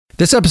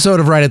This episode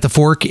of Right at the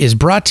Fork is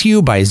brought to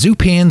you by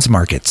Zupan's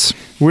Markets.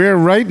 Where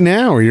right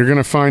now you're going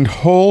to find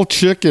whole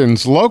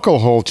chickens, local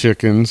whole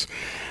chickens,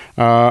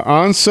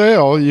 on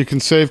sale. You can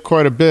save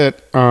quite a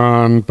bit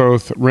on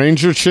both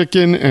Ranger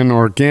chicken and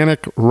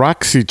organic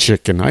Roxy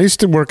chicken. I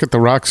used to work at the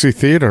Roxy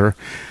Theater.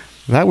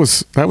 That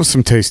was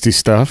some tasty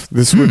stuff.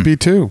 This would be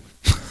too.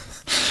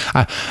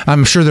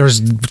 I'm sure there's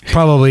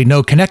probably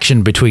no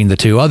connection between the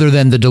two other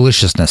than the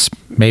deliciousness,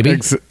 maybe.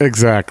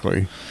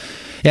 Exactly.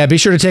 Yeah, be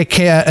sure to take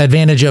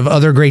advantage of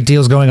other great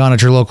deals going on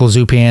at your local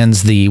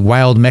Zupans. The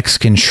wild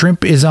Mexican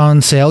shrimp is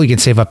on sale. You can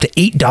save up to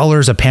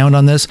 $8 a pound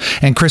on this.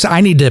 And Chris,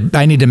 I need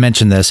to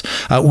mention this.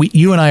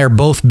 You and I are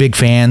both big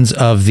fans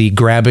of the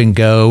grab and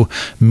go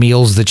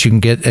meals that you can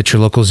get at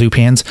your local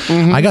Zupans.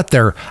 Mm-hmm. I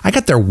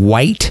got their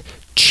white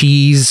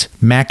cheese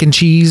mac and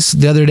cheese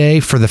the other day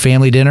for the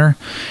family dinner,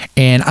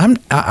 and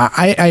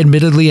I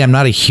admittedly I'm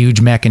not a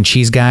huge mac and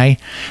cheese guy,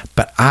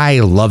 but I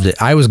loved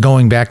it. I was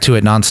going back to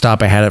it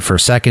nonstop. I had it for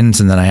seconds,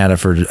 and then I had it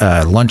for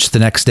lunch the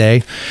next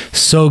day.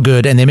 So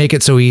good, and they make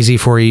it so easy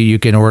for you. You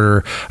can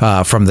order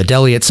from the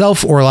deli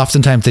itself, or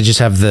oftentimes they just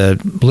have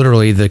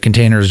literally the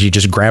containers. You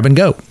just grab and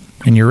go,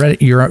 and you're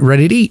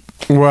ready to eat.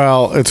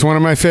 Well, it's one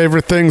of my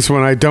favorite things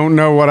when I don't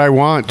know what I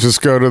want.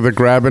 Just go to the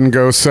grab and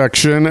go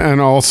section,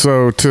 and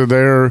also to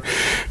their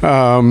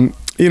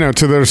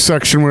to their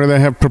section where they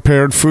have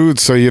prepared food,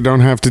 so you don't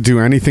have to do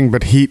anything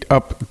but heat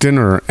up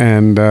dinner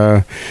and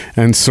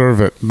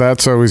serve it.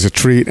 That's always a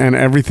treat, and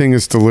everything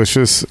is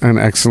delicious and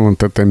excellent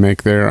that they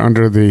make there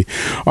under the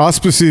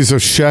auspices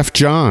of Chef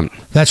John.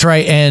 That's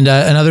right. And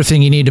another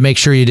thing you need to make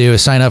sure you do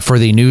is sign up for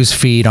the news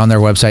feed on their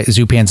website,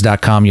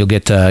 zupans.com. You'll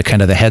get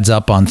kind of the heads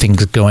up on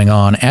things going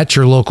on at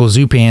your local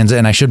Zupans.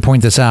 And I should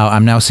point this out.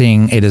 I'm now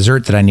seeing a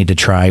dessert that I need to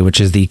try, which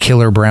is the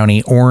Killer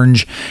Brownie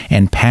Orange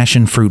and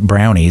Passion Fruit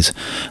Brownies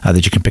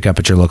that you can pick up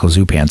at your local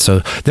Zupan.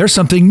 So there's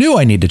something new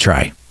I need to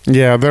try.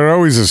 Yeah, there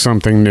always is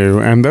something new,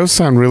 and those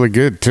sound really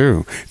good,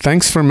 too.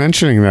 Thanks for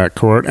mentioning that,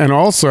 Court. And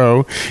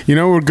also,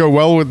 what would go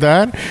well with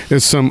that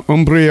is some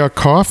Umbria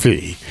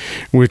coffee,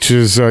 which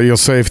is, you'll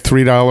save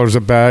 $3 a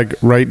bag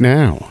right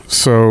now.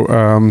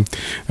 So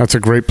that's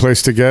a great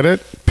place to get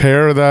it.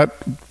 Pair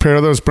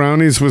those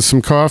brownies with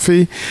some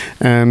coffee,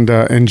 and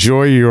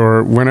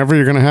enjoy whenever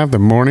you're going to have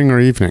them, morning or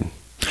evening.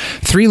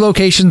 3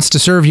 locations to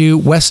serve you: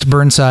 West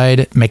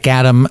Burnside,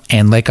 McAdam,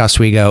 and Lake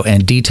Oswego.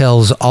 And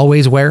details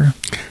always where?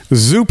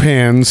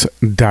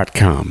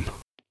 Zupans.com.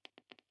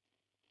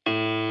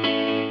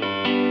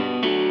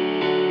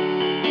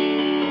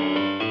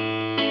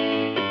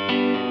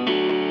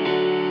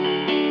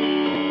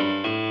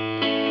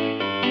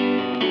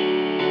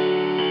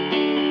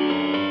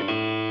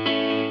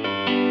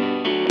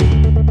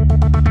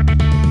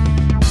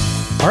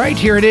 All right,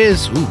 here it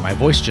is. Ooh, my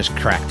voice just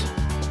cracked.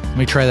 Let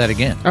me try that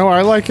again. Oh,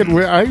 I like it.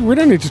 We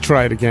don't need to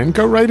try it again.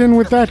 Go right in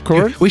with that,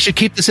 Court. We should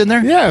keep this in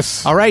there?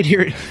 Yes. All right,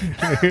 here.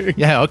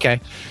 Yeah,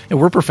 okay.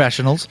 We're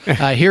professionals.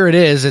 Here it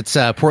is. It's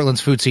Portland's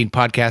Food Scene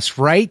Podcast,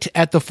 Right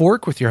at the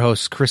Fork, with your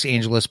host, Chris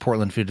Angeles,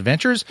 Portland Food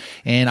Adventures,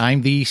 and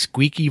I'm the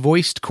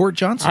squeaky-voiced Court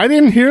Johnson. I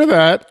didn't hear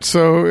that,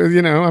 so,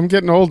 I'm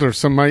getting older,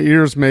 so my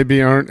ears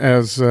maybe aren't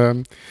as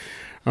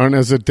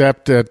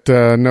adept at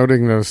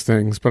noting those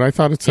things, but I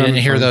thought it sounded. You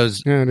didn't hear fun.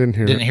 those? Yeah, I didn't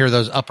hear. Didn't hear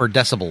those upper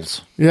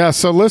decibels. Yeah.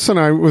 So listen,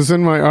 I was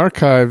in my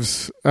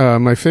archives,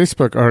 my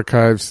Facebook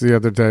archives the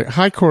other day.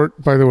 Hi,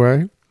 Court, by the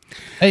way.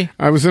 Hey.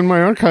 I was in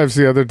my archives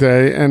the other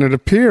day, and it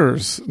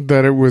appears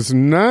that it was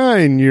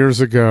 9 years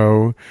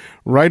ago,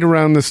 right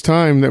around this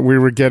time, that we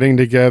were getting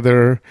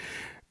together,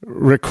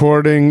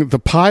 recording the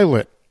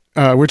pilot.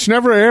 Which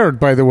never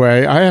aired, by the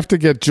way. I have to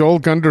get Joel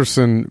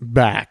Gunderson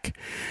back.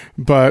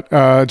 But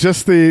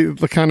just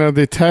the kind of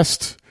the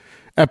test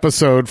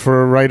episode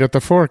for Right at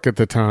the Fork at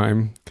the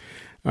time.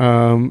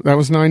 That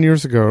was 9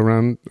 years ago,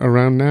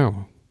 around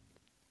now.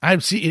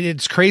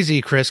 It's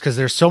crazy, Chris, because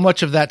there's so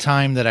much of that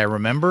time that I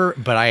remember,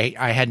 but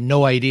I had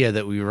no idea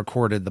that we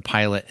recorded the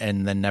pilot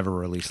and then never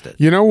released it.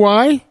 You know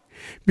why?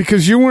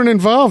 Because you weren't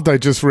involved, I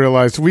just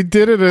realized. We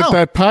did it at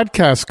that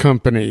podcast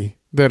company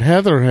that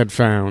Heather had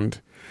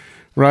found.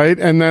 Right,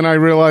 and then I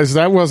realized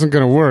that wasn't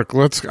going to work.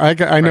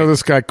 I know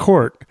this guy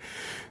Court,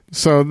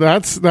 so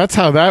that's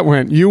how that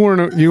went. You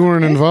weren't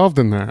involved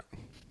in that.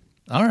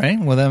 All right,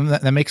 well then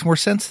that makes more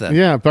sense then.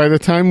 Yeah, by the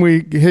time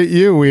we hit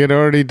you, we had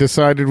already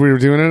decided we were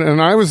doing it,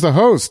 and I was the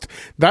host.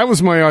 That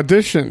was my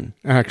audition,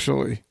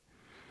 actually.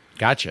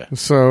 Gotcha.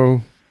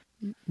 So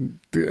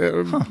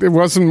it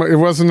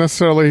wasn't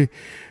necessarily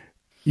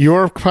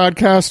your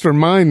podcast or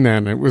mine.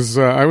 Then it was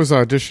I was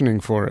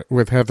auditioning for it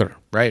with Heather.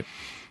 Right.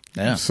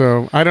 Yeah.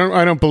 So I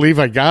don't believe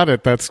I got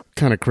it. That's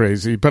kind of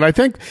crazy. But I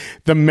think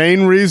the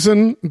main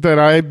reason that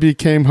I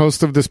became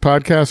host of this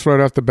podcast right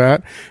off the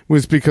bat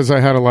was because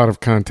I had a lot of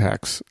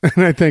contacts.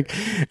 And I think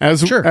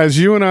as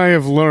you and I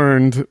have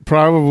learned,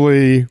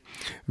 probably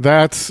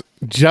that's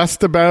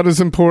just about as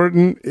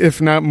important,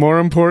 if not more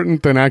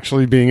important, than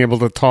actually being able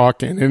to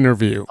talk and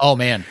interview. Oh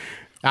man.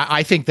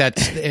 I think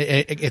that's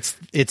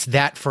it's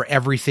that for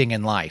everything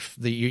in life.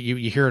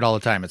 You hear it all the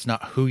time. It's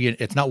not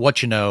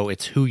what you know,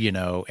 it's who you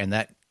know, and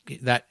that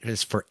that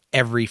is for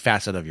every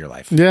facet of your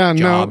life. Yeah,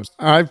 Jobs,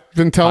 no, I've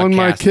been telling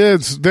my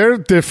kids they're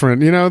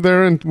different. You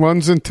know,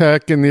 one's in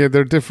tech and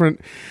they're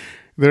different.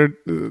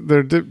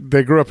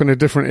 They grew up in a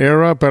different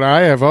era, but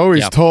I have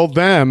always told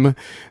them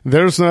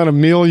there's not a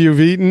meal you've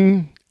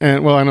eaten.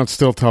 And well, I don't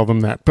still tell them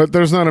that, but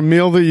there's not a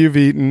meal that you've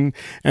eaten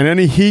and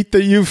any heat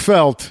that you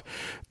felt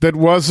that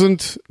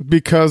wasn't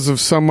because of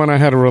someone I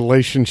had a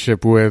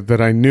relationship with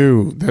that I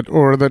knew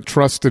that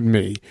trusted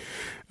me.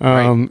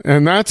 Right.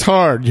 And that's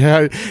hard.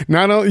 Yeah.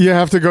 Not only you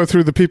have to go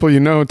through the people you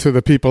know to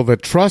the people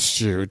that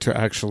trust you to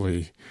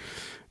actually,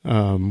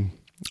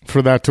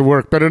 for that to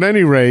work. But at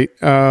any rate,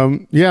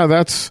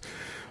 that's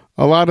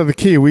a lot of the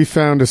key we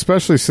found,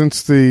 especially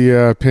since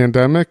the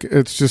pandemic.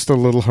 It's just a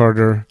little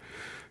harder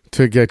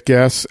to get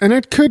guests. And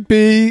it could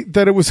be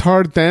that it was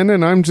hard then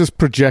and I'm just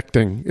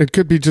projecting. It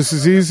could be just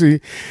as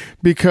easy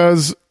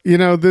because, you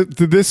know,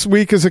 this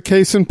week is a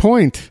case in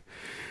point.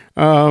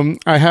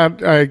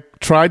 I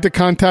tried to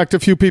contact a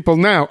few people.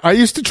 Now, I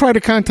used to try to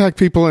contact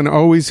people and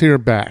always hear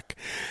back.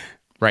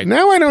 Right.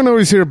 Now I don't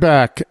always hear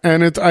back.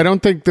 And I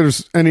don't think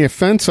there's any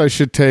offense I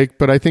should take,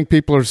 but I think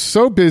people are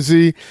so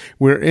busy.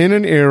 We're in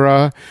an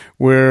era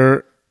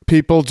where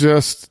people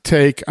just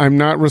take, I'm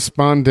not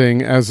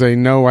responding as a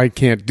no, I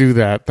can't do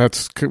that.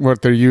 That's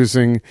what they're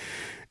using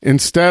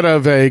instead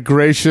of a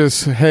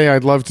gracious, hey,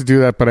 I'd love to do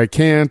that, but I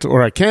can't,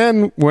 or I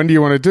can. When do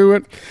you want to do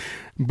it?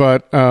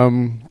 But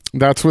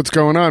that's what's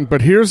going on.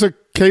 But here's a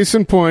case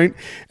in point.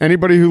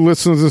 Anybody who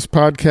listens to this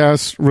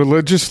podcast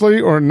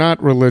religiously or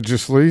not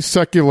religiously,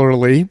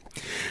 secularly,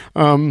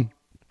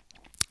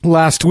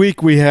 last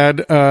week we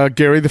had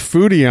Gary the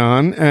Foodie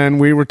on, and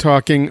we were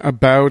talking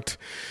about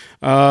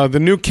the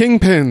new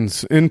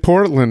kingpins in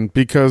Portland,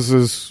 because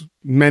as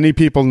many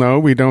people know,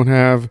 we don't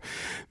have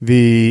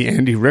the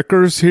Andy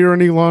Rickers here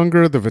any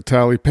longer, the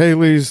Vitaly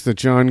Paleys, the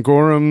John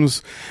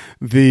Gorhams,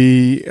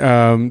 the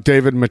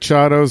David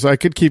Machados. I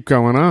could keep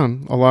going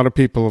on. A lot of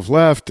people have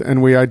left,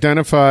 and I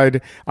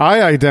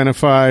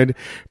identified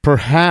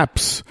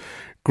perhaps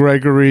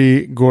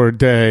Gregory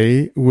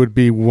Gourdet would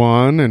be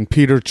one, and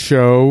Peter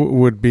Cho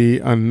would be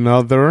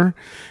another.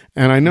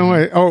 And I know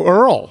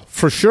Earl,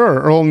 for sure,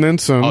 Earl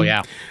Ninsom. Oh,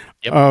 yeah.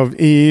 Yep. Of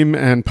Eam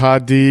and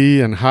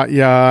Padi and Hat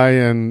Yai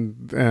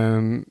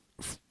and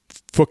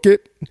Phuket.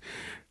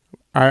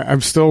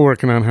 I'm still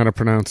working on how to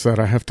pronounce that.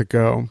 I have to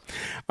go.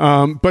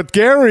 But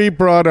Gary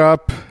brought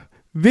up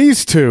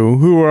these two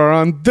who are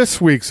on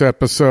this week's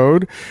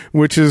episode,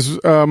 which is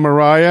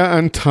Mariah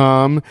and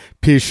Tom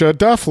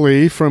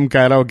Pisha-Duffly from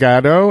Gado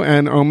Gado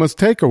and Oma's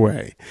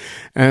Takeaway.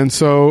 And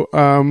so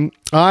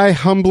I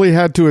humbly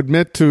had to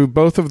admit to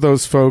both of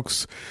those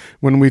folks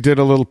when we did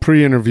a little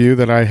pre-interview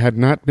that I had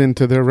not been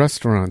to their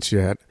restaurants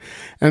yet.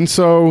 And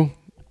so,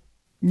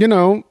 you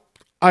know,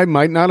 I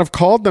might not have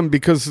called them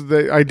because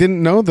I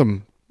didn't know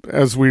them,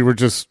 as we were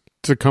just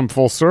to come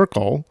full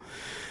circle.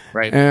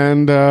 Right.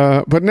 And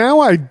but now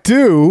I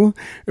do.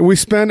 We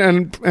spent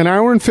an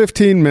hour and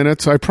 15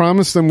 minutes. I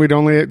promised them we'd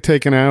only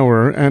take an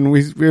hour, and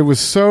it was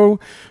so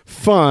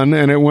fun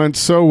and it went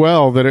so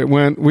well that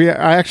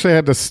I actually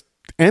had to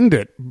end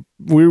it.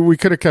 We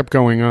could have kept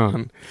going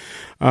on.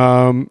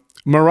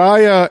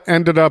 Mariah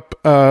ended up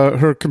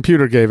her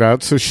computer gave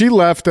out, so she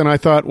left, and I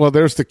thought, well,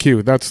 there's the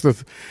cue. That's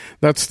the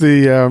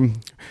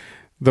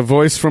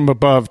voice from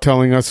above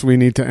telling us we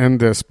need to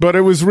end this. But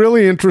it was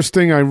really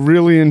interesting. I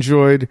really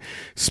enjoyed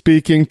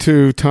speaking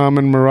to Tom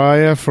and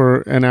Mariah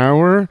for an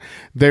hour.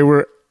 They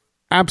were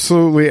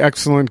absolutely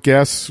excellent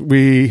guests.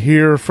 We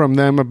hear from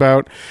them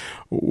about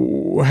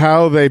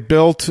how they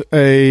built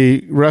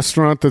a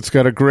restaurant that's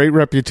got a great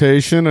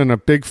reputation and a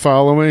big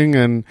following,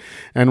 and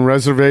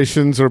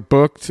reservations are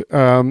booked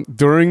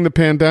during the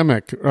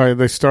pandemic.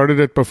 They started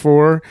it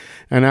before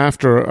and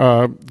after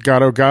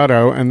Gado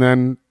Gado, and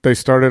then they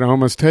started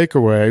Oma's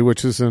Takeaway,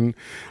 which is an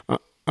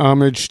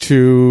homage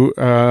to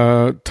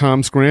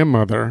Tom's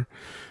grandmother.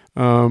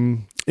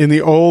 In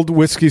the old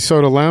Whiskey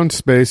Soda Lounge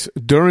space,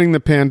 during the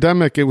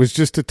pandemic, it was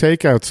just a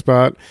takeout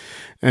spot,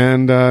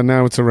 and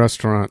now it's a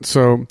restaurant.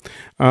 So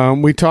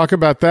we talk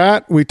about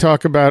that. We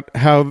talk about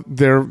how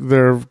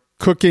their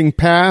cooking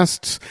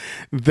pasts,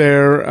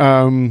 their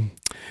kind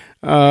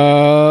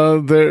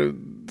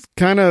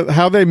of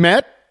how they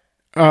met,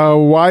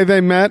 why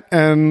they met,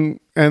 and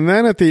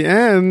then at the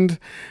end,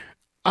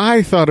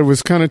 I thought it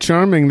was kind of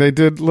charming. They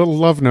did little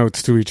love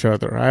notes to each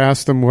other. I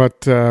asked them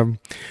what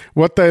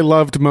they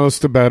loved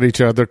most about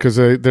each other, because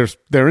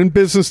they're in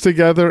business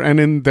together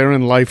and they're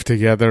in life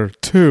together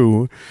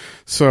too.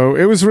 So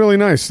it was really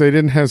nice. They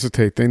didn't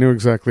hesitate. They knew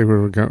exactly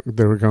where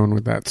they were going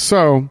with that.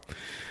 So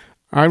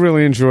I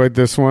really enjoyed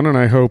this one, and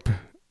I hope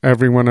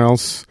everyone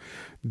else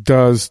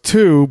does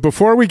too.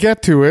 Before we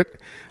get to it,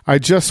 I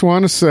just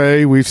want to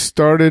say we've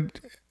started.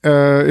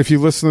 If you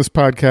listen to this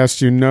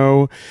podcast, you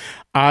know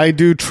I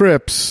do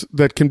trips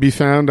that can be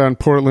found on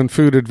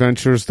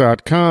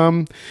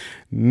portlandfoodadventures.com.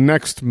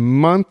 Next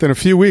month, in a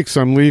few weeks,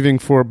 I'm leaving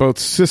for both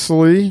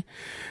Sicily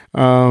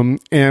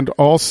and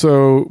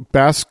also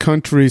Basque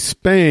Country,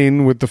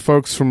 Spain, with the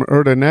folks from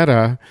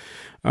Urdaneta.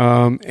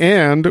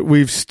 And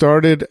we've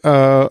started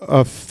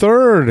a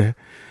third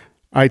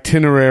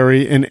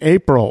itinerary in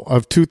April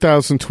of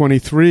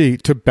 2023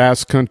 to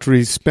Basque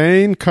Country,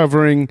 Spain,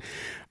 covering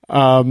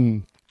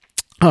Bilbao,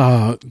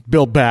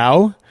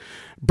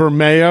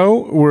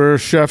 Bermeo, where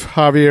Chef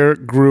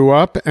Javier grew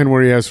up and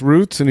where he has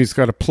roots, and he's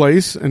got a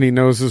place and he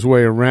knows his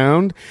way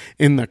around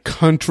in the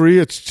country.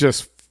 It's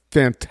just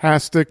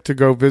fantastic to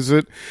go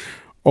visit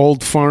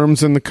old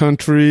farms in the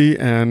country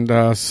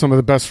and some of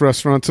the best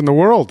restaurants in the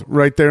world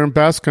right there in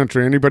Basque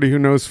Country. Anybody who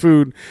knows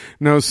food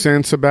knows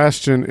San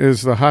Sebastian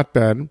is the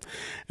hotbed,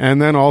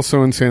 and then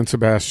also in San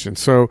Sebastian.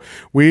 So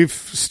we've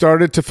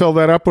started to fill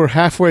that up. We're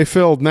halfway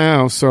filled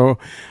now, so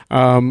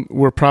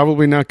we're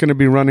probably not going to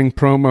be running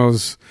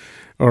promos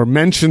or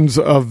mentions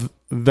of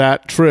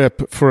that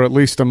trip for at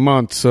least a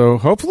month. So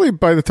hopefully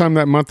by the time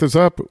that month is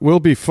up, we'll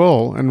be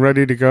full and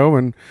ready to go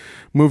and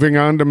moving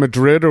on to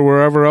Madrid or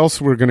wherever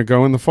else we're going to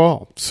go in the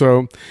fall.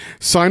 So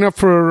sign up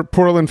for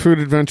Portland Food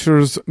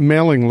Adventures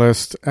mailing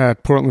list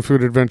at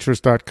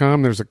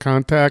portlandfoodadventures.com. There's a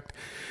contact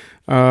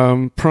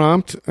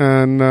prompt,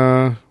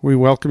 and we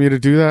welcome you to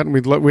do that.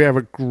 And we have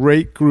a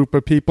great group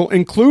of people,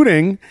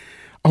 including,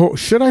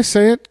 should I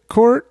say it,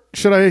 Court?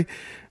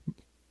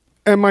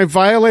 Am I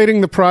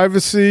violating the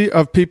privacy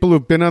of people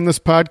who've been on this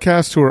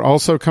podcast who are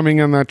also coming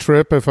on that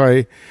trip if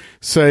I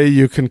say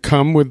you can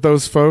come with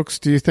those folks?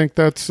 Do you think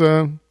that's...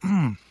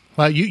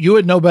 Well, you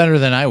would know better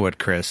than I would,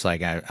 Chris.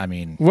 Like, I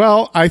mean...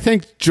 Well, I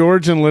think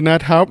George and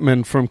Lynette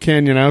Hauptman from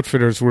Canyon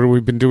Outfitters, where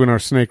we've been doing our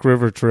Snake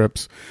River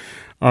trips,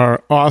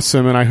 are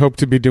awesome, and I hope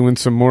to be doing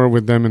some more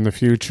with them in the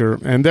future.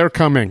 And they're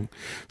coming.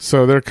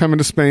 So they're coming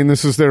to Spain.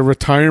 This is their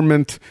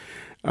retirement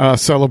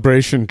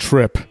celebration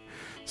trip.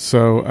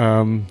 So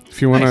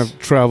if you want to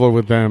travel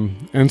with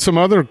them, and some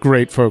other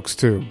great folks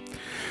too.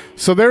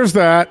 So there's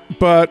that.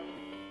 But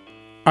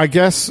I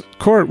guess,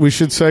 Court, we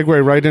should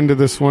segue right into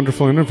this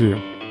wonderful interview.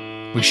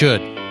 We should.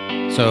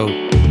 So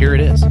here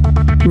it is.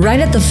 Right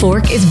at the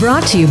Fork is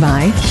brought to you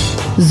by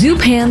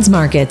Zupan's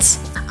Markets.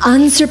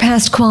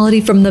 Unsurpassed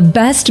quality from the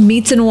best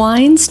meats and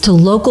wines to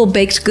local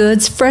baked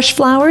goods, fresh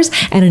flowers,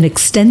 and an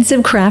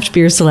extensive craft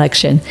beer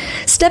selection.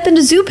 Step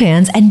into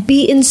Zupan's and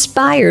be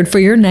inspired for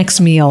your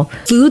next meal.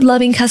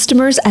 Food-loving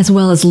customers as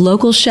well as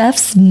local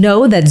chefs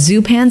know that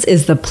Zupan's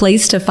is the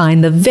place to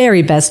find the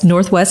very best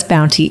Northwest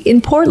bounty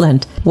in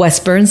Portland,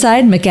 West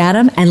Burnside,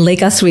 McAdam, and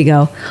Lake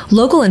Oswego.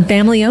 Local and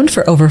family-owned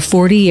for over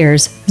 40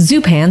 years.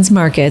 Zupan's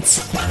Markets.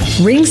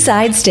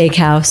 RingSide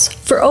Steakhouse.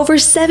 For over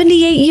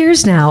 78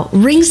 years now,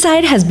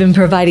 RingSide has been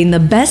providing the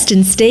best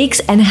in steaks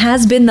and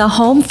has been the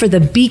home for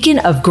the beacon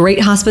of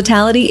great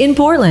hospitality in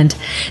Portland.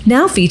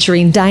 Now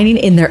featuring dining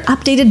in their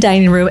updated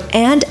dining room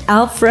and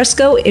al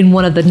fresco in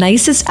one of the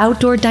nicest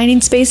outdoor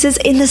dining spaces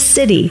in the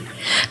city.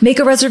 Make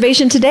a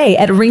reservation today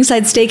at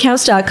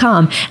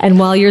ringsidesteakhouse.com, and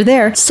while you're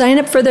there, sign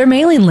up for their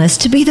mailing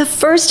list to be the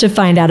first to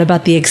find out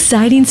about the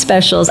exciting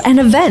specials and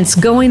events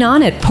going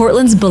on at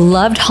Portland's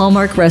beloved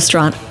Hallmark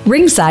restaurant,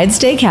 RingSide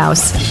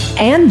Steakhouse.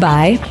 And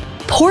by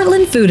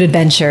Portland Food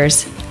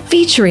Adventures,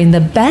 featuring the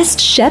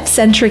best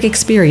chef-centric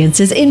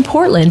experiences in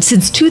Portland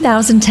since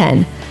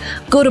 2010.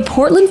 Go to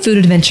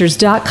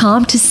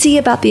portlandfoodadventures.com to see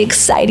about the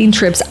exciting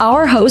trips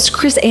our host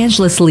Chris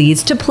Angeles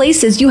leads to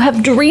places you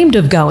have dreamed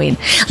of going,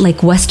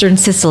 like Western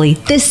Sicily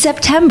this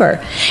September.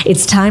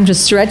 It's time to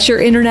stretch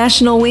your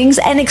international wings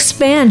and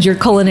expand your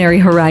culinary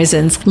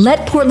horizons.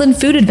 Let Portland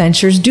Food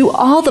Adventures do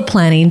all the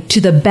planning to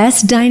the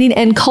best dining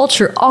and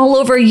culture all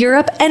over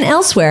Europe and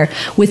elsewhere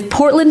with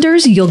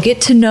Portlanders you'll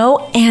get to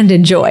know and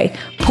enjoy.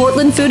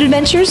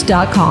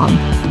 portlandfoodadventures.com.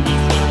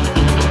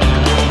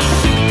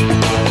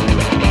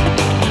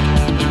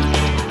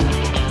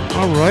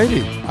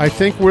 Alrighty, I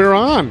think we're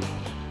on.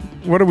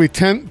 What are we,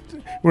 10?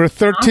 We're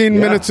 13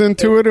 minutes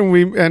into it,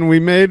 and we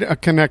made a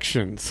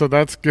connection, so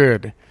that's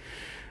good.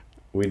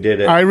 We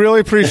did it. I really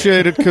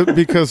appreciate it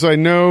because I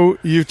know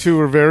you two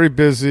are very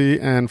busy,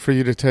 and for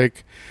you to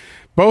take,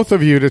 both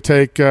of you to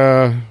take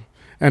an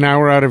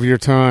hour out of your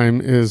time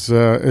is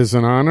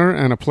an honor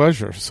and a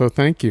pleasure. So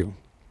thank you.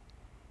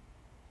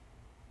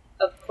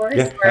 Of course.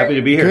 Yeah, happy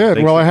to be here. Good.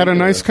 Thanks well, for I had a being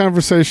nice here.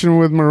 conversation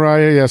with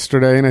Mariah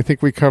yesterday, and I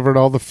think we covered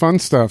all the fun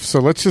stuff. So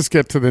let's just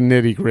get to the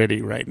nitty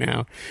gritty right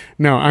now.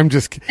 No, I'm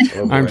just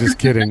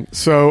kidding.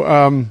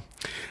 So,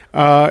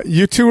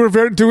 you two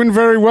are doing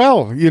very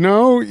well. You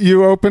know,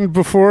 you opened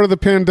before the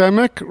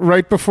pandemic.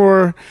 Right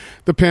before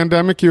the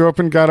pandemic, you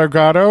opened Gado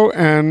Gado,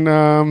 and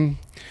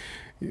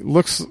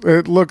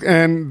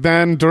and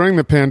then during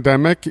the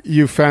pandemic,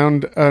 you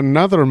found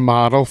another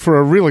model for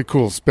a really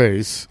cool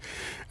space,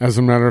 as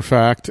a matter of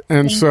fact.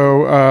 And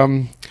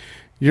so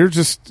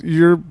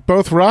you're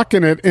both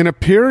rocking it in a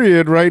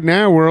period right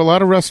now where a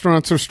lot of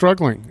restaurants are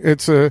struggling.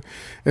 It's a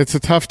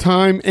tough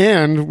time,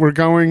 and we're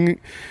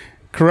going,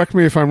 correct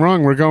me if I'm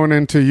wrong, we're going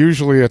into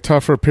usually a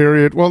tougher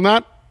period. Well,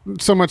 not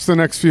so much the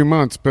next few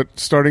months, but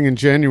starting in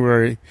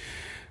January,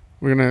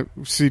 we're going to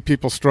see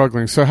people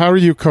struggling. So how are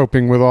you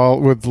coping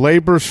with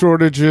labor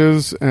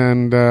shortages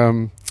and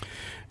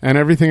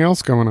everything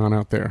else going on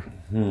out there?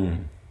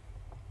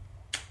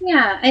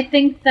 Yeah, I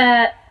think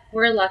that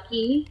we're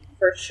lucky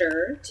for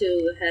sure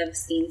to have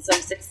seen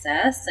some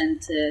success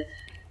and to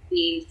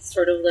be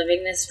sort of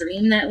living this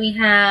dream that we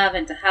have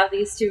and to have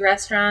these 2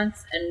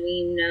 restaurants. And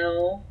we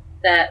know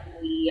that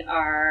we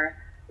are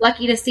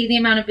lucky to see the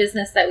amount of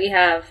business that we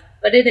have,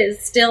 but it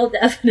is still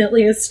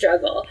definitely a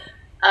struggle.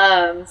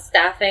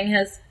 Staffing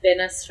has been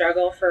a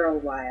struggle for a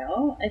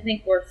while. I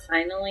think we're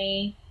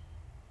finally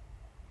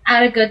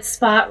at a good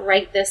spot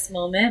right this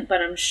moment,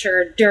 but I'm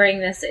sure during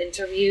this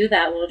interview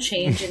that will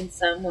change in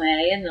some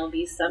way, and there'll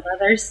be some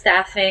other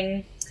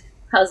staffing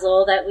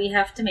puzzle that we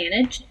have to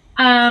manage.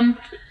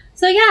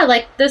 So yeah,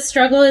 like the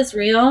struggle is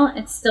real.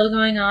 It's still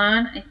going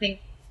on. I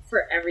think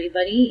for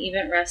everybody,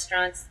 even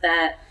restaurants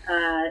that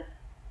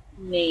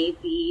may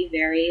be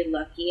very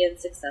lucky and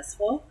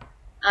successful.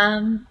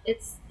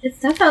 It's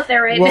tough out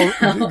there right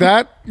now.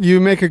 That you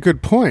make a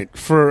good point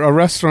for a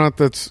restaurant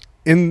that's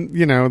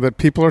that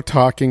people are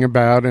talking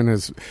about and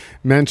is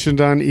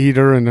mentioned on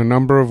Eater in a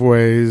number of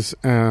ways.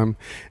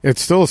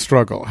 It's still a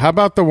struggle. How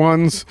about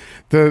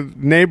the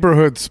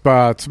neighborhood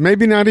spots,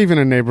 maybe not even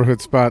a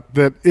neighborhood spot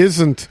that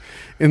isn't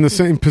in the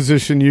same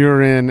position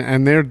you're in,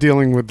 and they're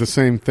dealing with the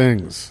same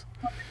things?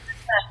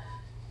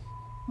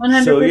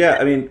 100%. So yeah,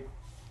 I mean,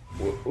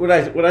 what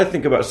I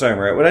think about, sorry,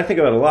 Mariah, what I think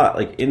about a lot,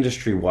 like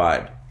industry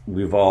wide,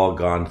 we've all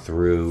gone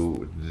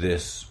through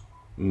this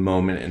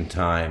moment in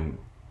time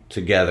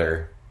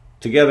together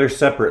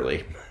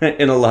separately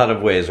in a lot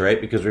of ways, right?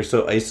 Because we're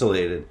so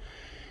isolated.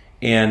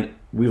 And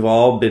we've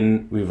all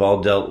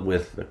dealt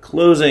with the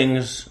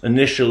closings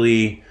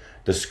initially,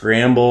 the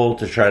scramble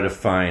to try to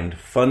find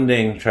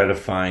funding, try to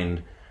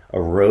find a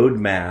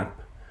roadmap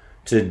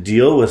to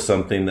deal with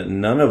something that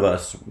none of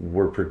us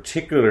were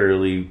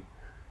particularly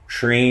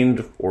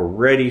trained or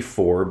ready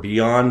for,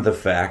 beyond the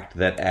fact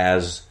that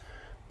as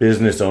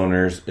business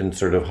owners and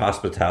sort of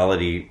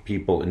hospitality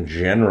people in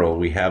general,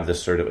 we have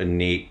this sort of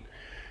innate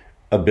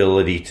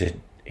ability to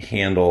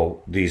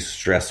handle these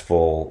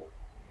stressful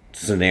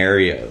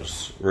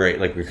scenarios, right?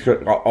 Like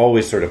we're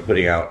always sort of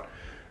putting out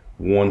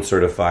one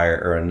sort of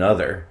fire or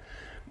another.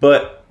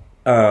 But,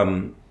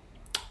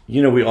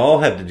 we all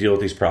had to deal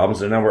with these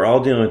problems, and now we're all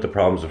dealing with the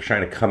problems of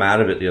trying to come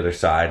out of it the other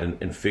side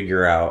and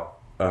figure out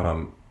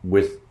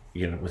with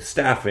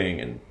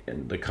staffing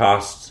and the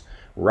costs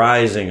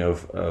rising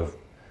of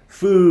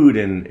food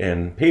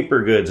and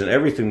paper goods and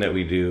everything that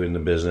we do in the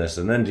business,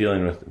 and then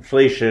dealing with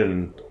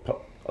inflation,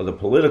 the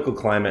political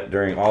climate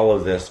during all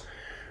of this.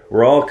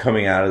 We're all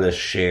coming out of this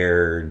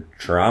shared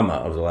trauma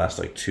of the last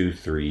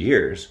 2-3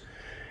 years.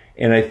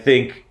 And I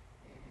think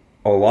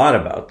a lot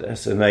about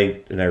this. And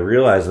I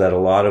realize that a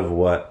lot of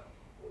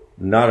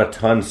not a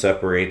ton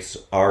separates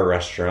our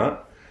restaurant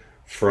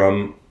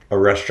from a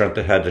restaurant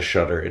that had to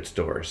shutter its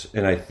doors.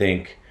 And I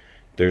think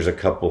there's a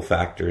couple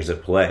factors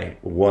at play.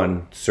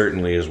 One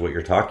certainly is what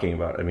you're talking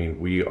about. I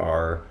mean, we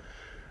are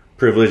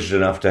privileged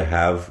enough to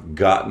have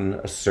gotten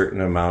a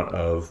certain amount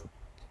of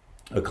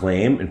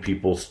acclaim, and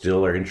people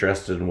still are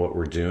interested in what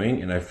we're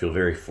doing, and I feel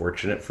very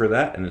fortunate for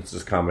that. And it's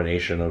this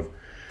combination of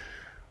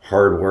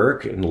hard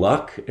work and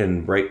luck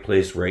and right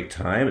place, right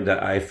time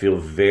that I feel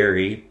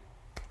very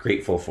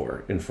grateful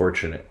for and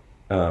fortunate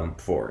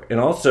for. And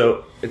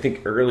also, I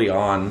think early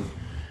on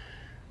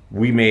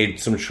we made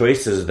some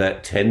choices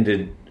that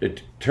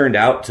turned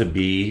out to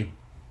be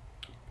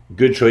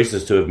good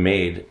choices to have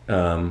made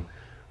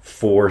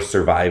for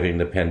surviving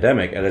the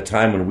pandemic at a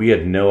time when we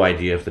had no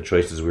idea if the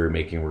choices we were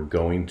making were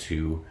going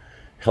to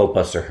help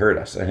us or hurt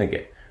us. I think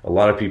a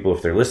lot of people,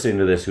 if they're listening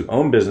to this, who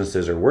own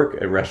businesses or work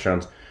at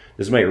restaurants,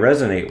 this might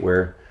resonate,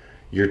 where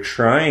you're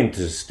trying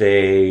to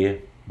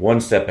stay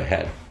one step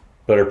ahead,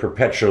 but are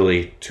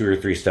perpetually 2 or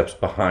 3 steps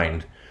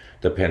behind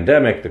the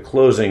pandemic, the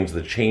closings,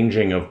 the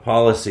changing of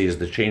policies,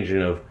 the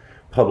changing of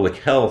public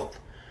health,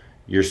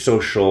 your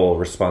social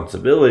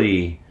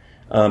responsibility,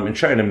 and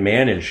trying to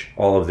manage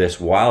all of this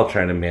while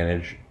trying to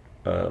manage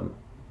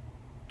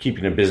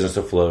keeping a business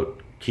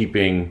afloat,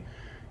 keeping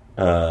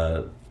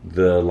the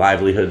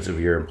livelihoods of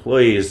your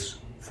employees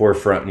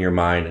forefront in your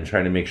mind, and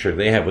trying to make sure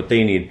they have what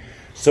they need.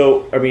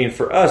 So, I mean,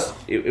 for us,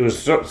 it was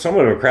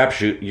somewhat of a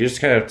crapshoot. You just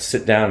kind of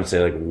sit down and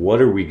say,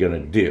 what are we going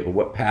to do?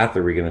 What path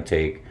are we going to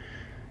take?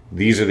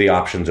 These are the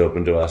options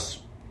open to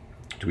us.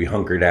 Do we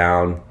hunker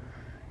down,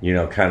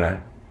 kind of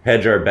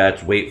hedge our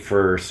bets, wait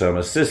for some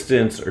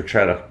assistance, or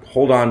try to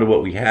hold on to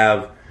what we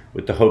have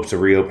with the hopes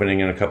of reopening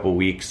in a couple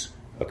weeks,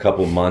 a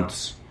couple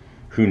months?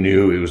 Who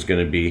knew it was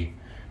going to be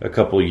a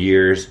couple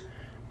years?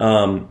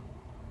 Do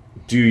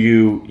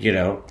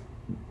you,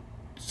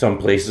 some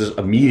places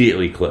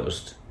immediately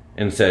closed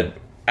and said,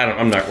 we're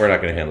not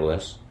going to handle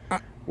this.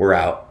 We're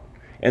out.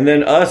 And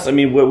then us, I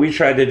mean, what we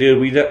tried to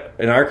do,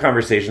 in our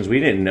conversations, we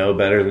didn't know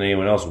better than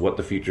anyone else what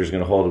the future is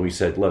going to hold. And we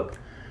said, look,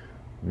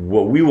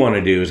 what we want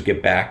to do is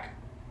get back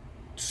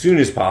as soon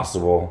as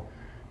possible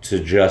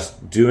to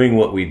just doing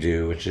what we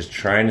do, which is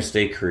trying to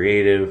stay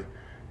creative,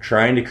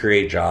 trying to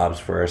create jobs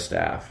for our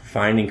staff,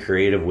 finding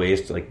creative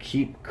ways to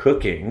keep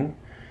cooking,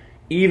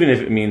 even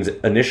if it means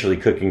initially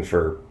cooking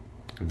for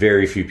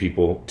very few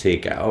people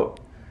takeout,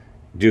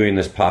 doing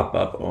this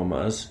pop-up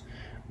OMAs.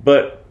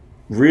 But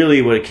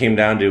really what it came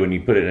down to, when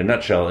you put it in a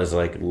nutshell, is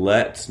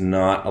let's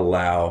not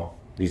allow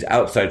these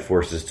outside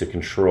forces to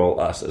control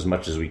us as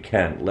much as we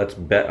can. Let's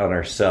bet on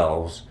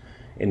ourselves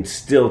and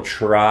still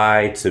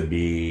try to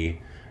be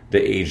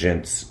the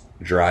agents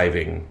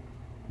driving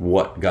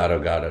what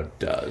Gado Gado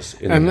does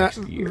in the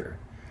next year.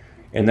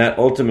 And that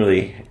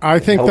ultimately, I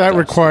think that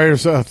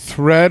requires a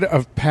thread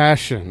of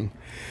passion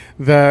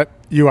that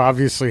you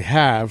obviously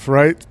have,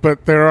 right?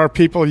 But there are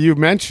people you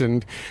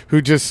mentioned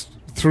who just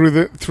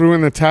threw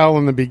in the towel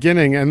in the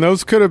beginning, and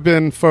those could have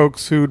been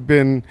folks who'd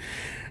been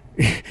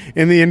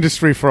in the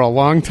industry for a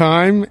long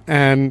time,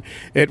 and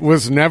it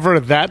was never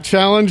that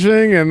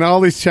challenging, and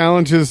all these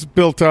challenges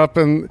built up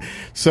and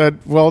said,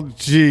 well,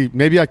 gee,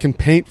 maybe I can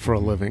paint for a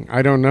living.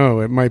 I don't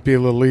know. It might be a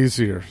little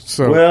easier.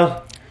 So,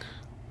 well,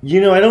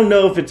 I don't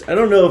know if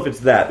it's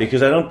that,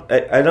 because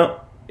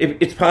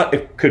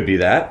it could be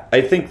that.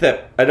 I think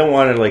that I don't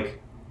want to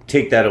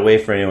take that away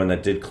from anyone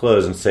that did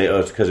close and say, oh,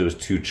 it's because it was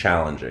too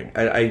challenging.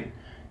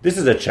 This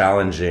is a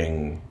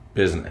challenging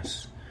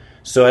business.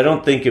 So I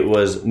don't think it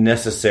was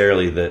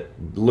necessarily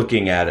that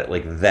looking at it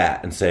like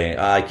that and saying,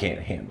 I can't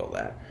handle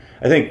that.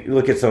 I think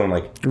look at someone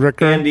like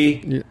Ricker.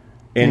 Andy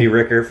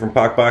Ricker from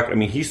Pok Pok. I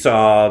mean, he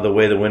saw the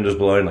way the wind was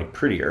blowing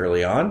pretty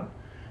early on,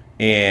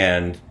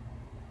 and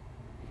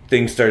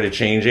things started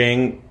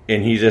changing,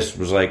 and he just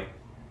was like,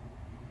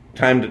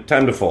 time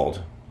to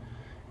fold.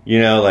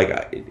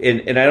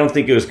 And I don't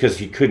think it was because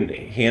he couldn't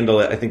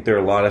handle it. I think there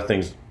are a lot of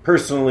things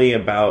personally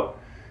about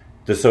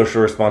the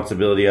social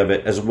responsibility of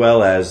it, as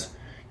well as,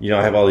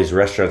 I have all these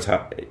restaurants.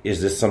 How,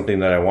 is this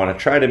something that I want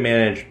to try to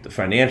manage? The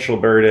financial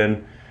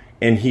burden.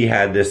 And he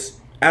had this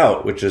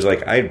out, which is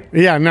I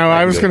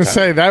was going to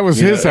say that was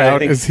his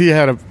out, is he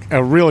had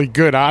a really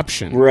good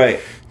option. Right.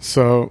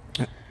 So,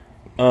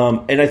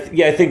 and I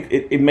think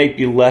it might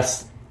be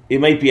less,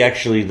 it might be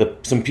actually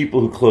some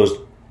people who closed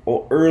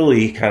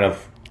early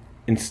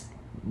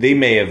they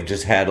may have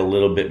just had a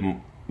little bit,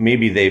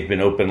 maybe they've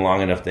been open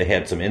long enough they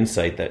had some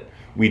insight that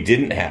we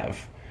didn't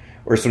have,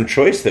 or some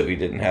choice that we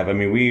didn't have. I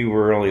mean, we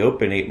were only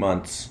open 8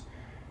 months.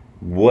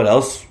 What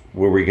else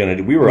were we going to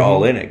do? We were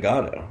all in at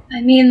Gado.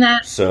 I mean,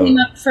 that came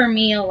up for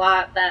me a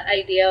lot, that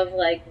idea of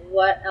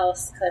what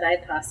else could I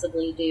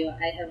possibly do?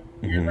 I have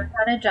never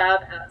had a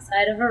job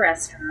outside of a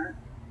restaurant.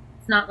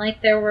 It's not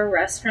like there were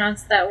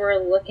restaurants that were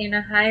looking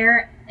to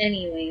hire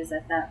anyways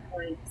at that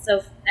point.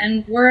 So,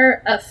 and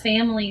we're a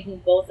family who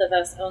both of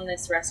us own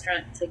this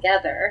restaurant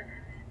together.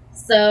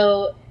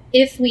 So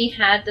if we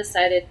had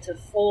decided to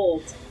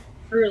fold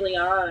early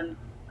on,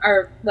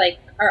 our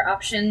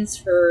options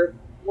for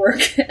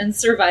work and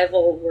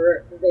survival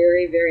were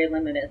very, very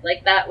limited.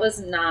 That was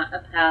not a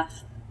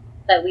path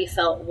that we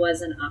felt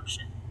was an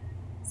option.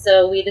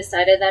 So we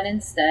decided that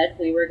instead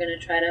we were going to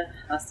try to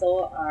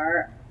hustle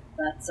our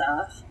butts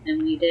off,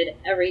 and we did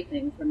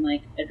everything from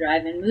a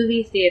drive-in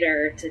movie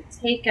theater to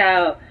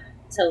takeout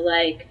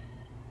to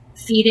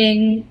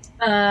feeding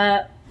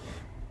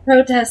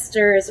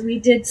protesters. We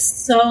did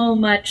so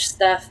much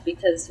stuff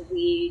because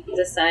we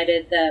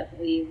decided that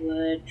we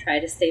would try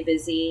to stay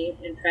busy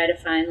and try to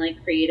find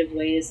creative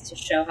ways to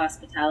show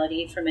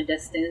hospitality from a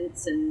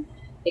distance and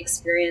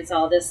experience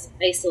all this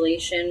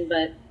isolation,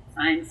 but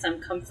find some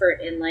comfort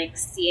in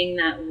seeing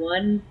that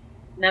one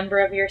member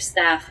of your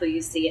staff who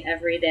you see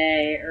every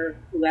day, or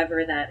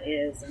whoever that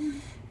is.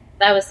 And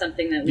that was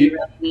something that we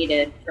really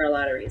needed for a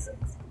lot of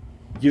reasons.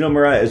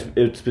 Mariah,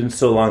 it's been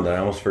so long that I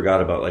almost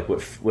forgot about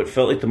what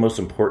felt like the most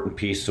important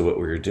piece to what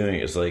we were doing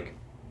is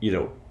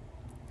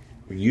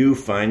you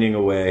finding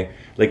a way,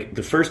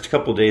 the first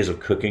couple days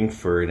of cooking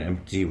for an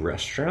empty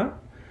restaurant,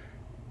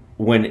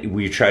 when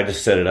we tried to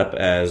set it up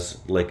as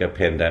a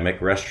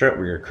pandemic restaurant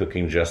where you're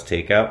cooking just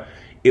takeout,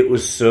 it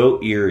was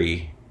so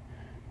eerie,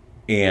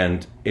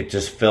 and it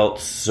just felt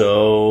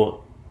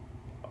so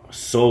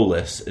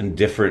soulless and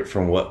different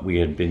from what we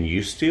had been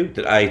used to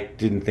that I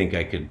didn't think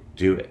I could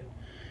do it.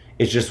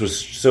 It just was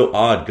so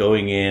odd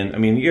going in. I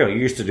mean, you're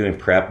used to doing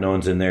prep. No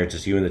one's in there. It's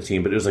just you and the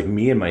team. But it was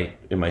me and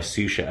my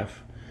sous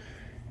chef.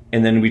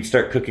 And then we'd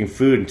start cooking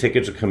food and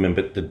tickets would come in,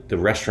 but the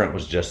restaurant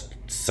was just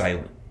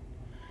silent.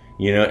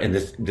 And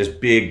this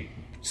big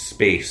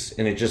space.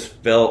 And it just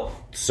felt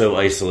so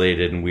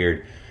isolated and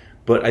weird.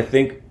 But I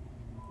think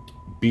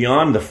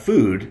beyond the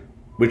food,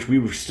 which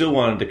we still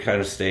wanted to kind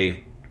of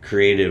stay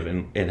creative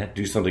and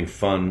do something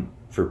fun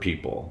for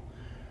people,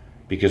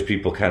 because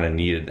people kind of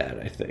needed that,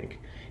 I think.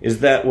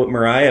 Is that what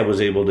Mariah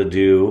was able to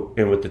do,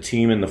 and what the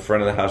team in the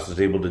front of the house was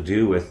able to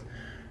do with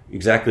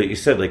exactly what you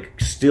said,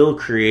 still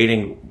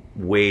creating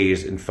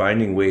ways and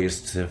finding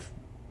ways to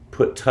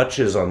put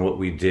touches on what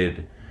we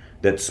did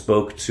that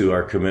spoke to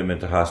our commitment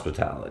to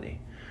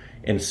hospitality,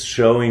 and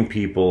showing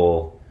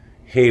people,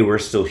 hey, we're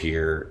still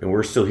here, and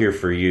we're still here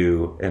for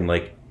you, and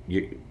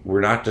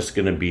we're not just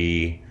going to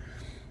be,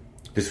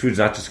 this food's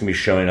not just going to be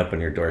showing up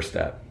on your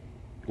doorstep.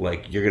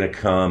 You're going to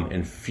come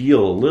and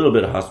feel a little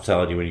bit of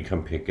hospitality when you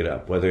come pick it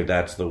up, whether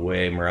that's the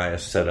way Mariah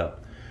set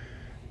up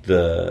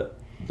the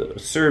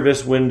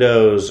service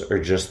windows or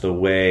just the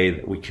way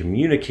that we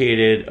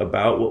communicated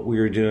about what we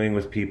were doing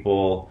with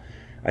people.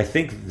 I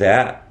think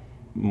that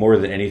more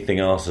than anything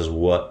else is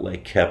what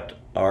kept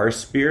our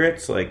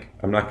spirits,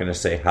 I'm not going to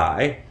say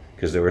high,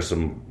 because there were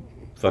some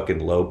fucking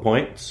low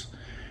points,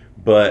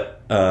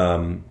 but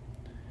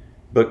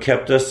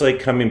kept us like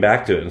coming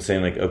back to it and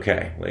saying like,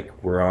 okay, like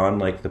we're on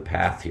like the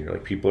path here.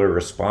 Like people are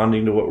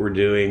responding to what we're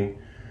doing.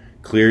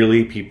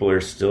 Clearly people are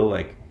still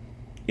like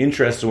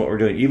interested in what we're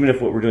doing, even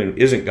if what we're doing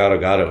isn't Gado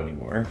Gado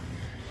anymore.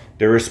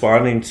 They're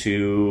responding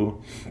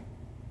to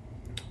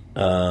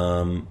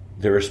the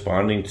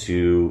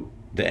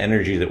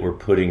energy that we're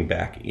putting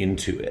back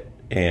into it.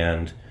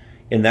 And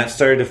that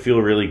started to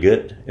feel really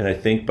good. And I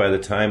think by the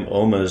time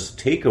Oma's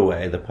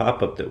Takeaway, the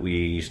pop-up that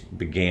we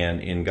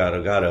began in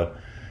Gado Gado,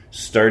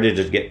 started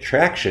to get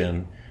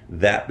traction,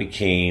 that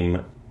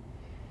became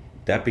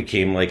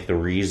like the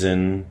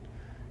reason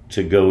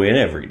to go in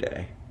every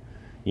day.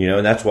 You know,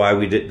 and that's why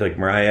we did, like,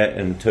 Mariah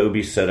and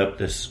Toby set up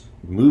this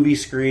movie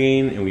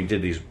screen, and we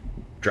did these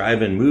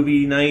drive-in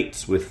movie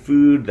nights with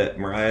food that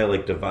Mariah,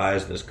 like,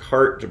 devised this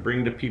cart to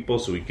bring to people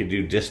so we could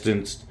do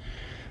distanced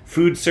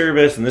food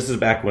service. And this is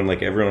back when,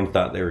 like, everyone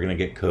thought they were going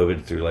to get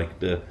COVID through, like,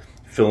 the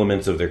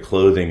filaments of their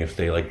clothing if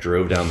they, like,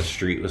 drove down the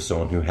street with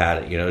someone who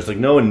had it. You know, it's like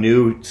no one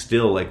knew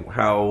still, like,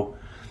 how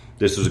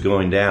this was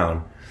going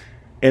down.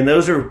 And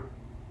those are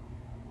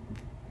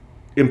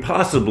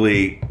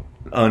impossibly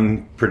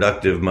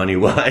unproductive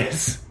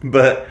money-wise,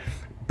 but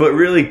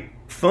really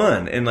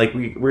fun. And, like,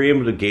 we were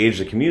able to gauge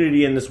the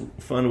community in this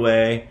fun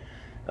way.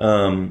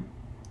 You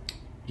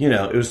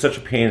know, it was such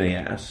a pain in the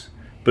ass.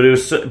 But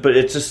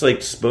it just,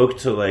 like, spoke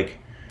to, like,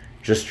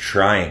 just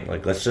trying.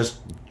 Like, let's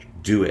just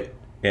do it.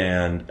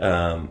 And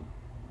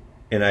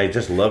I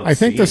just love. I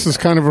think this is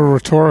kind of a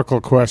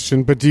rhetorical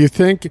question, but do you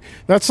think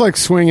that's like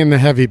swinging the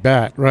heavy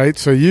bat, right?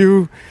 So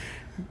you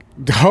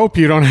hope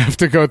you don't have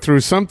to go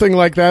through something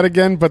like that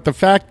again, but the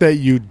fact that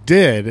you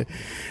did,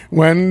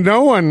 when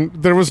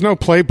there was no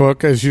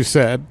playbook, as you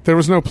said, there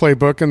was no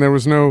playbook and there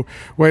was no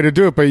way to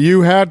do it, but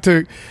you had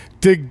to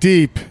dig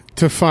deep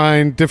to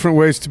find different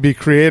ways to be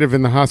creative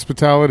in the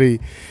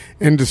hospitality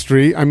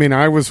industry. I mean,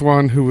 I was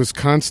one who was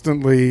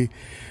constantly,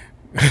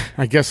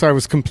 I guess I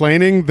was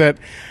complaining that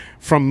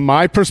from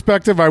my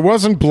perspective, I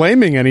wasn't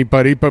blaming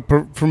anybody, but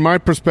from my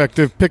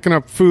perspective, picking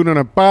up food in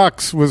a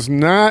box was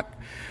not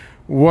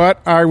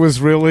what I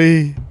was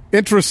really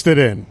interested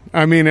in.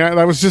 I mean,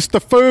 that was just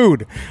the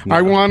food. No.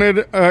 I wanted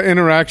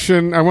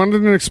interaction. I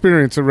wanted an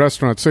experience at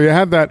restaurants. So you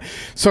had that.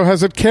 So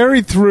has it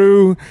carried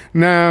through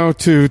now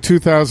to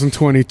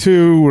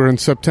 2022? We're in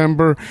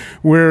September,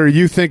 where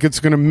you think it's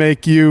going to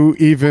make you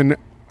even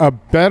a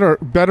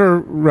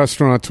better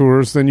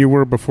restaurateurs than you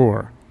were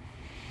before?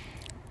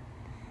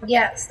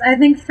 Yes, I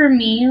think for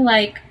me,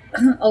 like,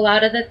 a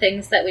lot of the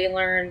things that we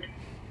learned,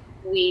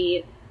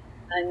 we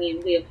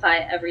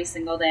apply every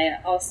single day.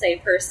 I'll say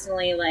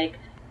personally, like,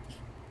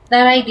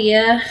 that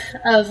idea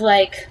of,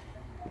 like,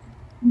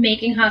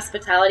 making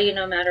hospitality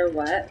no matter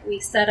what, we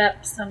set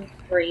up some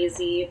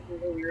crazy,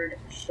 weird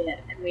shit,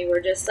 and we were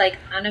just, like,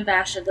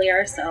 unabashedly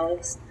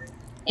ourselves.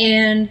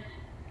 And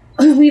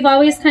we've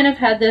always kind of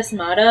had this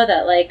motto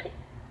that, like,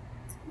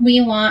 we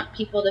want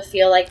people to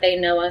feel like they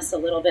know us a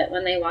little bit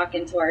when they walk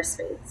into our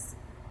space.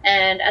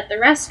 And at the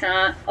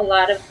restaurant, a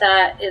lot of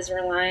that is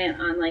reliant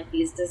on, like,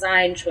 these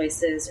design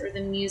choices or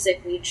the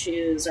music we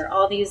choose or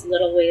all these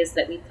little ways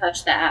that we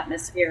touch the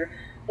atmosphere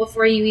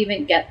before you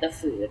even get the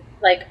food.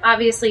 Like,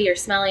 obviously you're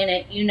smelling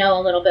it, you know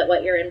a little bit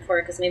what you're in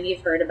for because maybe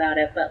you've heard about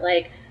it, but,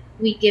 like,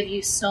 we give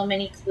you so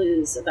many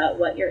clues about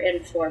what you're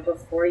in for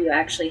before you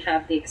actually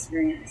have the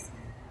experience.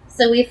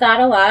 So we thought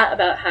a lot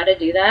about how to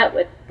do that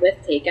with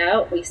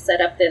takeout. We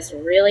set up this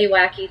really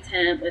wacky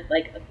tent with,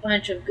 like, a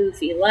bunch of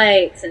goofy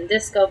lights and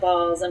disco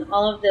balls and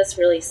all of this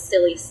really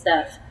silly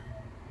stuff.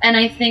 And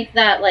I think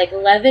that, like,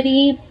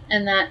 levity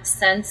and that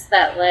sense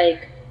that,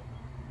 like,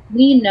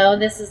 we know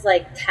this is,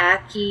 like,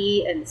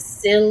 tacky and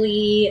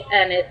silly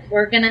and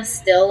we're going to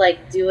still,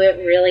 like, do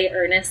it really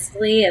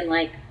earnestly and,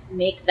 like,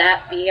 make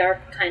that be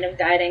our kind of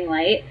guiding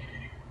light.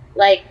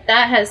 Like,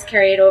 that has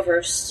carried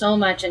over so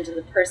much into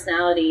the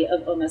personality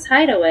of Oma's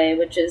Hideaway,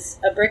 which is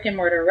a brick and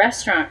mortar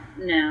restaurant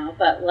now.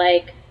 But,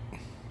 like,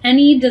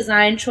 any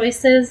design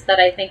choices that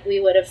I think we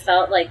would have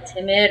felt, like,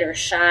 timid or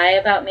shy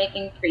about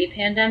making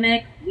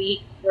pre-pandemic,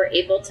 we were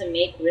able to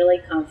make really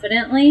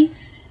confidently.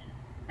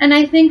 And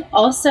I think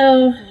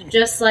also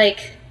just,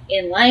 like,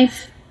 in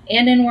life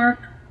and in work,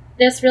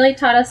 this really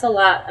taught us a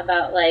lot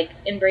about, like,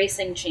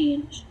 embracing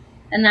change.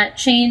 And that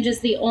change is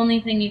the only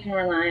thing you can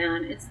rely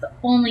on. It's the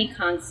only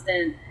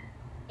constant.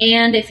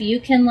 And if you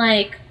can,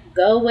 like,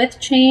 go with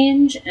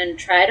change and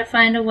try to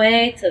find a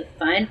way to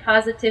find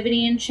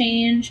positivity in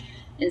change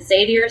and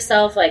say to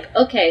yourself, like,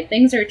 okay,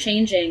 things are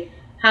changing.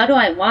 How do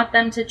I want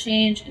them to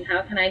change? And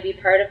how can I be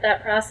part of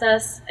that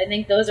process? I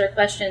think those are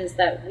questions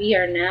that we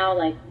are now,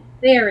 like,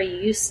 very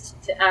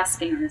used to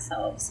asking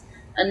ourselves.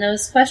 And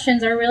those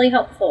questions are really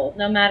helpful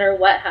no matter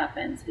what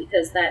happens,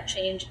 because that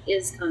change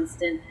is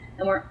constant.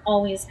 and we're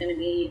always going to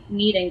be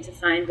needing to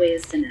find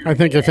ways to navigate I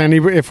think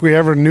it. if we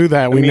ever knew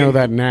that, we know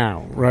that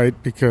now, right?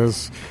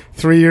 Because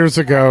 3 years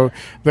ago,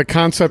 the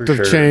concept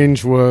of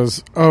change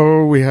was,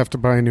 we have to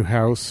buy a new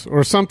house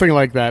or something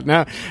like that.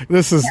 Now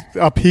this is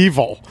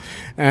upheaval,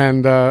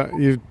 and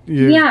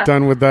you've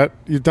done with that.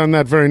 You've done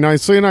that very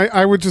nicely. And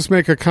I would just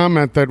make a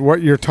comment that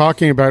what you're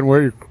talking about and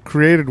what you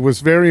created was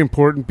very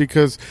important,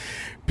 because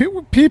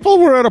people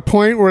were at a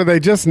point where they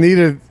just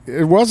needed,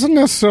 it wasn't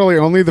necessarily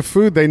only the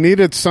food, they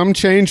needed some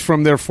change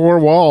from their four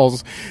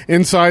walls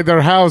inside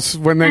their house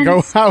when they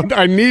go out.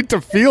 I need to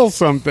feel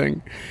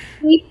something.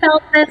 We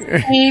felt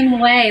the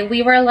same way.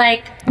 We were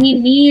like, we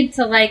need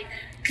to like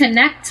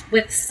connect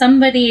with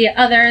somebody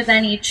other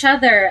than each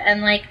other.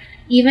 And like,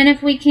 even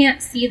if we can't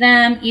see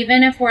them,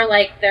 even if we're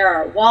like, there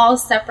are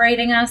walls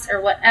separating us or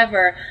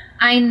whatever,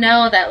 I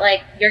know that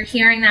like you're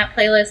hearing that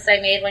playlist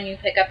I made when you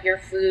pick up your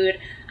food.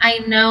 I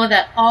know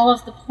that all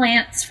of the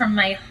plants from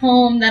my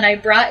home that I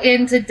brought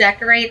in to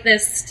decorate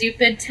this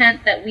stupid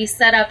tent that we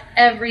set up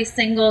every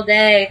single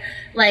day,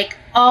 like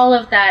all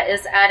of that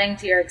is adding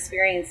to your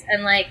experience.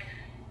 And like,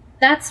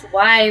 that's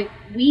why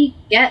we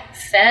get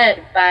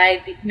fed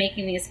by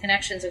making these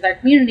connections with our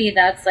community.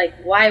 That's like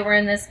why we're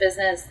in this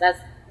business. That's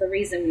the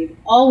reason we've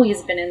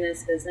always been in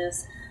this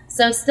business.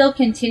 So still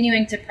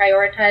continuing to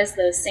prioritize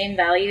those same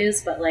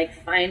values, but like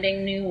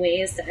finding new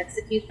ways to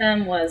execute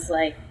them was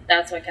like,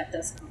 that's what kept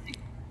us going.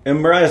 And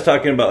Mariah's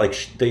talking about like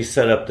they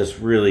set up this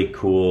really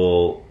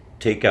cool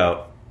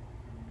takeout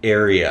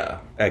area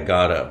at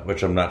Gado,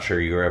 which I'm not sure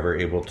you were ever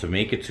able to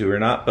make it to or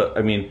not. But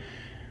I mean,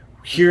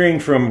 hearing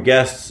from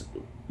guests,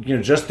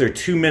 just their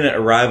 2-minute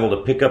arrival to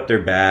pick up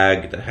their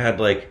bag that had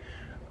like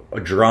a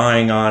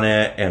drawing on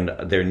it and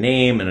their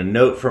name and a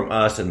note from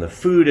us and the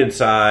food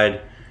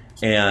inside,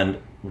 and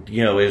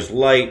there's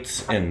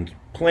lights and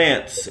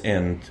plants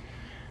and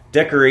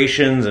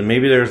decorations, and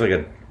maybe there's like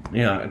a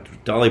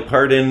Dolly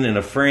Parton in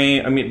a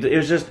frame. I mean, it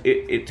was just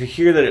to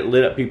hear that it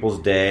lit up people's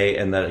day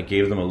and that it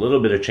gave them a little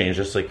bit of change,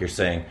 just like you're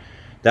saying,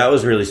 that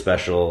was really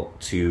special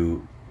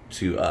to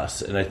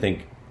us. And I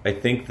think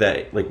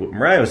that like what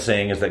Mariah was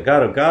saying is that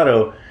Gado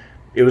Gado,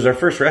 it was our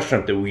first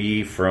restaurant that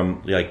we,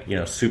 from like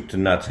soup to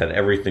nuts, had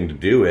everything to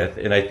do with.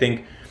 And I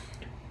think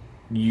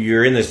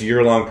you're in this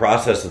year-long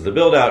process of the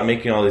build-out and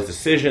making all these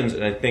decisions,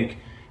 and I think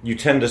you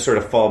tend to sort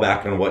of fall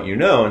back on what you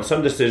know. And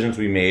some decisions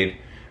we made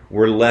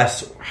were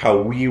less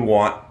how we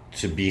want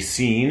to be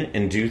seen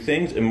and do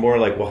things, and more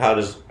like, well,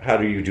 how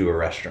do you do a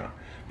restaurant?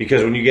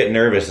 Because when you get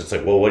nervous, it's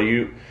like, well,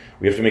 we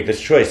have to make this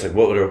choice. Like,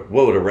 what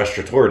would a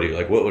restaurateur do?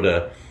 Like, what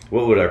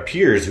would our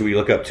peers who we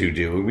look up to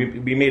do?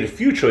 We made a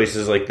few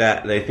choices like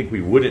that I think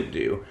we wouldn't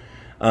do.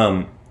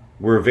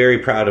 We're very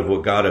proud of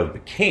what Gado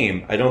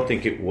became. I don't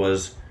think it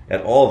was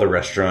at all the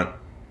restaurant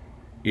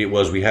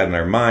we had in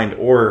our mind,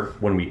 or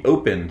when we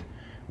opened,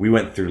 we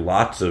went through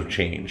lots of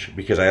change,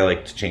 because I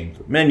like to change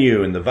the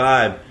menu and the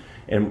vibe,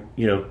 and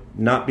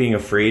not being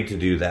afraid to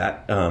do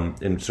that,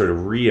 and sort of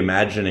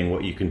reimagining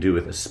what you can do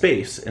with a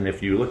space. And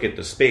if you look at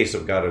the space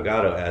of Gado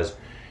Gado as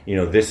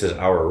this is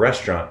our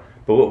restaurant,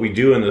 but what we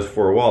do in those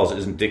four walls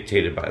isn't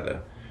dictated by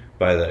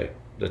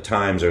the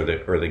times or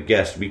the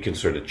guest. We can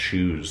sort of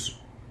choose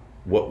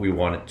what we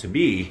want it to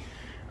be.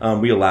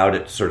 We allowed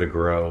it to sort of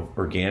grow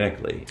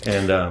organically,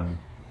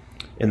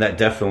 and that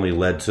definitely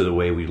led to the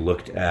way we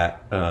looked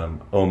at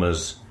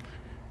Oma's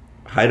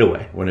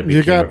Hideaway when it became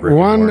You got a brick and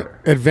one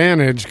mortar.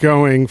 advantage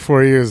going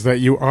for you, is that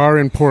you are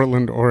in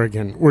Portland,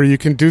 Oregon, where you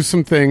can do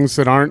some things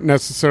that aren't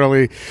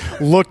necessarily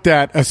looked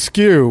at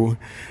askew,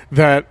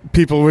 that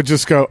people would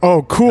just go,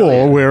 oh, cool.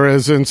 Oh, yeah.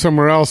 Whereas in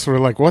somewhere else, we're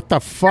like, what the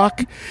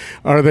fuck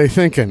are they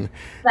thinking?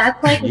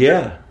 That's like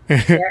Yeah.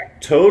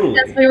 Totally.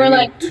 Because we were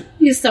like,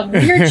 do some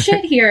weird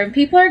shit here, and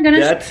people are going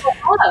to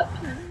show up.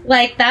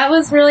 Like, that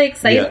was really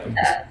exciting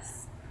to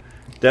us.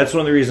 That's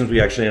one of the reasons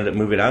we actually ended up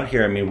moving out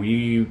here. I mean,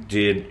 we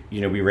did,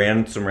 we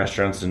ran some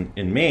restaurants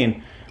in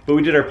Maine, but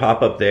we did our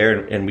pop-up there,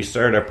 and we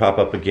started our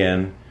pop-up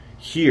again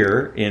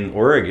here in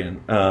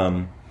Oregon.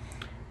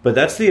 But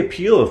that's the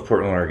appeal of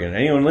Portland, Oregon.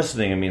 Anyone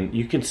listening, I mean,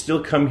 you can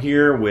still come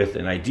here with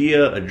an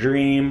idea, a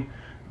dream,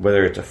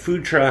 whether it's a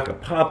food truck, a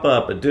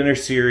pop-up, a dinner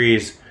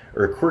series,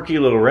 or a quirky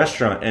little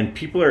restaurant, and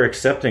people are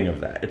accepting of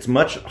that. It's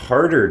much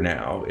harder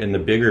now in the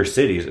bigger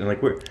cities, and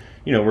like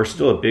we're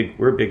still a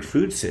big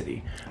food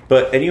city,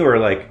 but anywhere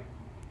like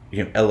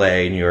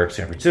LA, New York,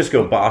 San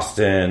Francisco,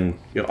 Boston,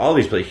 all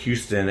these places,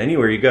 Houston,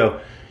 anywhere you go,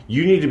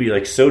 you need to be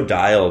like so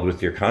dialed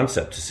with your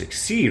concept to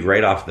succeed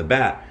right off the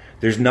bat.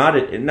 There's not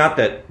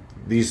that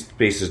these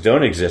spaces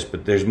don't exist,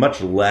 but there's much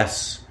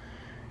less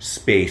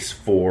space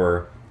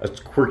for a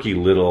quirky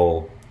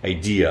little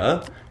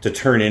idea to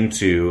turn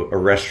into a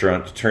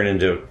restaurant, to turn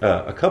into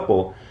a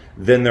couple,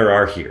 than there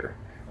are here.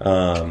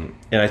 And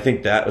I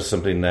think that was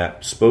something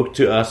that spoke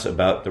to us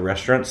about the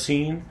restaurant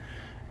scene.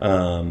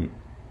 And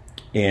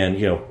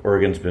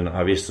Oregon's been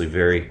obviously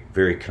very,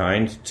 very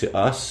kind to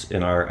us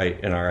in our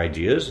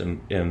ideas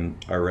and in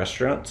our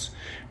restaurants.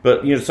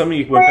 But something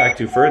you went back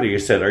to further, you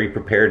said, are you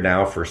prepared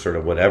now for sort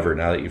of whatever,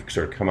 now that you've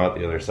sort of come out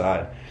the other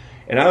side?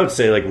 And I would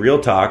say, like, real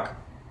talk,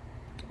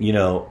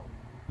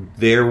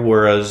 there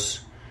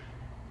was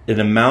an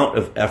amount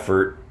of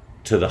effort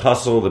to the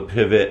hustle, the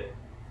pivot,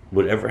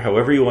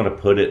 however you want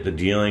to put it, the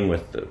dealing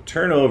with the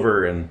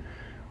turnover and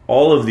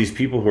all of these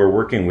people who are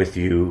working with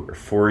you or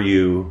for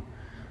you,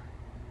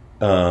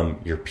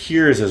 your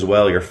peers as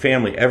well, your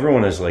family,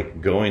 everyone is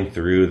like going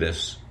through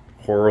this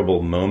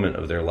horrible moment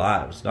of their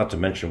lives. Not to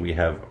mention we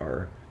have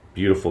our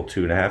beautiful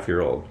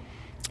 2.5-year-old.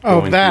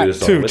 Oh, that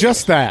too.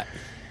 Just that.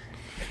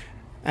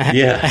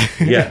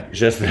 Yeah,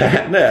 just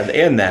that.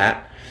 And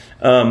that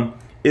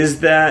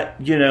is that,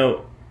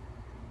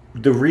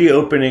 the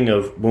reopening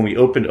of when we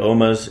opened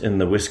Oma's in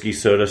the whiskey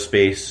soda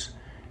space,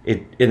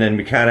 and then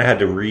we kind of had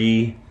to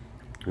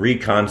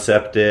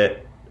reconcept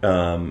it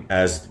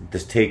as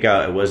this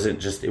takeout.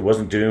 It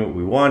wasn't doing what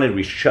we wanted.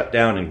 We shut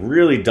down and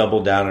really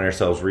doubled down on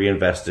ourselves,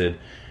 reinvested,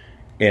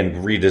 and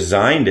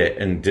redesigned it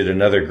and did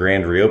another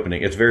grand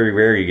reopening. It's very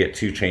rare you get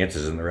 2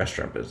 chances in the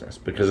restaurant business.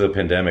 Because of the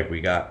pandemic, we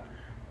got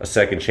a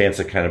second chance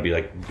to kind of be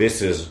like,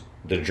 this is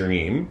the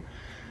dream.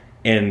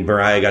 And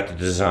Mariah got to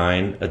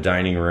design a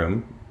dining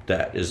room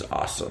that is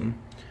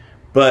awesome.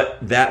 But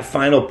that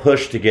final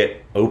push to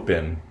get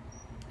open,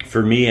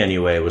 for me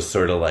anyway, was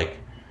sort of like,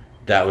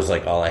 that was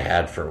like all I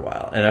had for a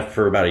while. And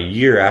for about a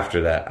year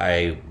after that,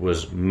 I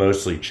was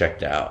mostly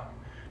checked out.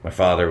 My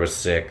father was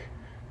sick.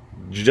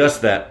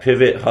 Just that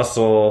pivot,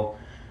 hustle,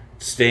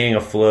 staying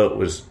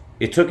afloat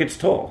it took its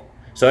toll.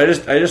 So I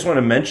just want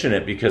to mention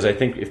it because I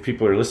think if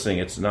people are listening,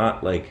 it's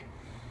not like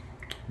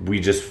we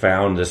just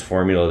found this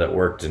formula that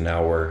worked and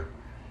now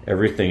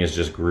everything is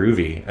just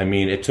groovy. I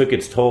mean, it took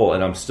its toll,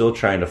 and I'm still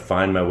trying to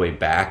find my way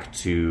back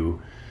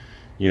to,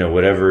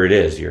 whatever it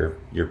is, your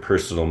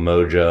personal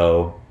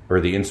mojo or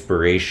the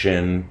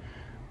inspiration,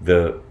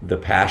 the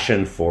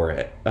passion for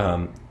it.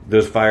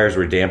 Those fires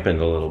were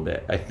dampened a little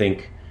bit. I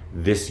think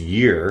this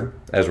year,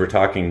 as we're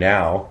talking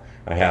now,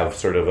 I have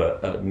sort of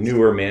a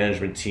newer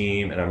management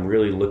team, and I'm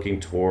really looking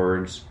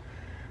towards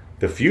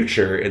the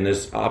future in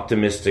this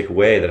optimistic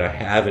way that I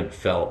haven't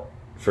felt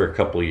for a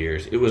couple of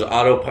years. It was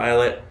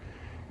autopilot.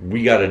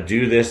 We got to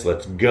do this.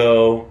 Let's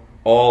go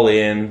all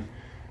in.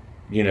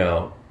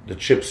 The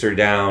chips are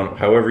down,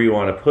 however you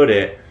want to put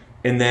it.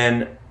 And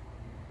then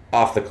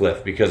off the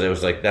cliff, because it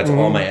was like, that's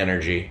all my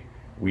energy.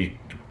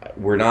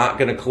 We're not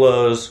going to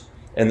close.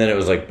 And then it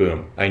was like,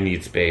 boom, I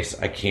need space.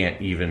 I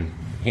can't even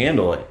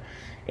handle it.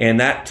 And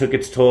that took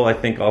its toll, I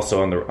think,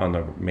 also on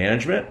the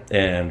management.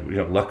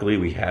 And luckily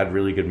we had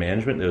really good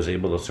management that was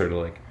able to sort of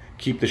like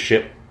keep the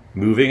ship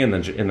moving in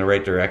the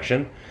right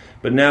direction.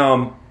 But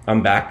now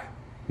I'm back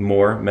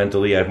more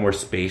mentally. I have more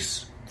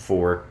space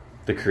for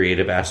the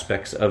creative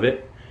aspects of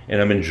it,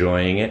 and I'm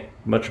enjoying it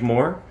much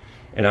more.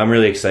 And I'm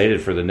really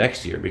excited for the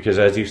next year because,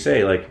 as you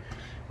say, like,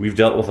 we've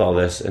dealt with all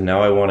this, and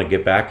now I want to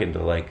get back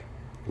into like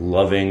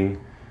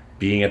loving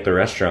being at the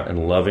restaurant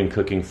and loving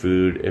cooking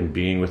food and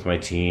being with my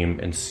team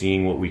and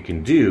seeing what we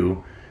can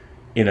do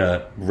in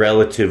a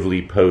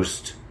relatively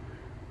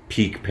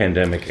post-peak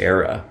pandemic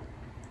era,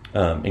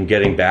 and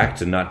getting back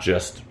to not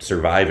just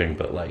surviving,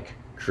 but like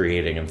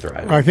creating and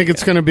thriving. I think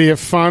it's going to be a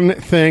fun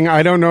thing.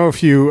 I don't know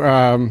if you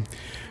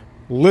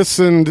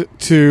listened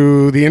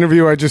to the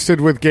interview I just did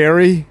with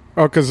Gary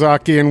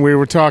Okazaki, and we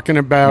were talking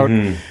about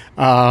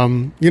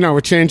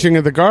a changing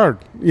of the guard.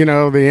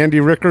 The Andy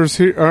Rickers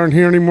aren't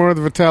here anymore.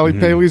 The Vitaly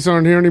Paleys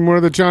aren't here anymore.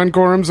 The John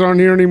Gorhams aren't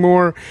here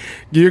anymore.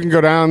 You can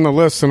go down the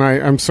list, and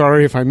I'm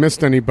sorry if I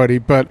missed anybody,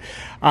 but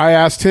I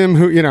asked him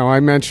who, I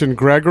mentioned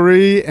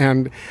Gregory,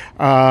 and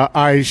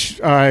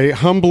I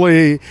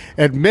humbly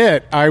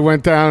admit I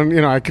went down,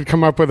 I could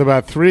come up with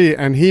about 3,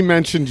 and he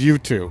mentioned you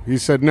two. He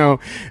said,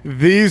 no,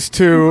 these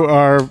two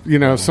are,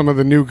 some of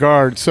the new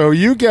guard. So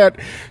you get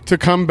to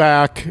come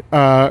back,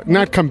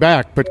 not come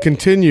back, but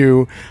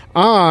continue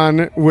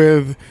on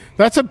with.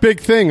 That's a big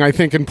thing, I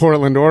think, in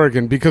Portland,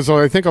 Oregon, because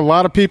I think a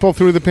lot of people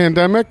through the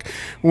pandemic,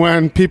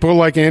 when people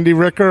like Andy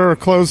Ricker are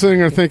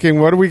closing, are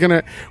thinking, what are we going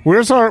to, where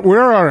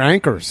are our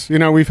anchors?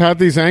 We've had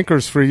these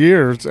anchors for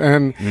years,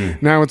 and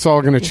now it's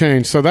all going to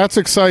change. So that's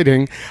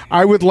exciting.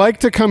 I would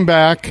like to come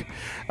back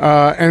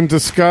and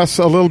discuss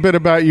a little bit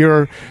about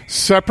your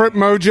separate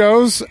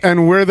mojos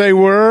and where they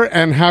were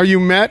and how you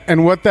met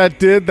and what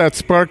that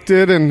spark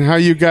did and how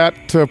you got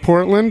to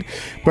Portland.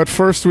 But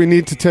first, we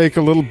need to take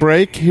a little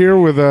break here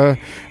with a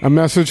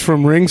message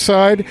from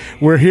RingSide.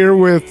 We're here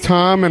with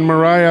Tom and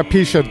Mariah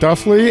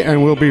Pisha-Duffly,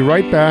 and we'll be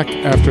right back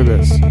after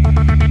this.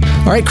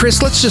 All right,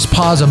 Chris, let's just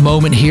pause a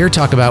moment here,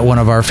 talk about one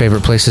of our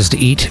favorite places to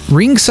eat,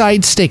 RingSide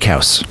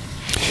Steakhouse.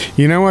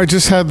 I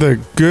just had the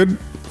good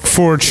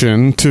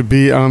fortune to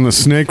be on the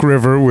Snake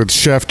River with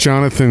Chef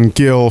Jonathan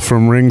Gill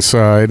from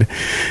RingSide,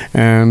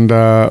 and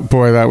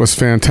boy, that was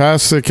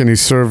fantastic. And he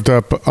served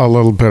up a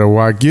little bit of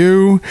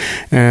Wagyu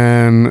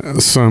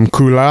and some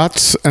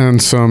culottes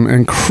and some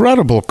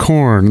incredible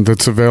corn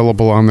that's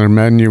available on their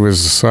menu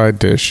as a side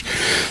dish.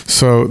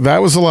 So that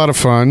was a lot of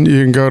fun.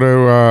 You can go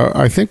to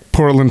I think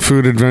Portland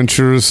Food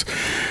Adventures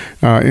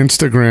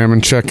Instagram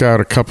and check out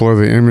a couple of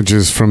the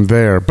images from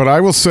there. But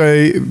I will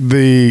say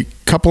the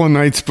couple of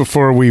nights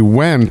before we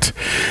went,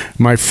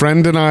 my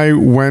friend and I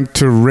went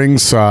to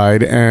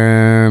RingSide,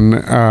 and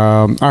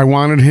I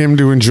wanted him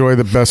to enjoy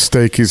the best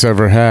steak he's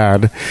ever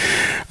had.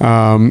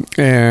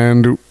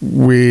 And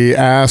we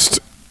asked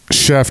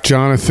Chef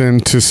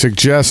Jonathan to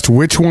suggest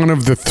which one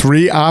of the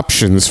 3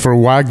 options for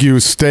Wagyu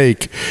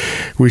steak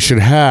we should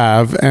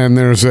have, and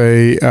there's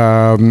a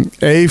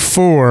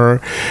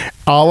A4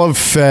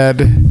 olive-fed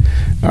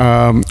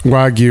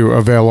Wagyu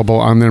available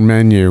on their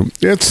menu.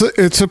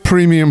 It's a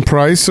premium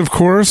price, of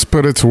course,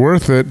 but it's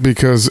worth it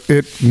because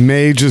it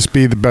may just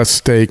be the best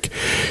steak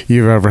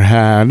you've ever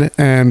had.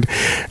 And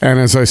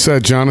as I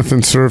said,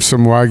 Jonathan served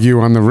some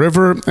Wagyu on the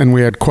river, and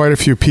we had quite a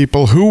few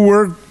people who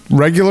were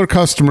regular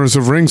customers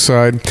of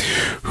RingSide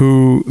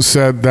who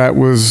said that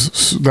was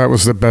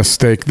the best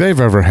steak they've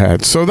ever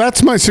had. So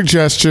that's my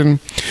suggestion.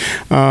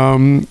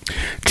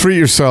 Treat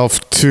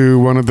yourself to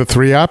one of the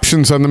 3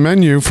 options on the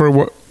menu for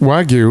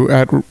Wagyu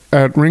at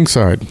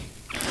RingSide.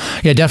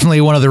 Yeah,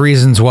 definitely one of the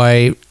reasons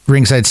why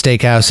RingSide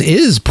Steakhouse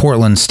is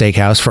Portland's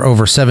steakhouse for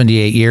over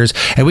 78 years.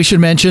 And we should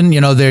mention,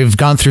 they've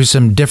gone through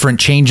some different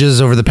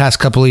changes over the past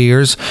couple of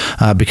years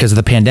because of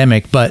the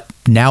pandemic, but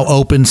now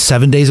open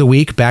 7 days a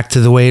week, back to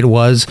the way it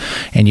was.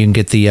 And you can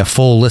get the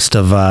full list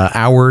of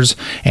hours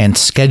and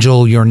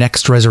schedule your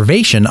next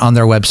reservation on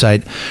their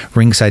website,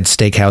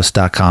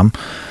 ringsidesteakhouse.com.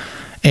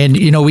 And,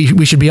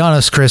 we should be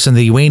honest, Chris, in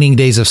the waning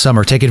days of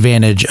summer, take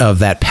advantage of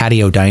that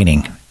patio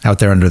dining out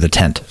there under the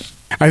tent.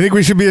 I think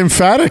we should be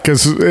emphatic,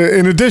 as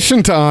in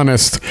addition to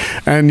honest.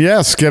 And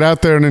yes, get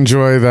out there and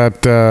enjoy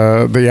that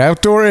the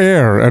outdoor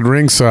air at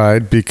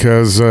RingSide,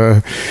 because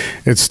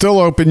it's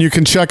still open. You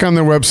can check on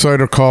their website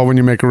or call when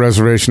you make a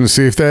reservation to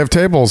see if they have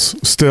tables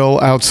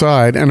still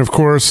outside. And of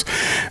course,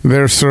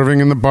 they're serving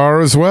in the bar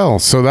as well.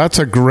 So that's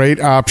a great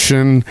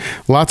option.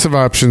 Lots of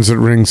options at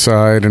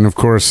RingSide. And of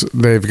course,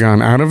 they've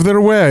gone out of their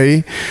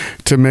way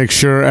to make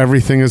sure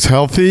everything is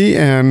healthy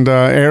and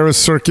air is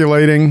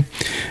circulating.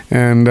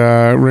 And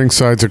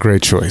RingSide's a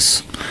great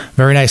choice.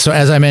 Very nice. So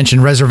as I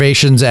mentioned,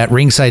 reservations at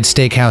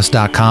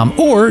ringsidesteakhouse.com,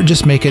 or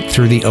just make it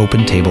through the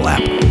Open Table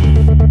app.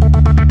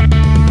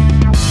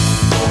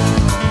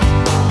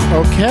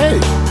 Okay,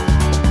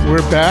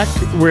 we're back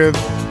with,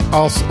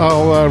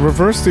 I'll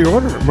reverse the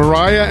order,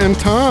 Mariah and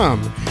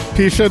Tom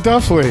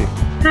Pisha-Duffly.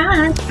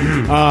 Hi.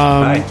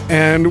 Hi.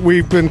 And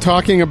we've been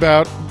talking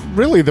about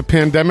really the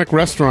pandemic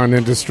restaurant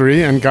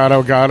industry and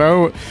Gado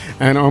Gado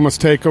and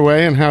Almost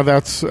Takeaway and how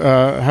that's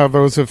how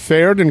those have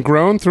fared and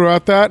grown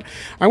throughout that.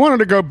 I wanted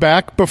to go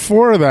back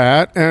before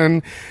that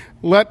and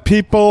let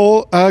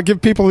people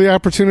give people the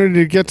opportunity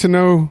to get to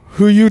know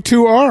who you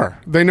two are.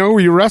 They know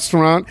your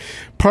restaurant.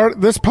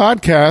 This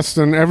podcast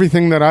and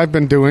everything that I've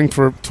been doing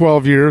for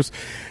 12 years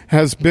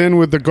has been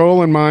with the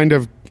goal in mind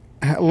of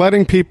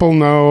letting people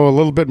know a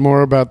little bit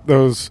more about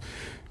those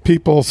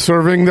people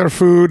serving their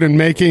food and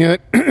making it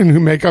and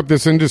who make up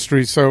this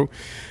industry. So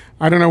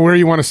I don't know where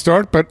you want to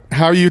start, but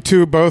how you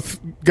two both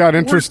got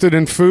interested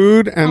in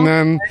food. And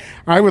then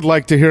I would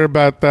like to hear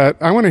about that.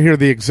 I want to hear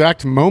the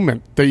exact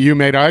moment that you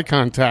made eye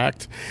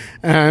contact.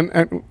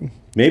 And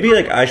maybe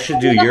I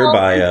should do your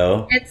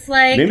bio. It's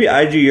like, maybe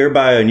I do your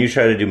bio and you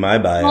try to do my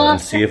bio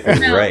and see if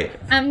it's right.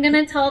 I'm going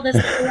to tell the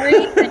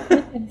story and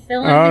you can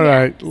fill in. All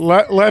right.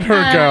 Let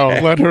her go.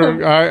 Let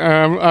her.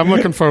 I'm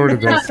looking forward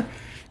to this.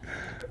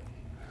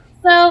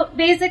 So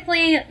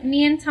basically,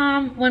 me and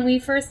Tom, when we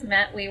first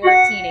met, we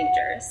were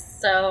teenagers.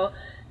 So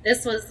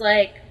this was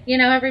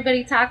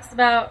everybody talks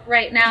about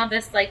right now,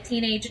 this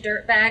teenage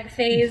dirtbag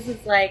phase is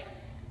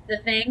the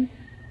thing.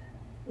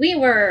 We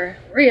were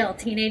real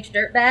teenage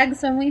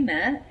dirtbags when we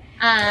met.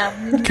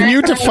 Can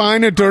you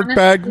define a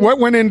dirtbag? What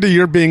went into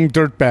your being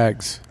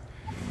dirtbags?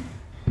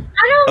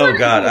 Oh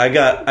God,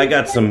 I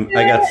got some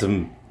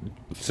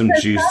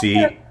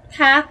juicy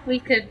path we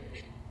could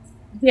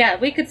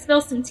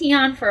spill some tea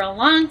on for a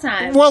long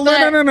time. Well, no.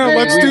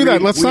 Let's do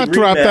that. Let's not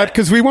drop that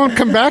because we won't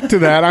come back to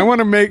that. I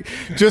want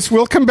to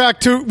we'll come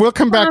back to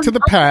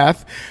the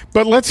path,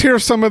 but let's hear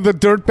some of the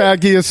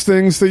dirtbaggiest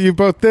things that you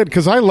both did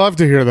because I love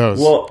to hear those.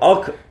 Well,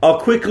 I'll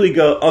quickly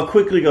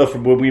go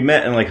from when we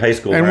met in high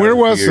school. And where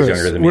was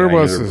this? Where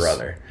was this?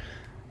 Brother.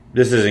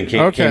 This is in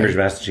Cambridge,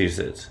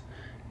 Massachusetts.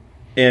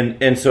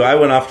 And so I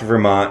went off to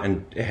Vermont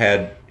and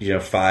had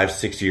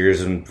 5-6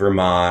 years in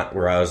Vermont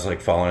where I was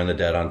following the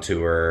Dead on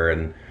tour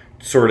and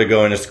sort of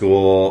going to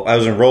school. I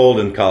was enrolled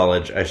in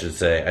college, I should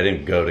say. I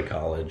didn't go to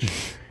college.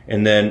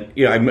 And then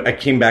I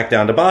came back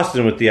down to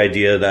Boston with the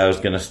idea that I was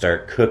going to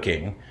start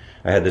cooking.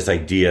 I had this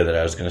idea that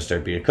I was going to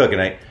start being a cook,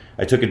 and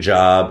I took a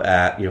job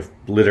at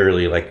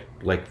literally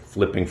like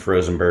flipping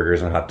frozen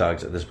burgers and hot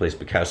dogs at this place,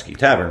 Bukowski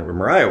Tavern, where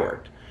Mariah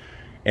worked.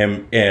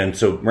 And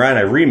so Mariah and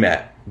I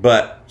re-met.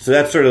 But so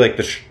that's sort of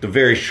the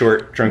very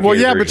short truncated. Well,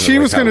 yeah, but she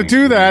was going to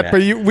do that.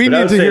 But we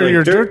need to hear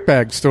your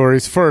dirtbag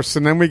stories first,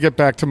 and then we get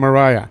back to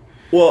Mariah.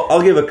 Well,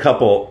 I'll give a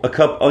couple.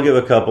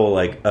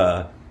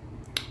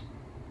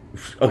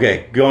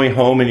 Okay, going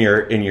home in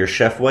your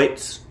chef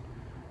whites,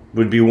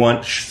 would be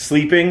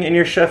sleeping in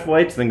your chef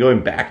whites, then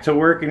going back to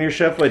work in your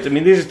chef whites. I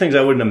mean, these are things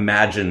I wouldn't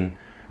imagine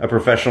a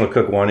professional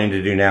cook wanting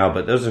to do now,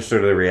 but those are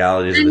sort of the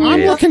realities of the I'm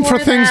day. looking for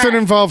things that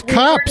involve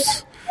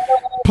cops.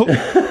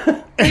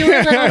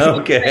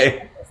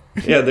 Okay.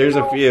 Yeah, there's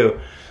a few.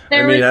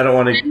 There I don't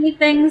want to... many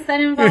things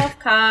that involve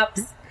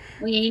cops.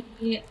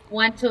 We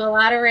went to a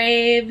lot of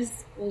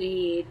raves.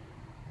 We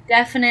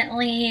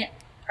definitely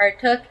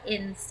partook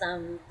in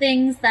some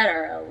things that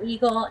are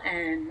illegal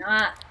and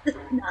not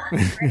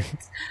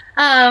right.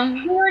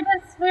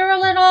 We were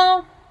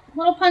little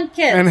punk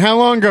kids. And how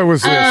long ago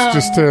was this?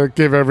 Just to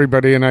give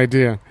everybody an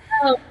idea.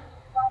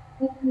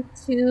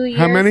 2 years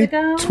How many?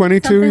 ago,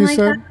 22, you like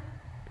said?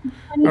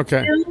 that.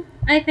 Okay.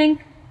 I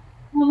think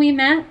when we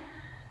met.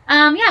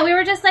 We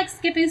were just like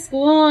skipping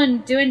school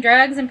and doing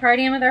drugs and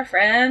partying with our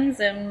friends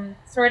and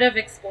sort of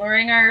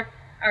exploring our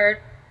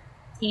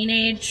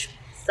teenage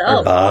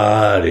self.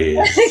 Our bodies.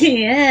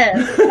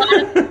 Yes.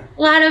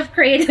 A lot of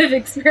creative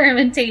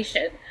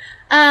experimentation.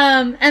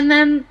 And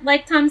then,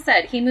 like Tom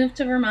said, he moved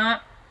to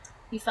Vermont.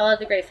 He followed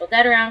the Grateful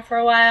Dead around for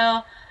a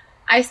while.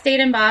 I stayed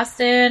in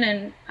Boston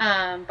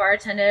and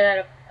bartended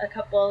at a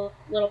couple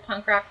little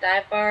punk rock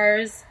dive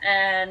bars.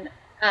 And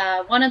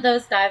one of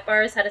those dive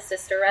bars had a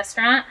sister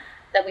restaurant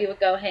that we would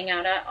go hang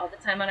out at all the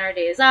time on our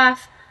days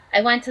off. I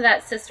went to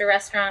that sister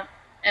restaurant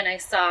and I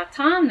saw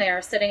Tom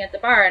there sitting at the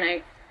bar,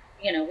 and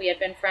we had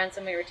been friends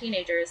when we were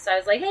teenagers. So I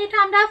was like, "Hey,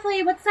 Tom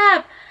Duffly, what's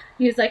up?"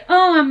 He was like,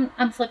 "Oh,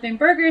 I'm flipping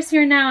burgers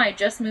here now. I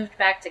just moved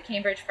back to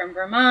Cambridge from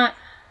Vermont."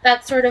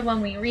 That's sort of when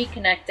we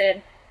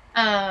reconnected.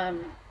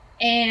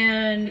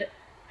 And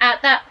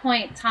at that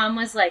point, Tom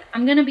was like,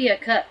 "I'm going to be a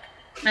cook."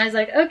 And I was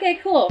like, "Okay,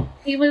 cool."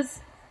 He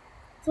was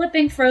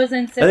flipping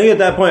frozen. I think at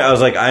that point I was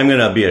like, I'm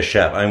going to be a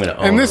chef. I'm going to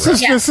own. And this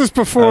is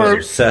before.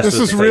 This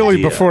is really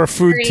before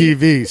food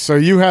TV. So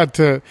you had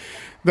to.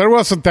 There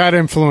wasn't that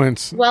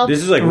influence. Well,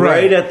 this is like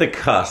right at the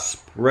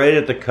cusp. Right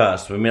at the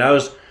cusp. I mean, I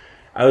was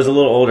a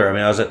little older. I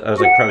mean, I was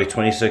like probably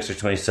 26 or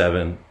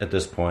 27 at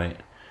this point.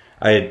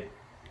 At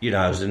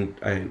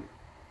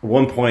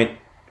one point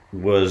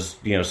was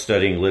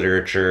studying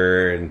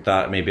literature and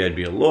thought maybe I'd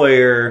be a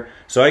lawyer.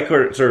 So I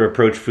sort of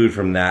approached food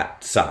from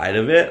that side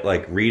of it,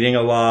 like reading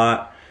a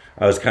lot.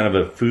 I was kind of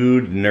a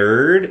food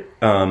nerd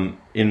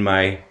in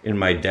my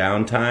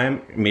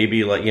downtime.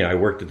 Maybe I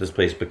worked at this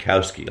place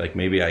Bukowski. Like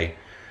maybe I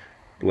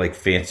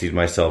fancied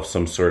myself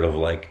some sort of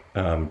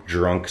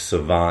drunk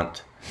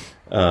savant.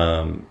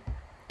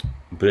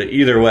 But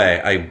either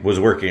way, I was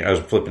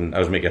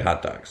making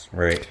hot dogs,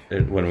 right?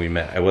 When we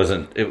met. I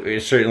wasn't,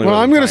 it certainly Well,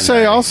 wasn't I'm going to fine say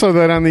dining. also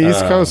that on the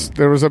East Coast,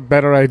 there was a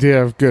better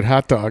idea of good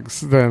hot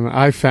dogs than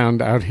I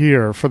found out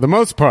here for the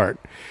most part.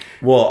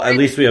 Well, at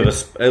least we have the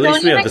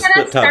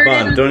split top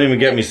bun. Don't even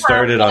get me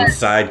started on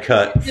side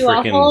cut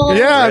freaking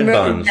bread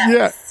buns.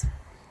 Yeah.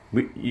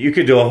 You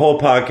could do a whole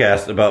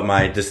podcast about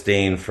my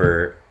disdain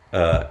for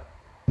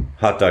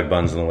hot dog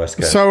buns on the West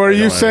Coast. So are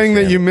you saying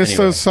that you miss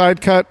those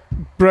side cut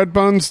bread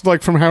buns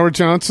like from Howard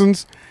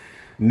Johnson's?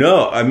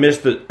 No, I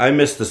missed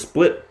the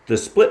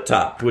split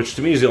top, which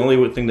to me is the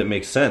only thing that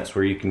makes sense,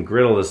 where you can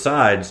griddle the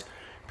sides,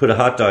 put a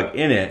hot dog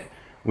in it.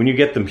 When you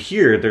get them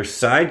here, they're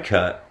side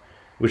cut,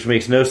 which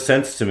makes no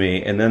sense to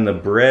me. And then the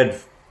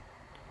bread,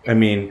 I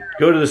mean,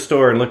 go to the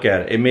store and look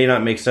at it. It may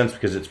not make sense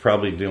because it's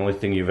probably the only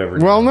thing you've ever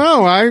done. Well,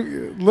 no,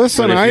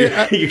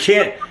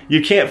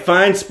 you can't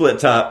find split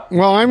top.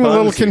 Well, I'm a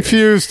little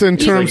confused in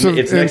terms of.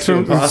 It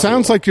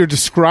sounds like you're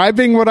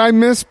describing what I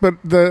miss, but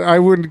I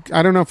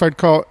don't know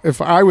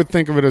if I would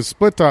think of it as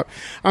split top.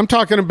 I'm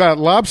talking about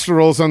lobster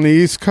rolls on the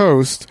East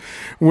Coast,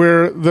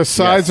 where the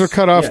sides are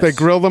cut off. They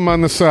grill them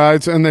on the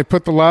sides, and they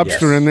put the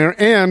lobster in there,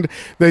 and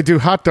they do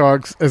hot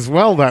dogs as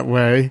well that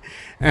way.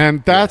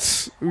 And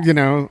that's you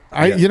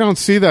don't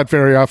see that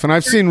very often.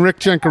 I've seen Rick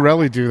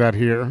Gencarelli do that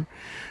here.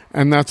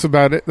 And that's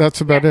about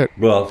it.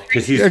 Well,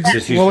 because he's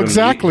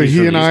exactly.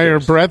 He and I are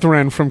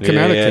brethren from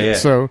Connecticut. Yeah.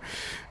 So,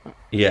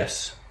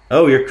 yes.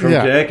 Oh, you're from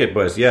Connecticut,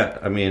 boys. Yeah.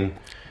 I mean,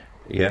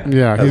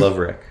 I love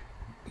Rick.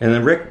 And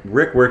then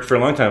Rick worked for a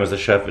long time as a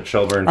chef at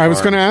Shelburne. I was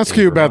going to ask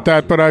you about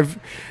that, but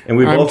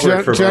we both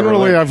worked for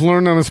generally I've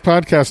learned on this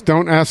podcast,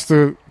 don't ask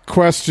the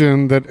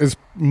question that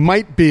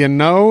might be a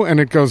no and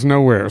it goes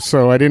nowhere.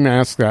 So I didn't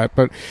ask that,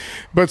 but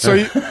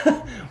so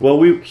well,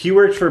 he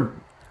worked for.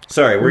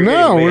 Sorry, we're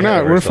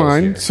not. We're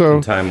fine. Here, so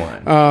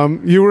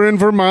timeline. You were in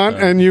Vermont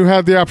and you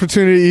had the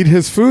opportunity to eat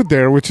his food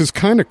there, which is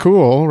kind of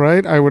cool,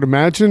 right? I would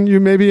imagine you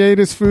maybe ate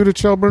his food at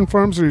Shelburne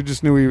Farms, or you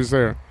just knew he was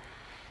there.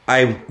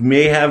 I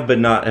may have, but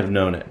not have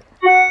known it.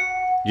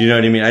 You know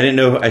what I mean? I didn't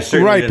know. I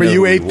certainly didn't know you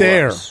who ate he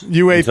there. Was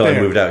You ate until there.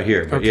 I moved out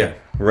here. But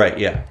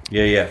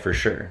yeah, for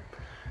sure.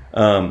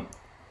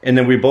 And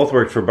then we both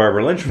worked for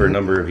Barbara Lynch for a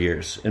number of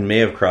years, and may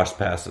have crossed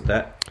paths at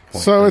that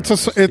point. So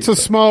it's a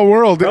small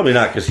world. Probably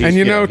not, because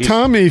he's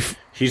Tommy.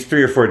 He's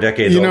 3 or 4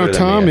 decades older than me.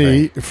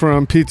 Tommy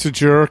from Pizza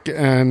Jerk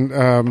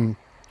and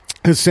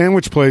his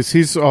sandwich place,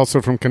 he's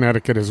also from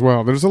Connecticut as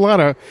well. There's a lot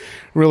of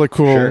really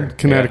cool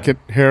Connecticut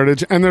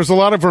heritage, and there's a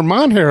lot of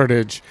Vermont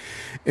heritage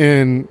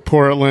in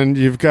Portland.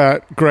 You've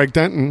got Greg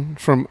Denton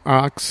from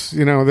Ox.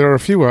 You know, there are a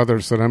few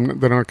others that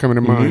aren't coming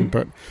to mind.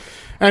 But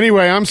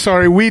anyway, I'm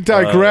sorry, we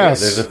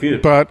digress. There's a few.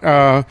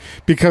 But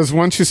because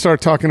once you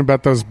start talking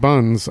about those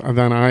buns,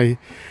 then I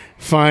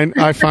find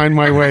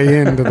my way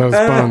into those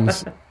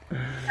buns.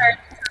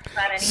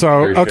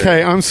 So,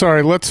 okay, I'm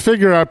sorry. Let's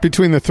figure out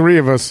between the three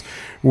of us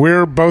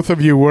where both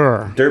of you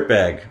were.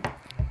 Dirtbag.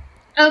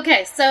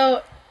 Okay,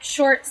 so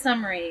short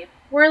summary.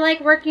 We're like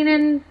working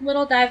in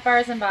little dive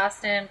bars in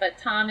Boston, but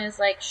Tom is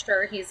like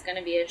sure he's going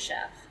to be a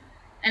chef.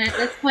 And at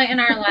this point in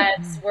our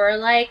lives, we're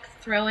like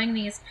throwing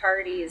these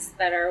parties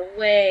that are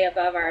way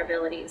above our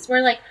abilities.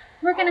 We're like,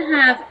 we're going to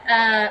have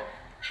a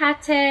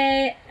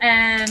pate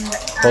and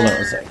Hold on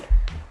a second.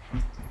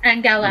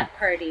 And galette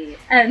party.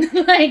 And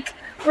like,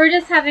 we're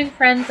just having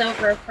friends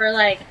over for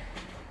like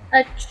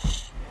a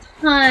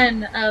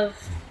ton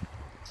of,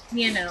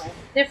 you know,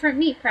 different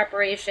meat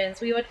preparations.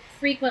 We would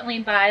frequently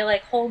buy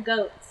like whole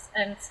goats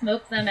and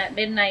smoke them at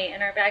midnight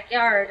in our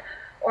backyard.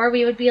 Or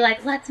we would be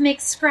like, let's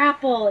make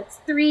scrapple. It's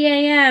 3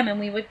 a.m.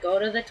 And we would go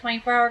to the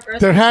 24-hour grocery store.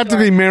 There had to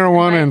be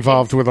marijuana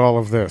involved with all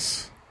of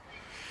this.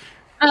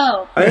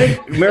 Oh. I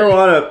think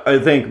marijuana,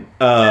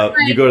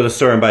 you go to the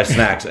store and buy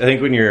snacks. I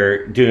think when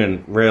you're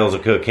doing rails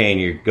of cocaine,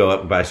 you go up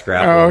and buy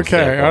scrapple. Oh,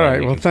 okay. All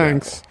right. Well,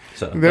 thanks.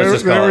 So there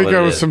we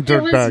go with some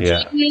dirtbags.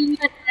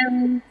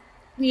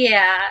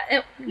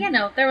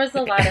 There was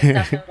a lot of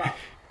stuff involved.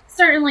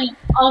 Certainly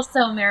also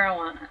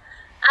marijuana.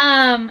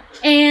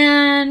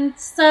 And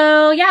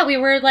so, yeah, we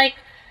were like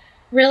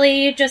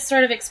really just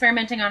sort of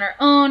experimenting on our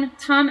own.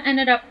 Tom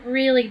ended up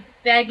really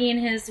begging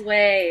his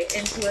way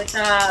into a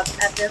job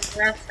at this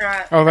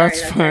restaurant. Oh,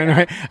 that's fine.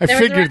 I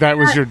figured that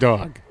was your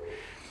dog.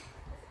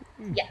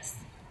 Yes.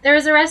 There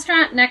was a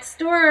restaurant next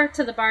door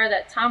to the bar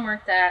that Tom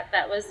worked at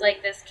that was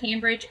like this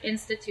Cambridge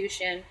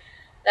institution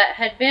that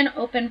had been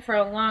open for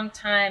a long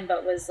time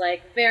but was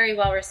like very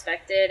well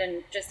respected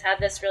and just had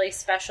this really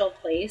special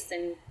place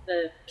in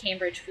the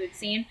Cambridge food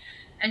scene.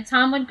 And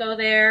Tom would go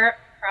there,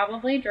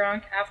 probably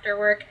drunk after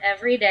work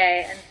every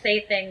day, and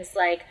say things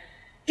like,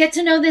 get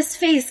to know this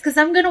face because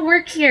I'm going to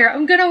work here.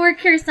 I'm going to work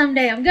here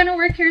someday. I'm going to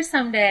work here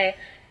someday.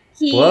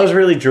 Well, I was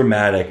really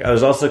dramatic. I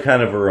was also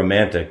kind of a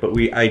romantic, but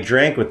I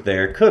drank with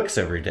their cooks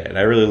every day, and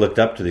I really looked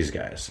up to these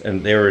guys.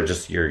 And they were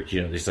just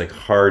these like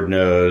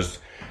hard-nosed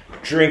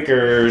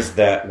drinkers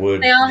that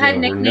would they all had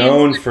nicknames were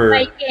known for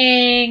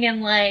Viking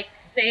and like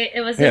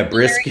it was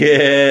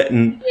brisket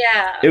and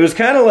it was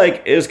kind of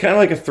like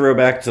a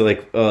throwback to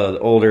like the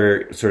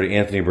older sort of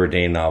Anthony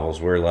Bourdain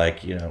novels where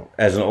like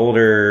as an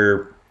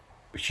older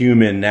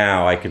human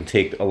now I can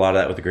take a lot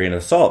of that with a grain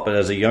of salt, but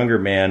as a younger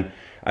man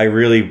I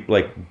really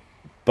like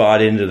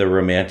bought into the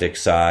romantic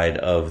side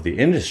of the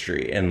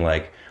industry and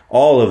like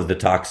all of the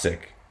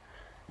toxic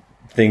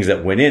things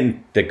that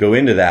go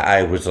into that.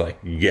 I was like,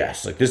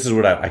 yes, like this is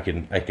what I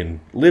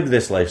can live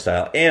this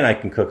lifestyle and I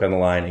can cook on the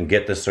line and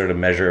get this sort of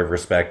measure of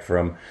respect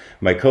from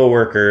my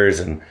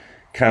coworkers and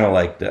kind of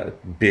like the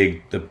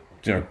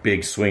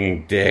big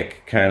swinging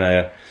dick kind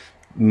of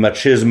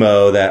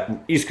machismo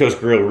that East Coast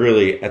Grill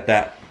really at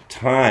that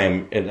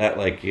time and that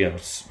like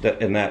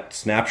in that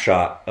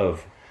snapshot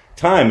of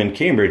time in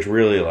Cambridge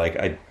really like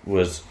I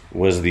was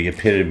the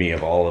epitome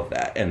of all of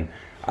that. And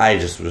I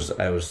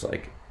was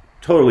like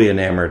totally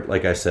enamored,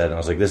 like I said, and I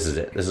was like, this is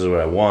it. This is what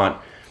I want.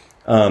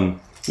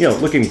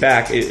 Looking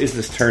back, it is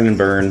this turn and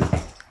burn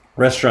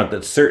restaurant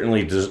that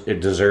certainly it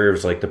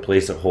deserves like the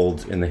place it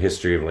holds in the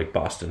history of like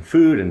Boston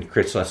food. And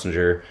Chris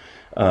Schlesinger,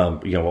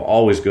 will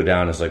always go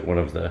down as like one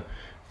of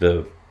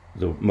the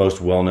most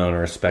well-known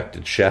and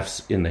respected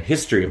chefs in the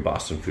history of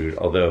Boston food,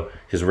 although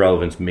his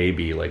relevance may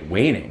be like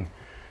waning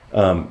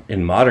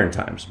in modern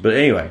times. But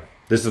anyway,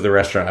 this is the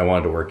restaurant I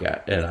wanted to work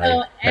at, and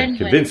I had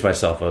convinced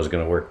myself I was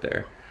going to work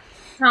there.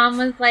 Tom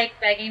was like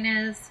begging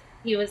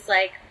he was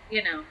like,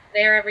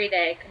 there every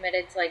day,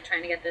 committed to like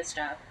trying to get this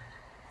job.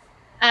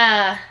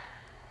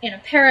 In a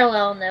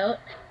parallel note,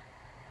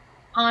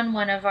 on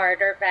one of our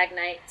dirtbag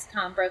nights,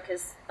 Tom broke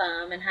his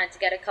thumb and had to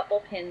get a couple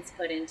pins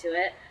put into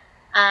it.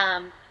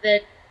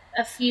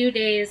 A few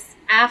days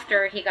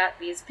after he got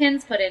these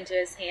pins put into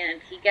his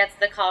hand, he gets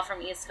the call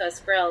from East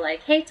Coast Grill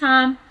like, hey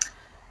Tom,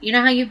 you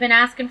know how you've been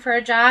asking for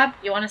a job?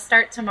 You want to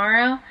start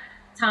tomorrow?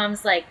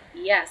 Tom's like,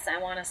 yes, I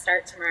want to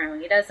start tomorrow.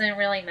 He doesn't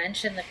really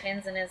mention the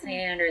pins in his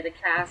hand or the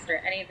cast or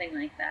anything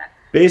like that.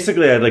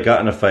 Basically, I'd like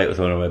gotten in a fight with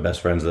one of my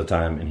best friends at the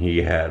time, and he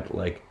had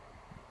like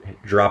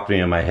dropped me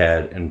on my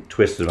head and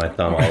twisted my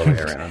thumb all the way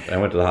around. I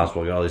went to the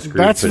hospital, got all these screws.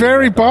 That's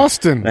very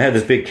Boston. And I had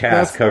this big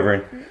cast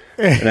covering.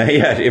 And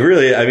it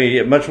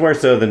really, much more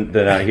so than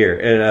out here.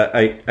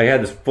 And I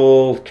had this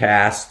full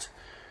cast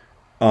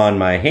on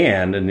my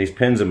hand and these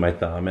pins in my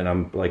thumb, and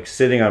I'm like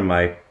sitting on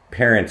my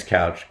parents'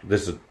 couch.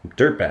 This is a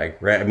dirtbag,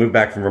 right? I moved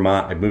back from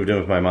Vermont. I moved in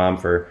with my mom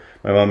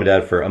and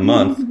dad for a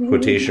month,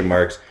 quotation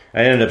marks.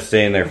 I ended up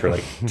staying there for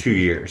like 2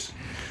 years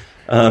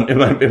in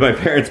my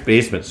parents'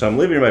 basement. So I'm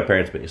living in my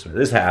parents' basement.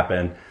 This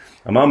happened.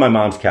 I'm on my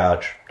mom's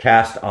couch,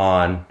 cast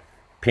on,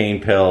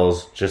 pain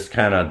pills, just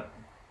kind of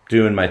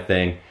doing my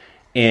thing.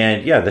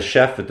 And yeah, the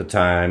chef at the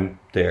time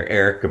there,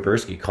 Eric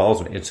Gaberski,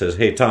 calls me and says,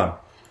 "Hey, Tom,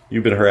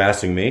 you've been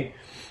harassing me.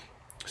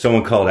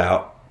 Someone called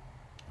out.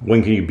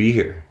 When can you be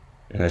here?"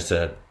 And I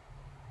said,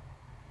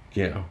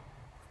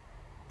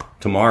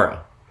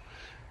 tomorrow.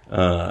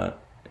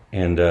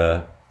 And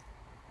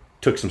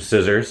took some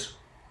scissors,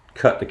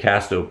 cut the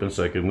cast open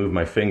so I could move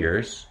my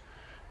fingers,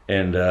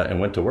 and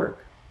went to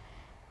work.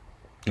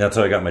 That's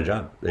how I got my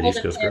job at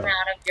East Coast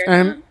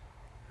Grill.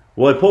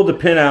 Well, I pulled the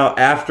pin out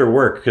after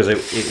work because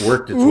it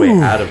worked its way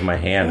out of my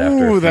hand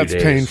after a few that's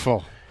days.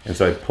 Painful. And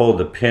so I pulled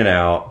the pin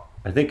out,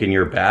 I think in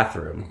your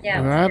bathroom.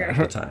 Yeah. At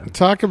the time.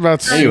 Talk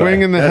about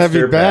swinging the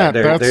heavy bat.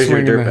 That's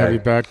swinging the heavy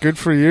bat. Good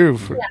for you.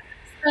 So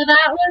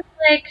that was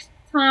like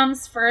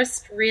Tom's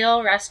first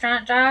real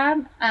restaurant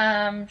job.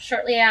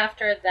 Shortly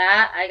after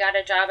that, I got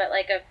a job at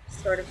like a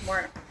sort of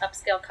more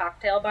upscale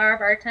cocktail bar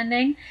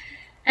bartending.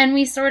 And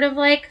we sort of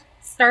like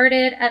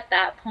started at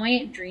that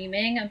point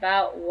dreaming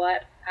about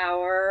what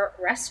our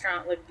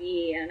restaurant would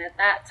be. And at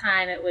that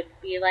time, it would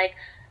be like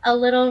a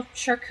little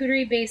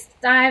charcuterie-based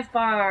dive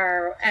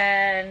bar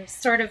and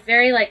sort of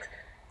very like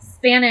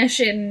Spanish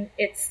in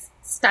its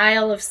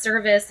style of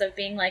service of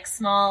being like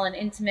small and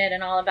intimate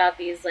and all about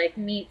these like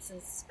meats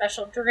and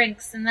special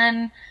drinks. And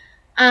then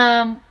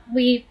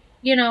we,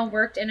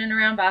 worked in and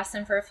around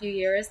Boston for a few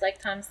years.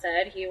 Like Tom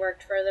said, he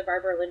worked for the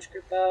Barbara Lynch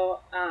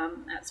Gruppo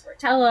at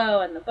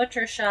Sportello and the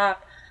Butcher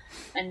Shop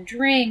and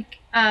Drink.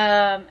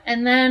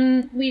 And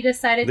then we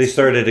decided they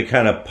started to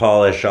kind of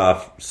polish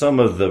off some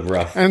of the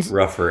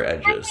rougher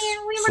edges. I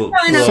mean, we were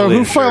So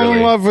who fell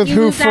in love with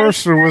who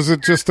first, or was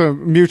it just a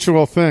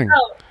mutual thing?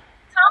 Oh,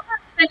 Tom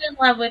has been in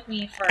love with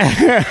me first.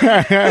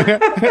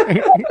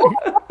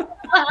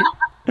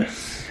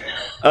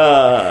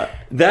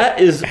 That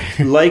is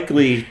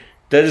likely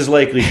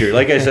true.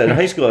 Like I said, in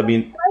high school, I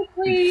mean,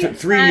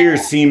 3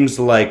 years seems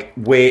like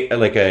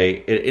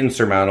an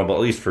insurmountable,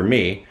 at least for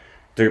me.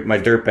 My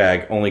dirt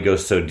bag only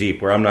goes so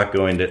deep where I'm not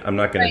going to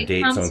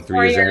date someone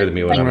 3 years younger than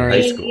me when I'm in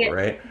high school,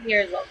 right?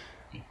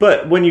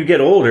 But when you get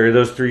older,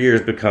 those 3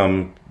 years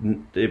becomes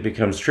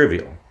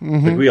trivial.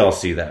 Mm-hmm. Like we all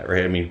see that,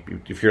 right? I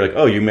mean, if you're like,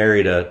 oh, you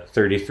married a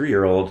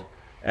 33-year-old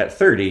at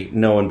 30,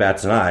 no one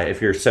bats an eye.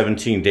 If you're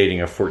 17 dating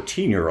a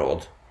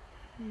 14-year-old,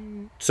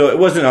 so it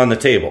wasn't on the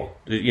table.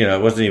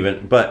 It wasn't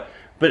even. But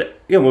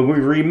when we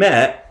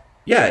re-met,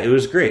 it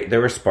was great.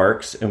 There were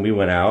sparks, and we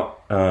went out.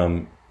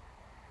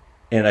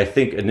 And I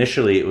think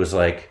initially it was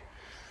like,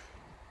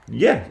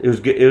 it was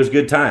good. It was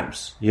good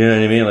times. You know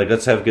what I mean? Like,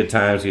 let's have good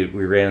times. We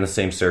ran in the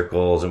same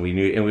circles, and we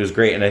knew it was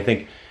great. And I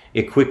think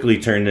it quickly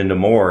turned into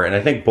more. And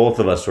I think both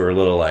of us were a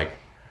little like,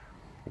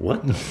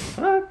 what the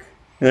fuck?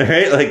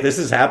 Right? Like, this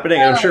is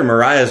happening. I'm sure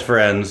Mariah's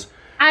friends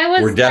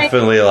were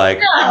definitely like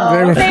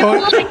no.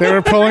 They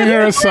were pulling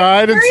her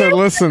aside and said,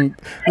 "Listen,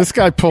 this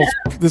guy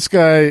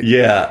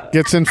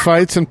gets in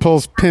fights and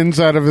pulls pins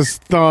out of his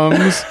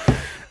thumbs."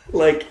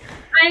 Like.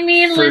 I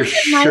mean,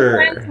 listen, my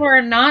friends were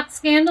not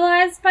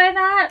scandalized by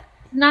that.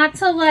 Not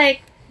to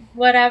like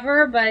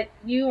whatever, but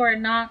you are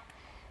not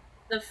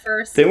the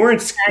first. They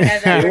weren't.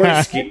 Right,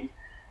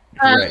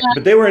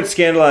 but they weren't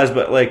scandalized.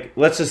 But like,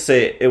 let's just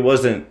say it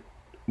wasn't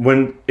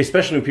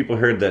especially when people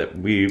heard that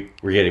we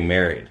were getting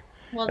married.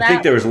 Well, I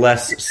think there was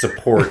less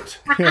support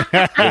than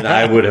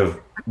I would have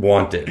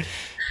wanted.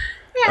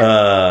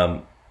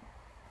 Yeah.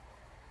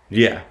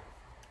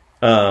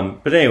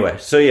 But anyway,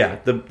 so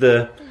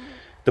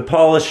the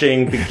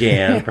polishing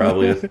began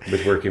probably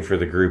with working for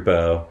the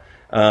Gruppo.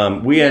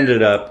 We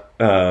ended up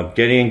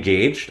getting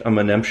engaged on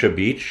Menemsha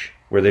Beach,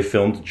 where they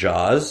filmed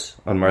Jaws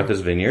on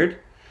Martha's Vineyard.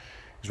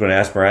 Is when I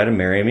asked Mariah to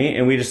marry me,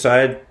 and we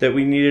decided that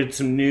we needed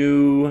some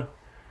new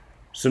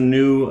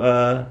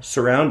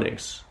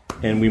surroundings,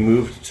 and we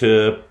moved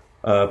to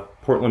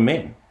Portland,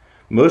 Maine.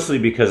 Mostly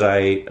because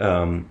I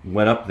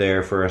went up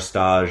there for a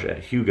stage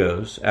at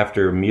Hugo's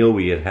after a meal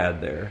we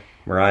had there,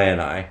 Mariah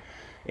and I,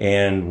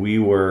 and we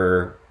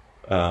were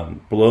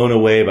blown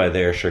away by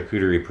their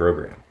charcuterie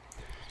program.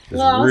 This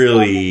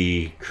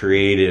really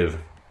creative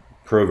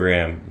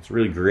program. It's a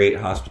really great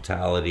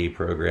hospitality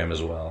program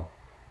as well.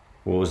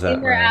 What was that?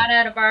 We were out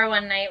at a bar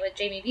one night with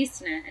Jamie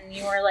Beeston, and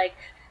you were like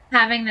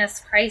having this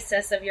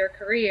crisis of your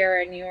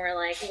career, and you were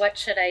like, what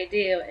should I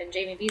do? And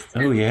Jamie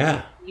Beeston, oh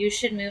yeah, you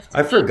should move to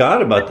I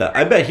forgot about that.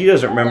 I bet he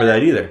doesn't remember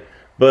that either.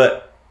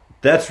 But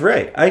that's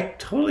right. I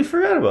totally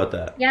forgot about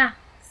that. Yeah.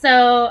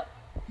 So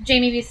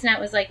Jamie Beeston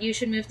was like, you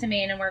should move to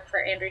Maine and work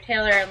for Andrew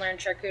Taylor and learn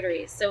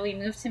charcuterie. So we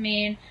moved to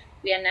Maine.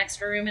 We had an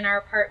extra room in our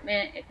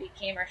apartment. It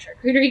became our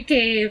charcuterie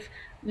cave.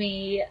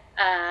 We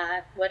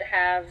would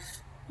have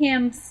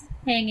hams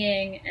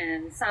hanging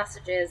and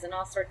sausages and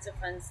all sorts of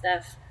fun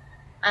stuff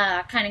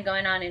kind of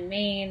going on in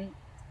Maine.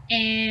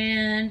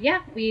 And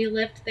we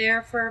lived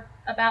there for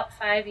about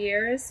 5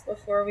 years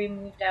before we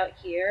moved out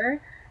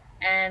here.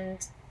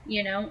 And,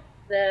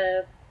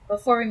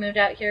 before we moved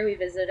out here, we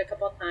visited a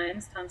couple of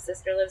times. Tom's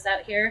sister lives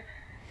out here.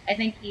 I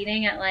think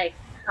eating at like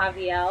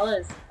Javiel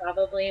is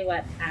probably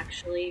what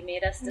actually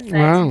made us decide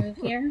to move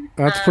here.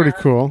 That's pretty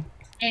cool.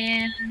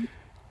 And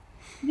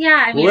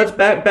Yeah, I mean, well, let's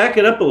back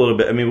it up a little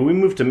bit. I mean, we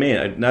moved to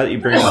Maine. Now that you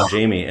bring up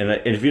Jamie, and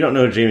if you don't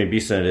know who Jamie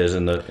Beeson is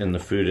in the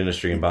food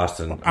industry in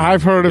Boston,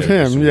 I've heard of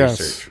him. Yes,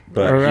 research.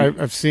 But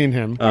I've seen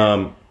him.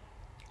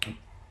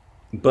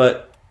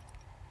 But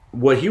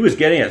what he was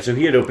getting at, so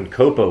he had opened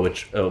Copa,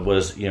 which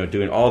was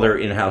doing all their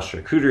in-house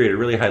charcuterie at a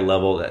really high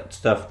level, that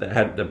stuff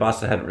that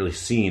Boston hadn't really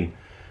seen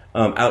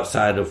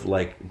outside of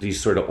like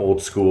these sort of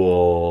old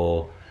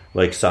school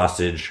like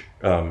sausage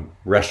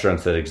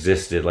restaurants that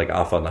existed like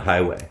off on the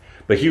highway.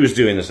 But he was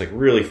doing this like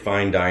really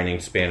fine dining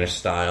Spanish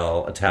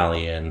style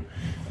Italian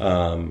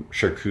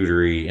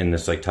charcuterie in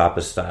this like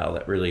tapas style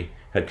that really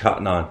had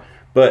caught on.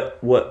 But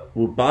what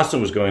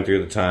Boston was going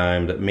through at the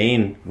time that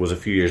Maine was a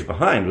few years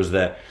behind was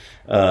that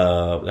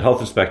the health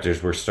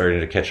inspectors were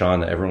starting to catch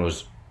on that everyone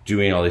was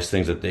doing all these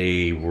things that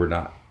they were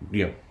not,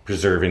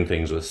 preserving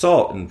things with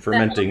salt and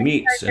fermenting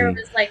meats. And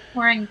it was like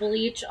pouring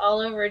bleach all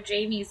over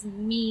Jamie's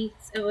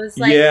meats. It was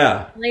like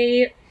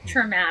really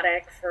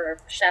traumatic for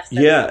chefs.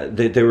 Yeah,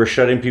 they were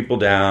shutting people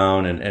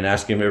down and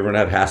asking everyone to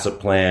have HACCP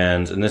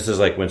plans. And this is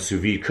like when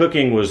sous vide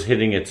cooking was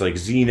hitting its like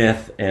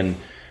zenith, and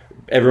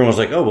everyone was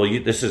like, "Oh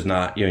well, this is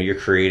not you're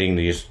creating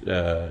these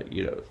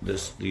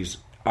these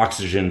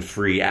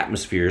oxygen-free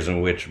atmospheres in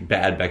which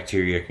bad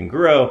bacteria can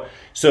grow."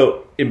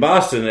 So in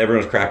Boston,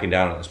 everyone's cracking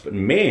down on this, but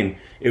in Maine,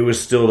 it was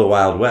still the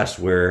Wild West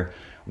where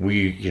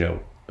we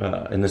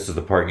and this is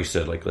the part you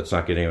said, like, let's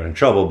not get anyone in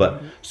trouble,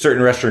 but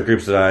certain restaurant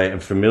groups that I am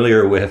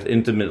familiar with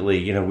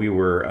intimately, we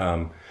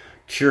were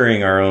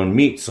curing our own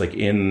meats, like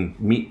in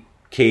meat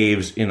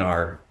caves, in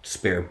our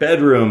spare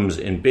bedrooms,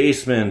 in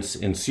basements,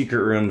 in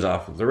secret rooms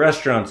off of the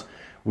restaurants.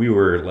 We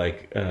were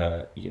like,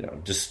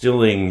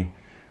 distilling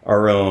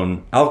our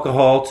own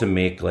alcohol to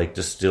make like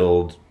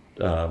distilled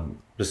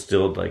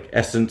like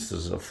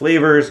essences of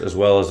flavors, as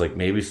well as like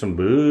maybe some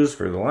booze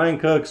for the line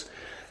cooks.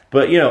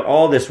 But,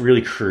 all this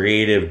really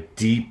creative,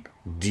 deep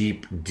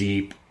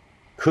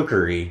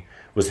cookery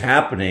was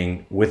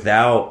happening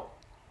without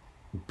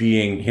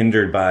being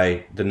hindered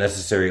by the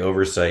necessary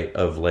oversight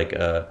of like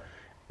a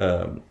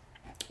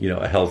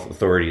health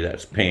authority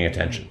that's paying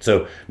attention.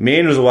 So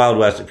Maine was the Wild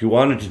West. If you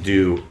wanted to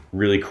do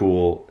really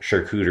cool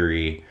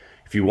charcuterie,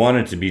 if you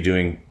wanted to be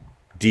doing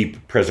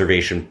deep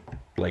preservation,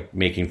 like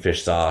making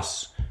fish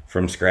sauce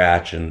from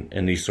scratch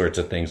and these sorts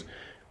of things,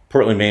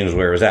 Portland, Maine was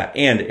where it was at.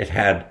 And it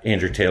had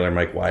Andrew Taylor,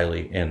 Mike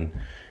Wiley, and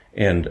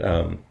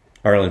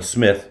Arlen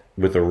Smith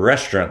with a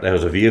restaurant that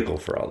was a vehicle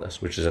for all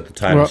this, which is at the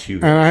time was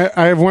huge. And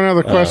I have one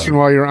other question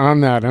while you're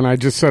on that, and I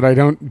just said I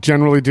don't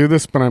generally do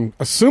this, but I'm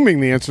assuming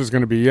the answer is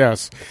going to be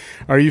yes.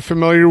 Are you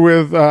familiar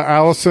with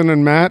Allison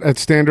and Matt at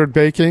Standard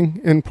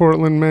Baking in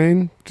Portland,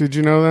 Maine? Did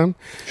you know them?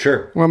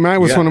 Sure. Well, Matt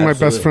was one of my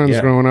best friends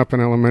growing up in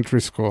elementary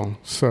school.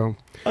 So.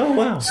 Oh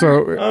wow!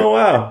 Oh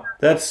wow!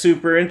 That's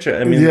super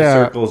interesting. I mean, the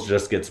circles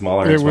just get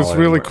smaller. And smaller. It was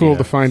really cool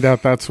to find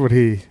out that's what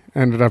he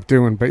ended up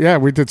doing. But yeah,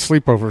 we did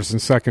sleepovers in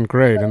second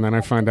grade, and then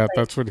I find out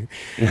that's what he's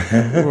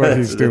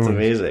doing. That's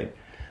amazing.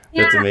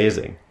 That's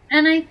amazing.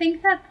 And I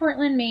think that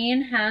Portland,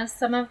 Maine has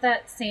some of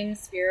that same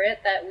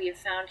spirit that we've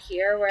found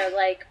here, where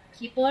like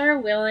people are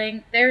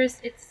willing.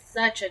 It's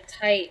such a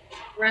tight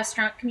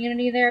restaurant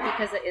community there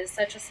because it is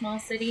such a small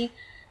city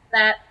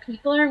that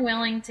people are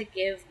willing to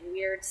give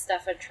weird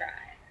stuff a try.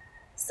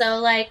 So,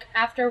 like,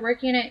 after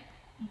working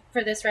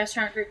for this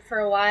restaurant group for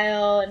a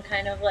while and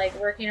kind of, like,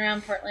 working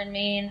around Portland,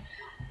 Maine,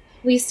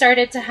 we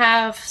started to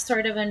have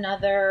sort of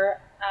another,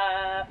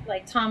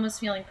 Tom was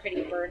feeling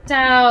pretty burnt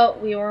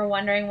out. We were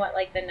wondering what,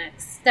 like, the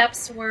next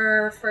steps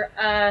were for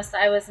us.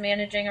 I was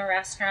managing a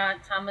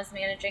restaurant. Tom was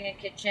managing a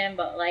kitchen.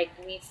 But, like,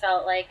 we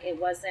felt like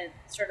it wasn't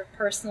sort of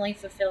personally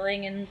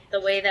fulfilling in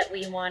the way that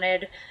we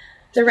wanted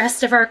the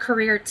rest of our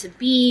career to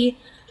be.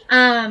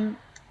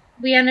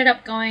 We ended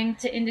up going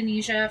to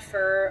Indonesia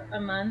for a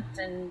month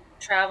and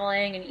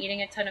traveling and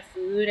eating a ton of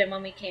food. And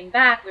when we came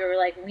back, we were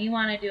like, we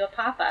want to do a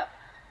pop-up.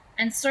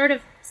 And sort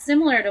of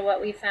similar to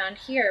what we found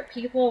here,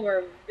 people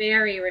were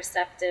very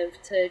receptive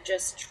to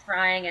just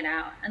trying it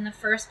out. And the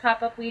first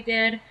pop-up we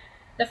did,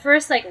 the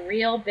first like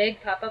real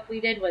big pop-up we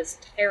did was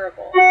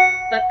terrible.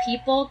 But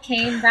people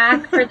came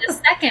back for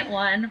the second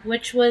one,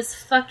 which was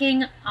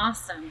fucking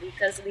awesome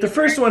because the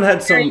first one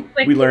had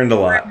we learned a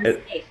lot.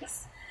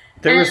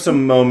 There were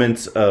some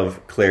moments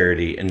of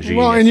clarity and genius.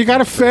 Well, and you got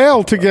to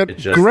fail to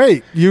get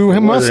great. You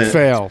must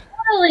fail.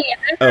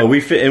 Totally. We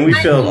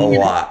failed a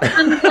lot.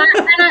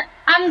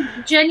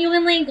 I'm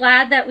genuinely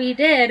glad that we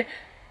did,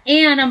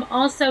 and I'm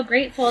also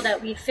grateful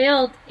that we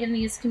failed in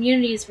these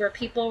communities where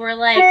people were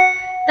like,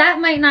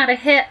 that might not have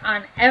hit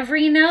on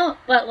every note,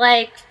 but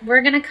like,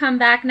 we're going to come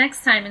back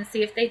next time and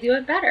see if they do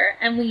it better.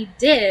 And we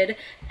did,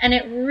 and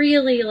it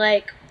really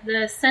like,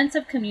 the sense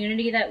of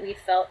community that we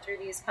felt through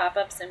these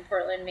pop-ups in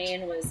Portland,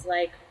 Maine was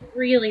like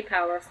really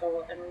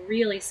powerful and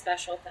really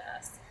special to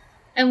us.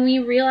 And we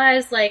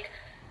realized like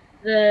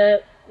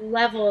the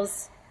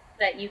levels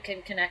that you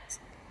can connect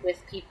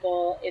with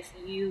people if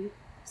you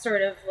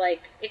sort of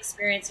like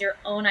experience your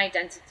own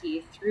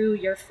identity through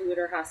your food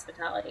or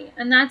hospitality.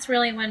 And that's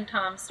really when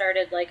Tom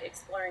started like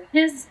exploring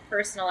his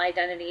personal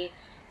identity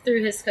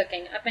through his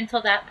cooking. Up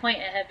until that point,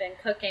 it had been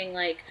cooking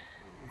like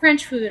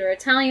French food or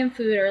Italian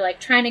food, or like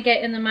trying to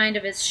get in the mind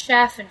of his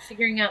chef and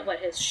figuring out what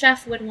his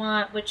chef would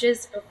want, which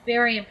is a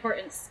very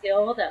important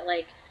skill that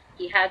like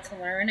he had to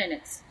learn,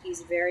 and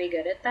he's very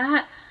good at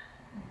that.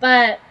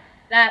 But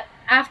that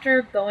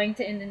after going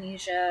to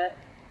Indonesia,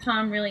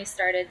 Tom really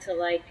started to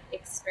like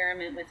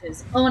experiment with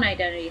his own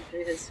identity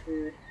through his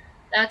food.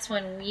 That's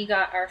when we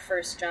got our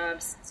first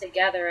jobs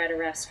together at a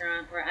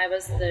restaurant where I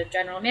was the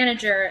general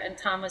manager and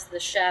Tom was the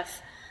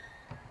chef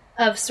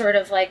of sort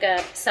of like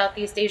a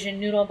Southeast Asian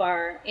noodle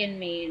bar in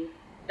Maine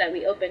that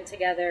we opened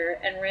together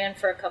and ran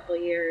for a couple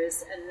of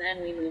years, and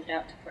then we moved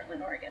out to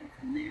Portland, Oregon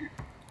from there.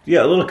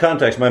 Yeah, a little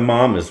context. My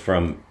mom was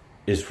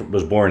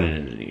born in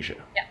Indonesia.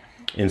 Yeah.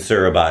 In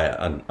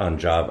Surabaya on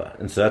Java.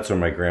 And so that's where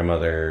my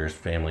grandmother's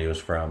family was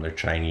from. They're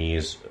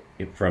Chinese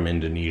from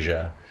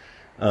Indonesia.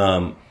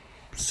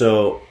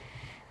 So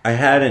I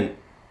hadn't,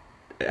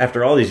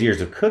 after all these years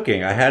of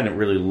cooking, I hadn't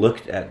really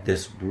looked at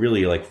this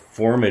really like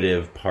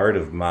formative part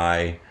of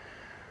my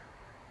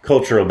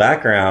cultural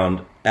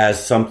background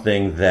as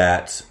something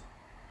that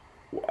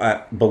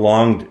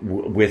belonged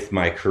with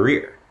my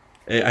career.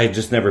 I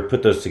just never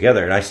put those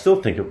together. And I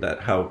still think of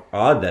that, how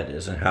odd that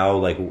is, and how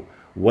like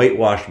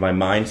whitewashed my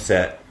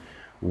mindset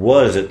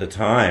was at the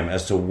time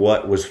as to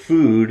what was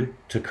food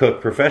to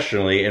cook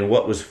professionally and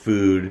what was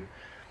food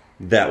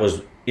that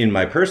was in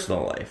my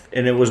personal life.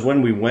 And it was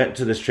when we went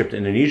to this trip to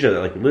Indonesia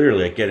that like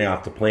literally like getting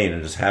off the plane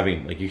and just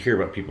having, like, you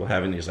hear about people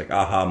having these like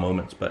aha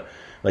moments, but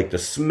like the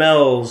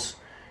smells,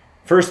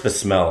 first the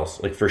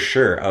smells, like for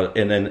sure.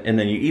 And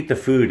then you eat the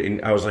food,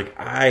 and I was like,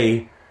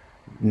 I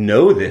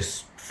know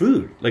this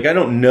food. Like, I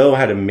don't know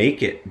how to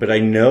make it, but I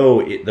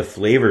know the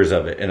flavors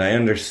of it, and I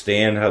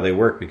understand how they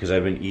work because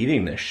I've been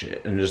eating this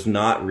shit and just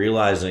not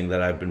realizing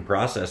that I've been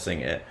processing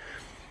it.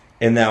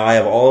 And now I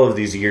have all of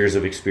these years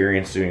of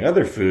experience doing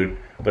other food,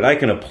 but I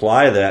can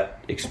apply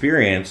that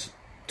experience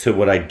to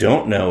what I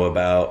don't know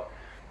about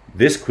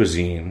this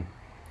cuisine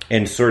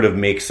and sort of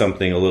make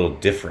something a little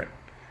different.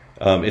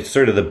 It's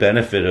sort of the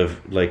benefit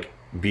of like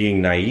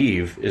being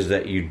naive, is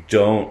that you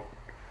can't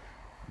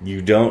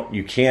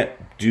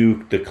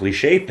do the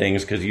cliche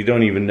things because you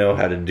don't even know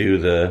how to do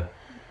the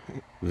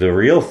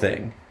real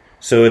thing.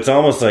 So it's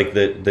almost like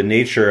the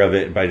nature of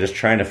it, by just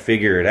trying to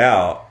figure it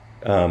out,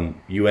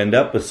 you end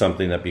up with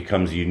something that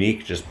becomes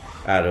unique just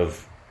out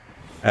of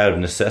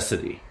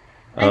necessity.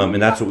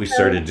 And that's what we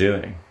started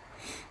doing.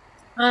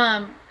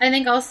 I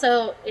think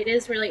also it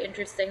is really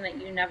interesting that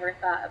you never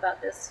thought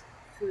about this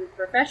food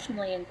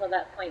professionally until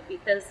that point,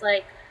 because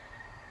like,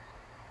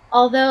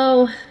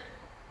 although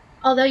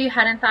you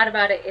hadn't thought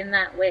about it in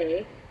that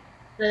way,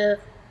 the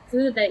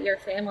food that your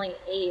family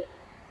ate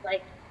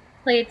like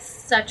played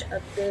such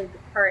a big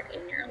part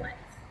in your life.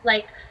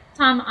 Like,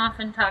 Tom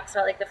often talks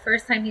about like the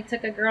first time he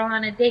took a girl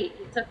on a date,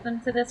 he took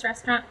them to this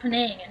restaurant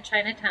Penang in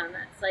Chinatown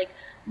that's like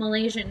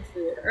Malaysian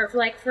food. Or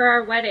for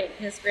our wedding,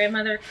 his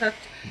grandmother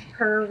cooked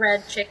her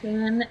red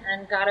chicken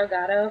and Gado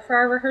Gado for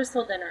our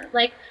rehearsal dinner.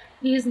 Like,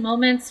 these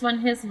moments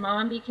when his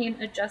mom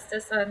became a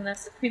justice on the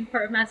Supreme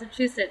Court of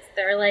Massachusetts,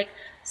 they're like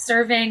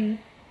serving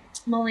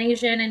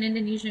Malaysian and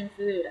Indonesian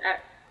food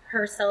at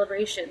her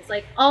celebrations.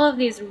 Like, all of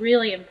these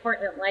really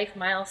important life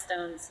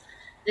milestones,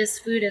 this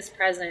food is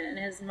present, and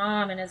his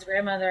mom and his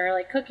grandmother are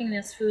like cooking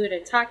this food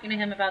and talking to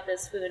him about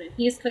this food, and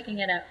he's cooking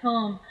it at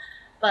home.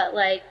 But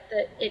like,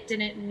 it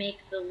didn't make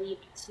the leap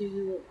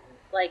to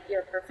like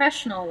your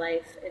professional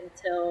life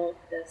until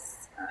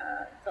this.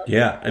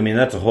 Yeah, I mean,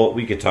 that's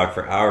we could talk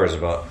for hours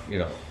about,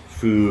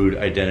 food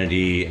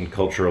identity and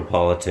cultural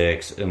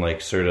politics and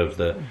like sort of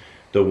the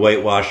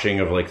whitewashing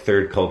of like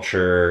third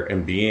culture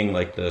and being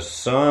like the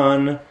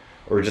son,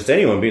 or just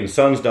anyone being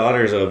sons,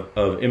 daughters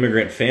of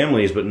immigrant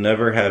families, but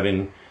never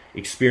having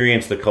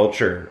experienced the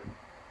culture,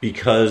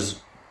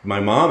 because my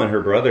mom and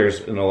her brothers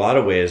in a lot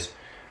of ways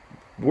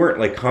weren't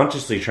like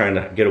consciously trying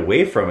to get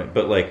away from it,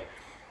 but like,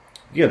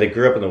 they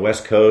grew up in the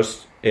West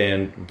Coast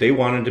and they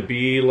wanted to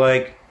be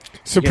like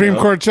Supreme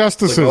Court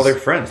justices, like all their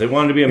friends. They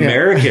wanted to be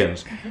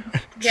Americans.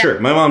 Yeah. Sure,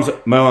 my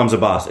mom's a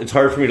boss. It's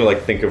hard for me to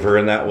like think of her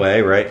in that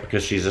way, right?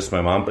 Because she's just my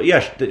mom. But yeah,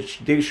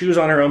 she was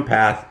on her own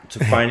path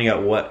to finding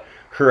out what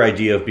her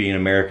idea of being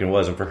American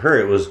was, and for her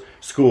it was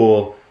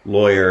school,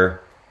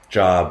 lawyer,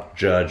 job,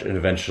 judge, and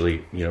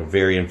eventually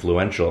very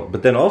influential.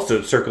 But then also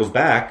it circles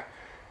back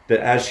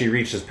that as she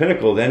reached this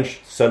pinnacle, then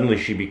suddenly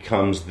she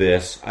becomes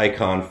this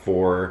icon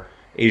for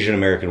Asian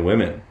American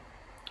women.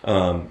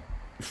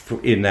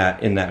 In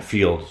that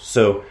field.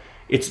 So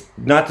it's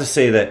not to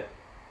say that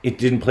it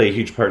didn't play a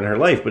huge part in her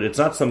life, but it's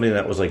not something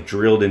that was like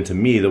drilled into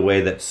me the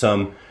way that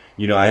some,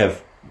 I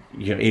have,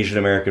 Asian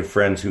American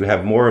friends who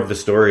have more of the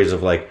stories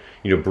of like,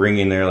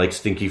 bringing their like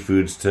stinky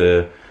foods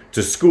to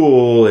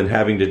school and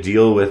having to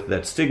deal with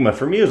that stigma.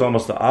 For me, it was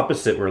almost the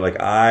opposite, where like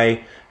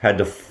I had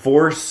to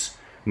force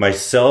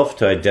myself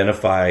to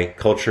identify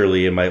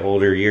culturally in my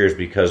older years,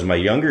 because my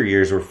younger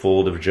years were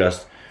full of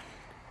just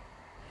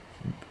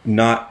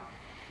not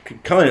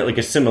calling it like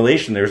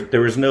assimilation.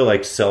 There was no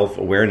like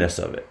self-awareness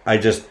of it.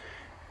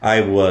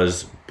 I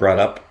was brought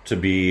up to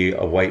be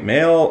a white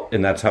male,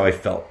 and that's how I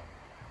felt.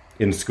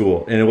 in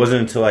school. And it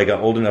wasn't until I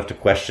got old enough to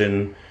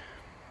question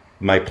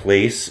my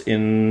place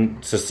in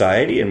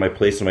society and my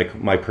place in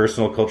my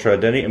personal cultural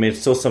identity. I mean, it's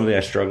still something I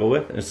struggle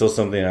with, and it's still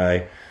something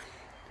I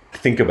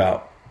think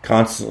about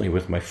constantly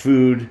with my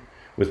food,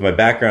 with my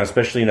background,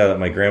 especially now that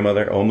my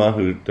grandmother, Oma,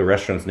 who the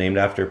restaurant's named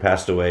after,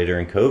 passed away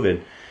during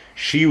COVID.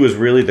 She was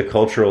really the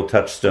cultural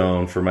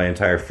touchstone for my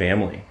entire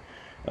family.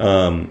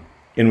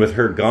 And with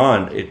her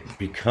gone, it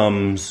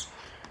becomes,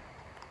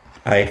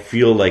 I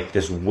feel like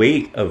this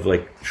weight of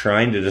like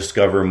trying to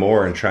discover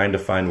more and trying to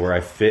find where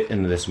I fit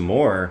into this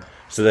more,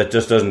 so that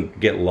just doesn't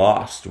get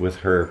lost with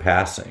her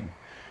passing.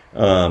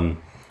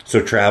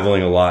 So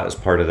traveling a lot is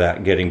part of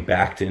that. Getting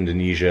back to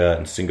Indonesia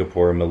and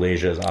Singapore and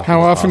Malaysia as often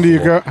How as often do you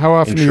go? How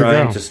often do you go?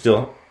 Trying to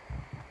still.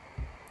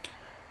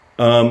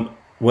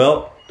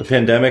 Well, the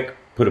pandemic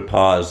put a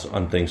pause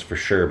on things for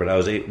sure,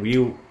 but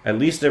we at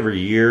least every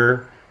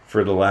year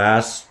for the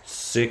last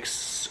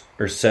 6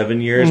 or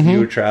 7 years we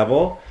would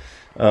travel.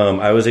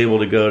 I was able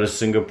to go to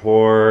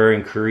Singapore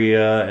and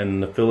Korea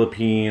and the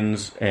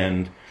Philippines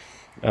and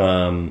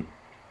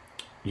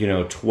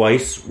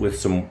twice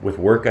with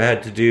work I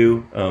had to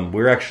do.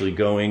 We're actually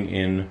going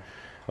in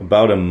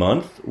about a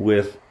month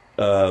with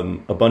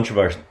a bunch of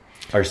our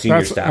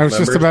senior staff members. I was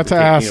just about to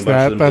ask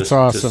that. That's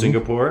awesome. To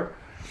Singapore.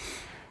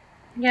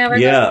 Yeah, we're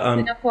going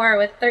to Singapore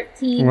with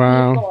 13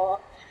 people.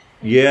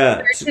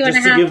 Yeah, just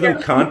to give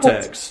them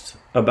context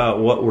about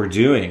what we're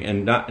doing,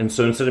 and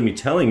so instead of me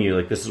telling you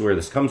like this is where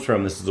this comes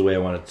from, this is the way I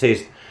want it to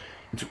taste.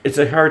 It's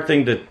a hard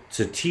thing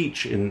to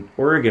teach in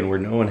Oregon, where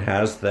no one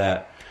has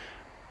that.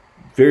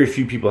 Very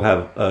few people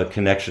have a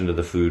connection to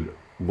the food,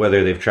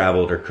 whether they've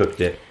traveled or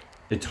cooked it.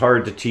 It's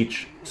hard to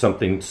teach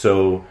something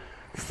so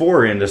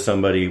foreign to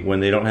somebody when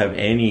they don't have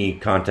any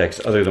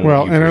context other than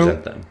what you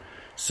present them.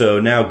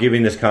 So now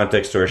giving this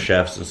context to our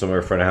chefs and some of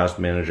our front of house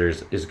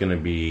managers is going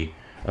to be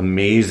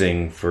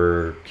amazing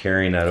for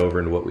carrying that over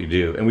into what we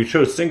do. And we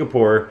chose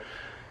Singapore,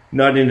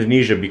 not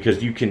Indonesia,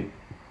 because you can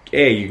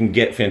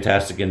get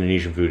fantastic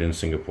Indonesian food in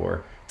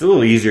Singapore. It's a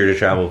little easier to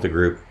travel with a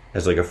group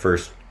as like a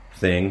first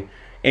thing,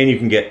 and you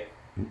can get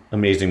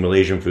amazing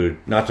Malaysian food,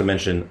 not to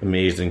mention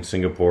amazing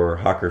Singapore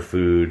hawker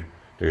food.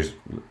 There's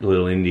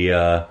Little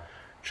India,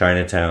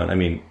 Chinatown. I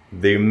mean,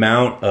 the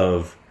amount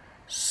of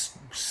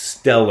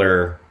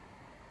stellar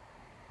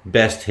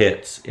best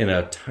hits in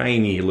a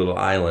tiny little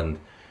island,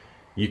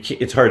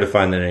 it's hard to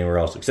find that anywhere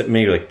else, except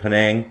maybe like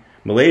Penang,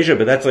 Malaysia,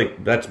 but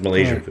that's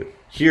Malaysian food.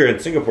 Here in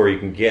Singapore, you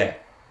can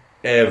get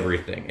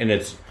everything, and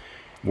it's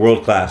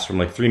world class, from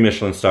like 3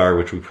 Michelin star,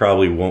 which we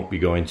probably won't be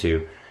going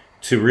to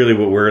really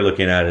what we're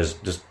looking at is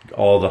just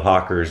all the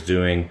hawkers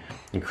doing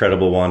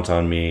incredible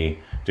wonton mee,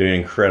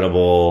 doing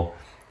incredible,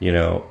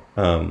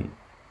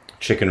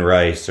 chicken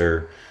rice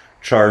or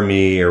char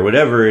mee or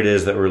whatever it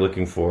is that we're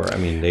looking for. I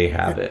mean, they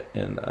have it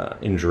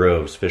in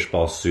droves,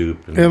 fishball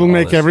soup. And it'll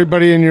make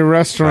everybody in your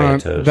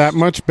restaurant that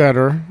much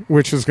better,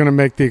 which is going to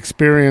make the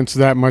experience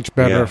that much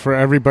better for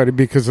everybody,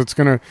 because it's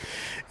going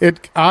to,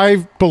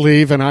 I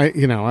believe, and I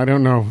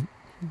don't know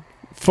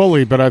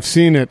fully, but I've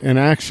seen it in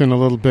action a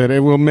little bit.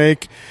 It will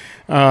make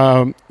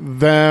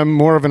them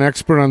more of an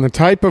expert on the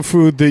type of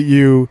food that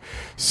you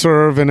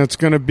serve, and it's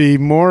going to be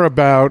more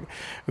about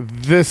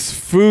this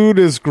food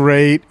is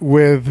great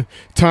with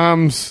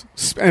Tom's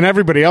and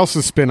everybody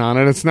else's spin on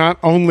it. It's not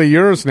only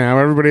yours now.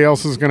 Everybody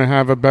else is going to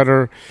have a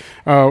better,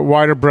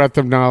 wider breadth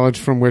of knowledge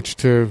from which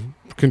to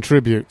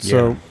contribute.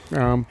 Yeah.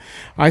 So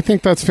I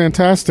think that's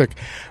fantastic.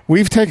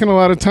 We've taken a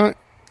lot of time.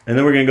 And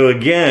then we're going to go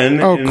again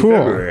in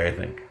February, I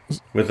think.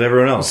 With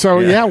everyone else. So,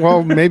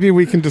 well, maybe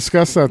we can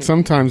discuss that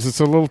sometimes. It's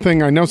a little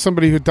thing. I know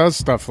somebody who does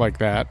stuff like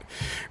that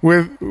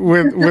with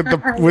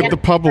the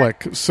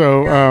public.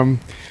 So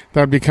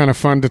that'd be kind of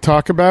fun to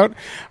talk about.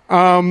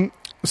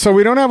 So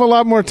we don't have a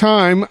lot more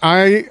time.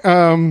 I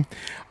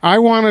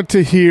wanted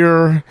to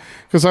hear,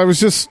 because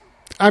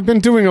I've been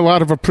doing a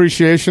lot of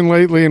appreciation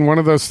lately, and one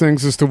of those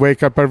things is to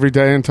wake up every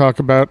day and talk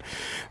about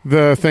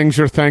the things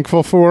you're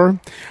thankful for.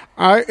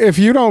 If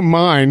you don't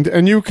mind,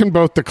 and you can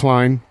both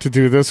decline to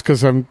do this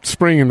because I'm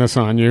springing this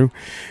on you,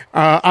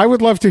 I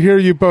would love to hear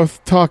you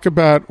both talk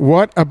about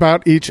what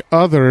about each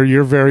other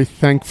you're very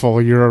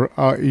thankful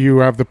you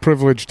have the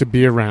privilege to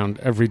be around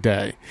every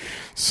day.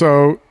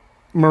 So,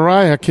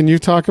 Mariah, can you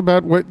talk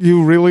about what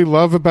you really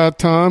love about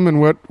Tom and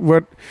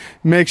what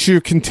makes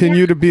you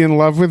continue to be in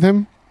love with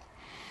him?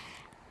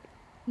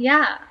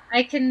 Yeah,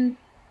 I can.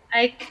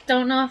 I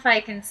don't know if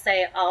I can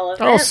say all of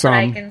it, but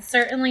I can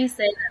certainly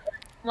say that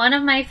one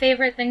of my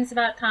favorite things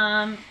about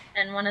Tom,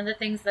 and one of the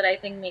things that I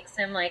think makes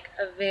him like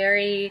a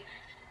very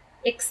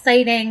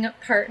exciting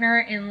partner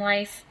in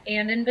life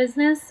and in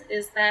business,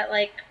 is that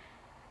like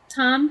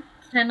Tom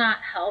cannot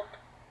help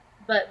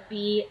but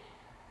be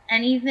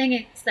anything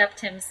except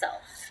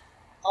himself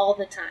all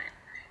the time.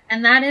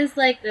 And that is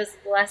like this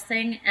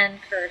blessing and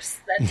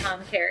curse that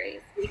Tom carries,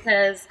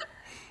 because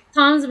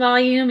Tom's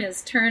volume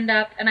is turned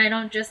up, and I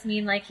don't just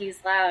mean like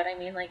he's loud. I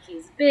mean like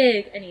he's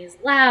big and he's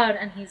loud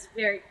and he's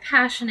very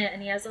passionate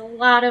and he has a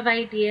lot of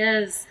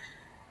ideas.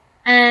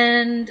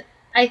 And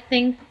I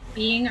think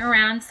being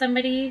around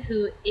somebody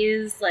who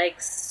is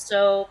like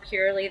so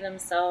purely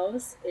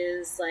themselves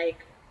is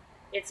like,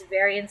 it's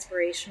very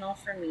inspirational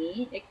for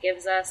me. It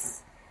gives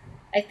us,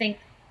 I think,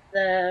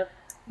 the,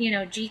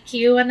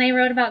 GQ, when they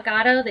wrote about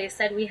Gado, they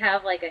said we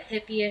have like a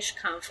hippie-ish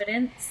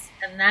confidence,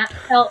 and that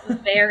felt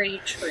very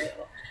true.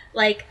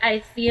 Like, I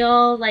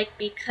feel like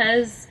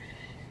because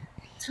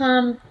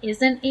Tom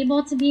isn't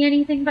able to be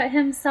anything but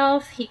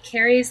himself, he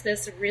carries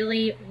this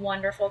really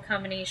wonderful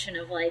combination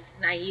of like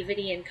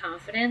naivety and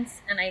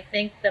confidence, and I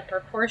think the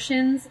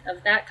proportions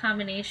of that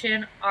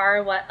combination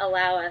are what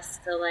allow us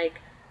to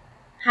like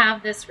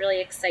have this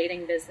really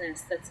exciting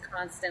business that's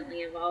constantly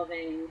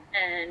evolving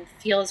and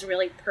feels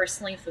really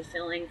personally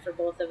fulfilling for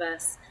both of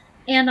us,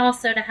 and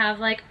also to have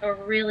like a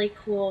really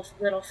cool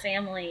little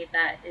family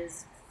that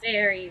is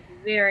very,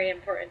 very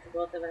important to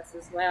both of us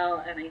as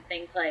well. And I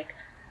think like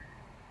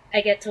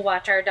I get to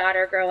watch our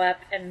daughter grow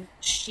up, and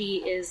she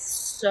is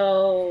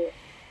so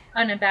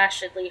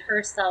unabashedly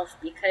herself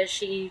because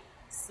she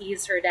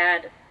sees her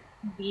dad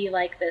be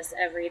like this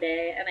every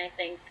day. And I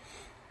think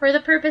for the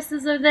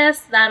purposes of this,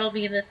 that'll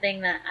be the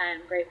thing that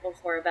I'm grateful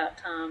for about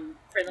Tom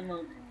for the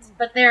moment.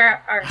 But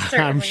there are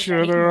certainly I'm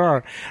sure there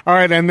are. All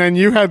right, and then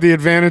you had the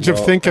advantage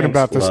of thinking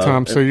about this,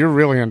 Tom, so you're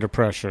really under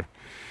pressure.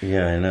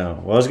 Yeah, I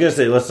know. Well, I was going to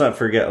say, let's not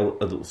forget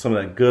some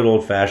of that good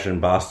old-fashioned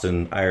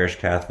Boston Irish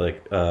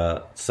Catholic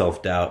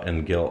self-doubt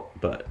and guilt.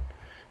 But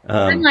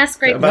I'm less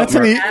grateful that's for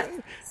that.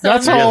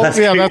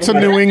 That's a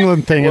New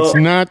England thing. Well, it's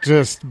not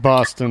just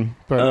Boston.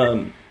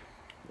 But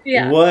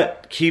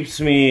what keeps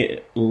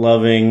me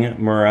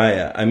loving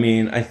Mariah? I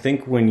mean, I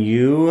think when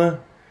you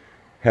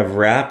have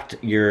wrapped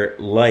your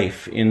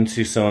life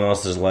into someone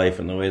else's life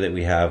in the way that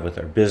we have with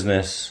our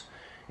business,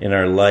 in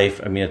our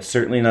life, I mean, it's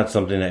certainly not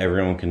something that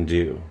everyone can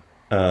do.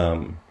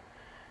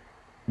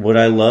 What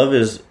I love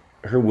is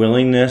her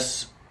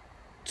willingness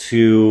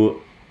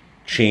to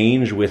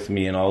change with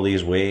me in all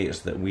these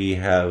ways that we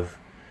have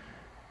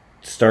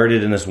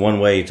started in this one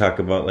way. You talk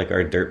about like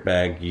our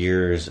dirtbag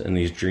years and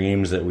these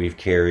dreams that we've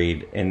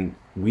carried, and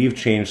we've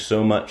changed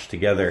so much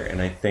together. And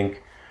I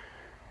think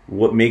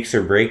what makes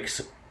or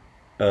breaks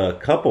a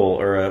couple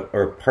or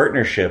a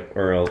partnership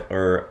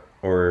or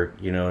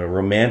a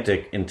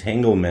romantic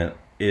entanglement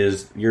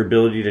is your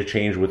ability to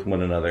change with one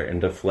another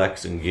and to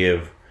flex and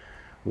give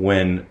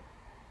when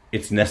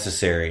it's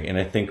necessary. And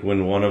I think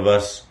when one of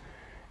us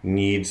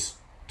needs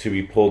to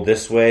be pulled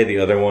this way, the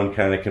other one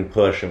kind of can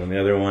push. And when the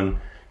other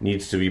one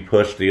needs to be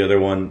pushed, the other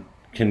one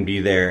can be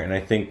there. And I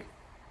think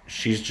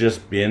she's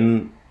just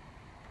been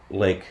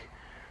like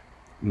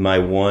my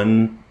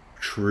one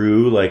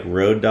true like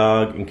road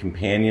dog and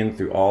companion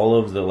through all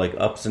of the like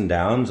ups and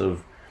downs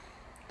of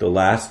the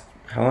last,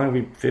 how long have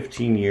we,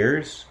 15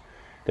 years?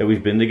 That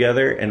we've been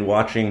together, and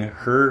watching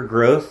her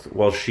growth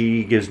while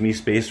she gives me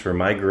space for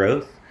my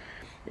growth,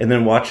 and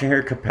then watching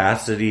her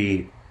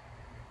capacity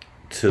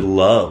to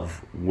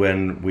love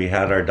when we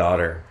had our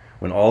daughter,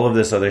 when all of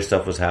this other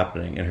stuff was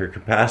happening, and her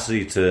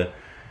capacity to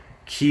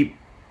keep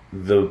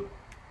the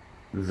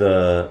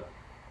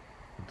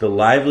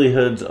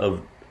livelihoods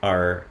of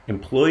our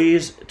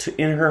employees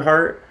in her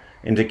heart,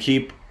 and to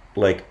keep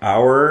like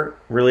our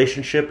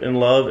relationship in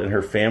love and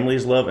her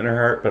family's love in her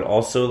heart, but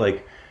also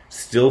like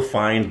still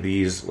find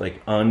these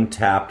like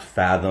untapped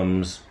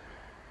fathoms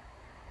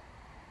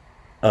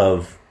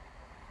of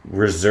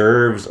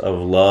reserves of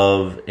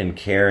love and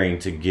caring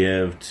to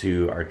give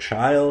to our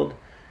child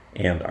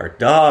and our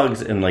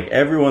dogs and like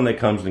everyone that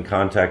comes in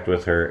contact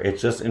with her.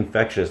 It's just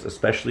infectious,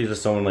 especially to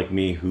someone like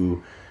me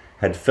who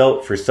had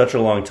felt for such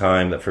a long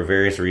time that for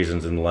various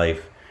reasons in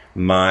life,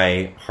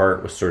 my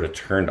heart was sort of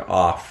turned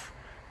off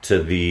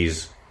to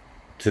this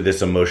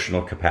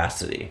emotional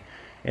capacity.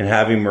 And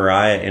having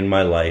Mariah in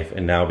my life,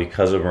 and now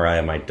because of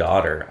Mariah, my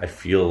daughter, I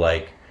feel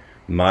like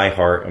my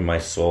heart and my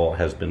soul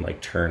has been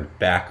like turned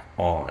back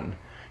on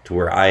to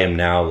where I am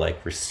now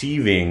like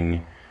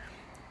receiving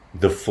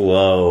the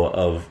flow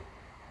of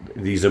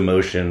these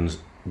emotions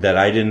that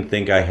I didn't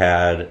think I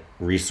had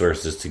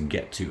resources to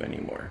get to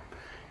anymore.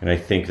 And I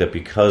think that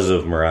because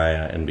of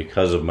Mariah and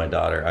because of my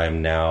daughter, I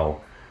am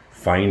now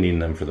finding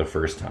them for the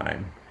first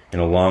time in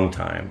a long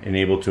time and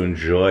able to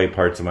enjoy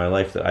parts of my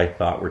life that I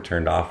thought were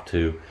turned off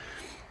to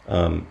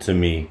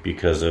me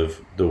because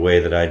of the way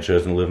that I'd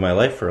chosen to live my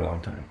life for a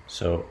long time.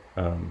 So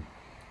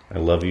I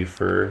love you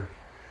for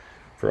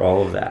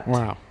all of that.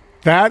 Wow.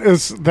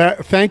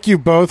 Thank you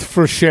both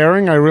for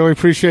sharing. I really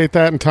appreciate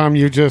that. And Tom,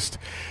 you just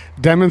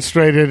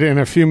demonstrated in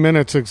a few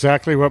minutes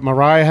exactly what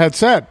Mariah had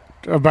said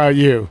about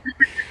you.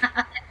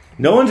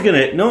 No one's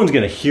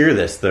gonna hear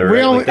this though.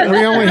 Right?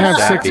 We only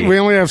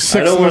have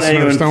six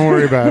listeners. Don't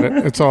worry about it.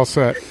 It's all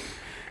set.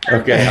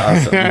 Okay,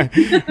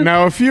 awesome.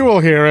 Now, a few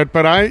will hear it,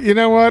 but you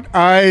know what?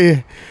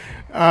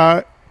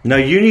 Now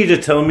you need to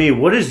tell me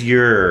what is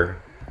your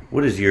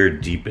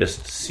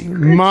deepest secret?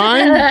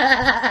 Mine?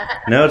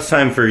 Now it's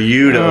time for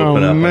you to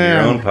open up on your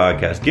own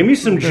podcast. Give me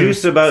some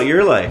juice about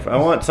your life. I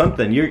want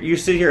something. You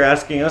sit here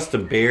asking us to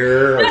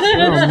bear.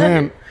 Oh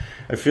man.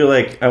 I feel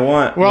like I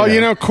want.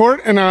 Well, Court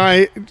and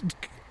I,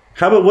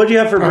 How about what do you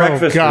have for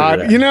breakfast? Oh God!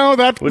 Today? You know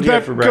that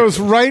goes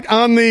right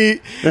on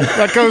the.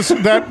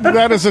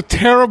 That is a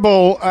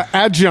terrible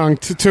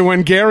adjunct to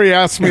when Gary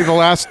asked me the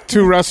last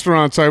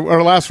restaurant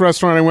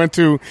I went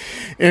to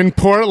in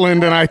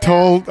Portland, and I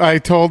told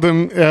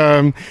him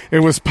it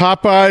was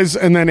Popeyes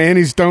and then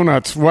Annie's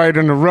Donuts right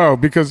in a row,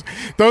 because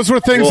those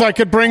were things I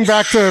could bring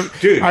back to.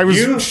 Dude, I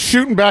was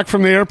shooting back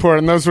from the airport,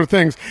 and those were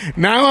things.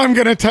 Now I'm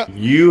going to tell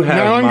you have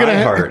now I'm my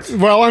gonna heart.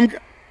 Well,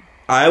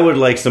 I would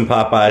like some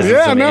Popeyes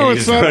and some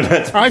Annie's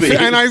Donuts,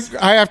 please.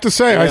 I have to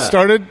say, I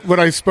started when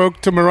I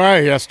spoke to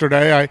Mariah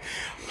yesterday. I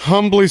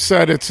humbly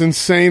said, it's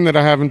insane that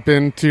I haven't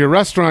been to your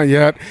restaurant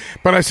yet.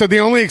 But I said, the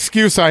only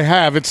excuse I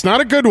have, it's not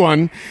a good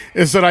one,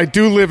 is that I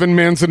do live in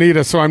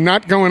Manzanita, so I'm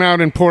not going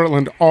out in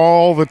Portland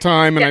all the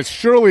time, and I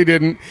surely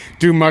didn't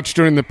do much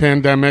during the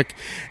pandemic.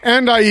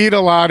 And I eat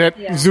a lot at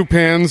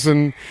Zupan's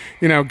and,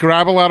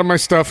 grab a lot of my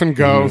stuff and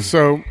go.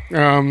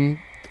 Mm-hmm.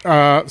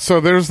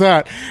 So there's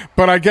that.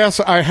 But I guess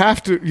I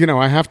have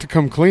to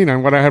come clean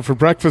on what I had for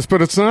breakfast,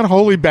 but it's not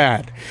wholly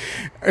bad.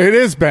 It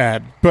is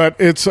bad, but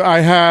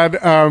I had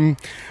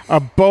a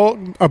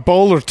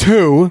bowl or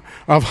two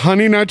of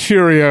Honey Nut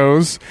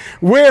Cheerios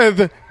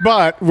with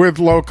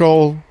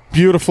local,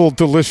 beautiful,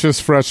 delicious,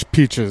 fresh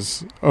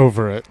peaches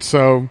over it.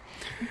 So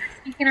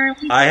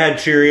I had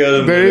Cheerios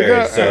and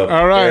blueberries. So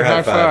all right,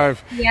 high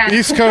five. Yeah.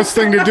 East Coast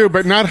thing to do,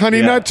 but not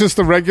Honey Nut, just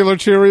the regular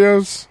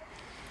Cheerios.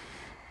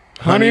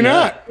 Honey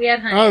Nut. We had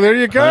honey. Oh, there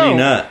you go. Honey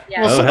Nut.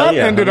 Yeah. Well, so that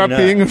ended up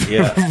being a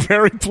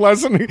very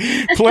pleasant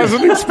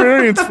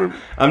experience.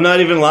 I'm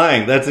not even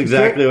lying. That's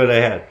exactly what I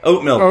had.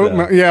 Oat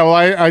milk. Yeah, well,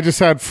 I just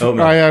had. Oat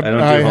milk. I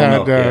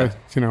had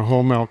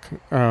whole milk,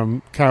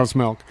 cow's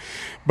milk.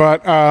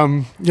 But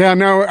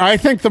I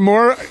think the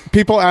more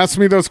people ask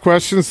me those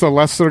questions, the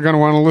less they're going to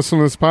want to listen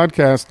to this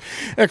podcast.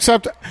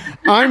 Except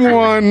I'm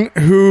one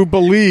who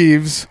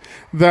believes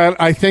that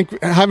I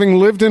think, having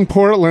lived in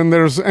Portland,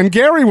 and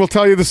Gary will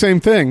tell you the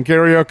same thing,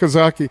 Gary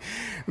Okazaki,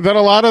 that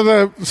a lot of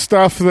the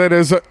stuff that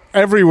is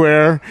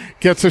everywhere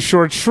gets a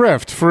short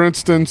shrift. For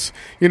instance,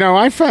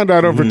 I found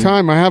out over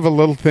time, I have a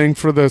little thing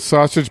for the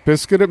sausage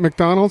biscuit at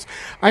McDonald's.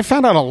 I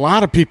found out a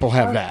lot of people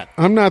have that.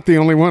 I'm not the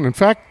only one. In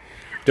fact,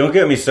 don't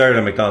get me started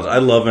on McDonald's. I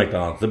love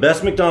McDonald's. The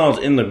best McDonald's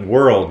in the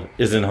world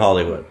is in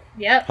Hollywood.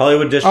 Yep.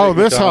 Hollywood District. Oh,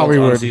 this McDonald's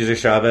Hollywood. On Cesar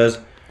Chavez.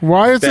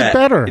 Why is it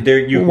better?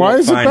 Why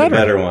is it better? A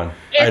better one.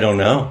 I don't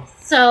know.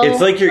 So it's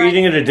like you're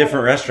eating at a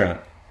different restaurant.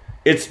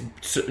 It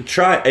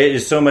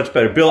is so much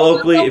better. Bill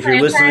Oakley, if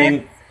you're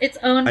listening, it's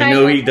owned by I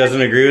know he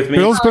doesn't agree with me.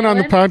 Bill's been on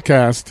the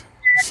podcast,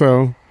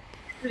 so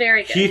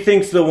very good. He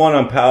thinks the one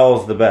on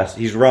Powell's the best.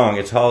 He's wrong.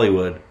 It's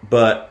Hollywood,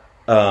 but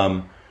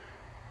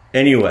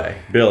anyway,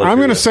 Bill. I'm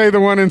going to say the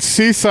one in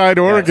Seaside,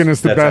 Oregon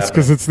is the best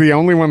because it's the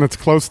only one that's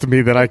close to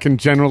me that I can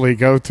generally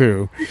go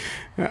to.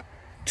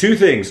 Two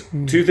things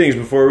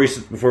before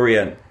we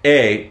end.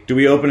 A, do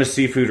we open a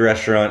seafood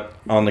restaurant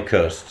on the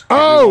coast?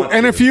 Oh,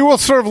 and if you will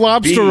serve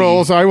lobster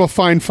rolls, I will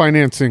find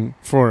financing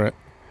for it.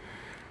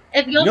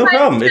 No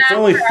problem. It's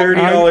only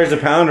 $30 a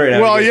pound right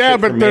now. Well, yeah,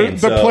 but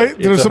there's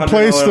a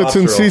place that's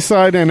in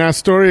Seaside and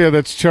Astoria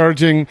that's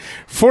charging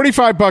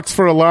 $45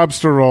 for a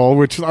lobster roll,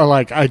 which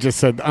I just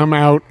said I'm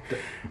out.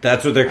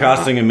 That's what they're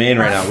costing in Maine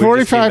right now.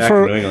 $45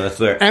 for New England. That's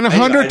there. And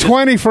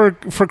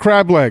 $120 for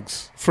crab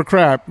legs, for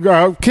crab,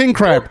 king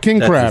crab.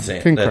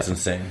 That's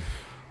insane.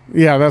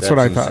 Yeah, that's what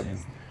I thought.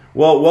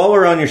 Well, while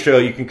we're on your show,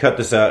 you can cut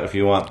this out if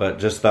you want, but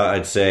just thought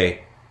I'd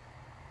say,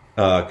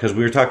 because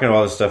we were talking about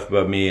all this stuff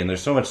about me, and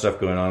there's so much stuff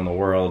going on in the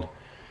world.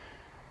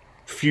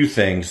 Few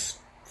things.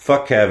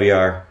 Fuck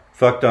caviar.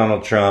 Fuck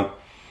Donald Trump.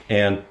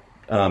 And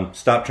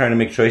stop trying to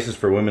make choices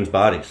for women's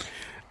bodies.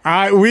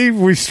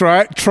 We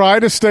try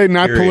to stay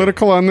not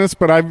political on this,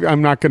 but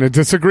I'm not going to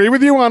disagree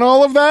with you on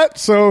all of that.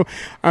 So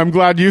I'm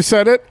glad you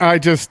said it. I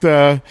just, we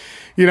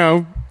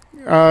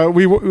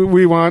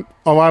want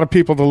a lot of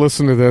people to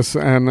listen to this.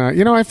 And,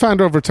 I found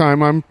over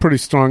time I'm pretty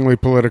strongly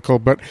political,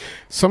 but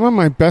some of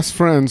my best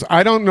friends,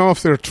 I don't know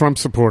if they're Trump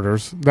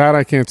supporters. That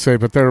I can't say,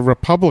 but they're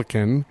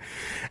Republican.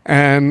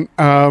 And,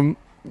 That's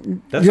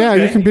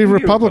okay. You can be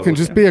Republican.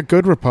 Just be a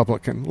good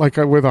Republican, like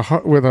with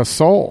a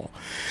soul.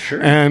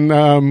 Sure.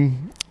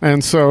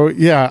 And so,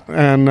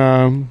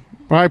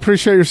 I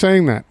appreciate you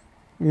saying that.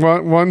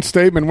 One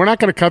statement. We're not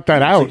going to cut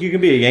that out. Like you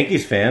can be a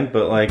Yankees fan,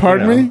 but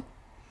Pardon me?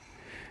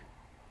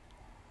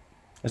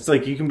 It's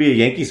like you can be a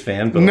Yankees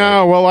fan, but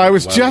I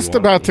was just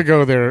about to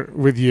go there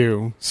with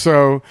you.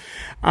 So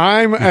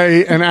I'm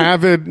an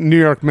avid New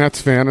York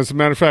Mets fan. As a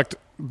matter of fact,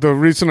 the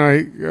reason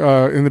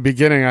in the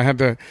beginning, I had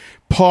to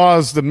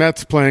pause the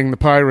Mets playing the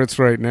Pirates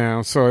right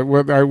now, so it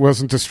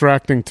wasn't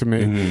distracting to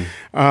me.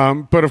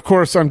 Mm-hmm. But of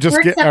course,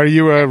 are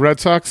you a Red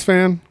Sox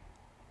fan?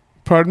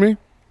 Pardon me?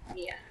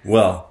 Yeah.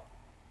 Well,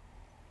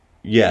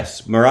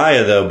 yes.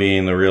 Mariah, though,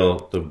 being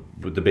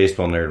the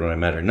baseball nerd when I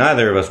met her.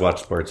 Neither of us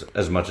watch sports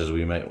as much as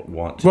we might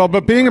want to. Well,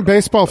 but being a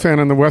baseball fan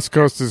on the West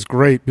Coast is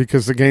great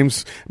because the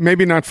games,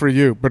 maybe not for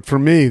you, but for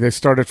me, they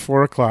start at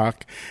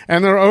 4:00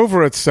 and they're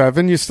over at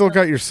 7. You still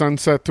got your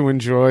sunset to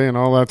enjoy and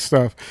all that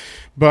stuff.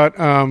 But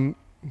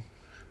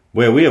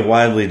Well, we have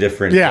widely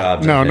different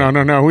jobs.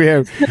 No. We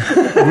have.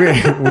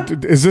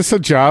 Is this a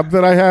job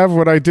that I have?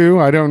 What I do?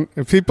 I don't.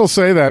 If people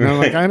say that, and I'm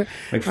like, I don't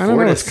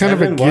know. It's kind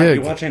of a gig. Why are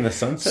you watching the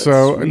sunset?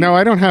 So no,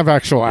 I don't have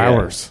actual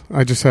hours.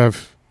 I just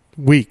have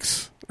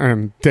weeks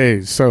and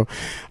days. So,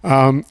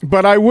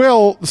 but I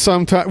will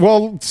sometime.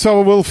 Well,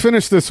 so we'll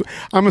finish this.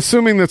 I'm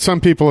assuming that some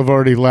people have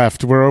already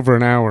left. We're over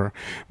an hour.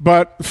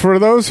 But for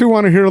those who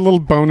want to hear a little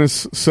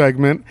bonus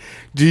segment,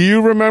 do you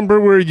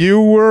remember where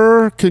you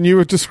were? Can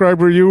you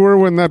describe where you were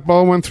when that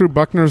ball went through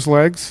Buckner's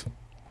legs?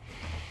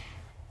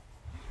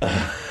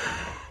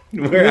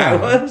 Where I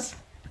was?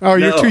 Oh,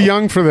 you're too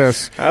young for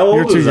this. How old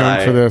You're too was young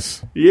I? for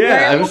this.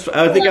 Yeah,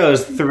 I think I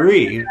was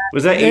 3.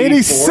 Was that 84?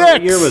 86?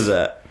 What year was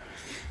that?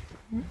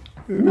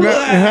 No,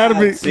 it had to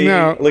be. See,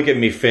 no. Look at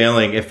me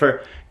failing. Good thing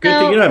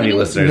you don't have any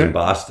listeners in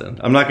Boston.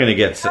 I'm not going to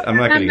get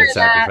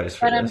sacrificed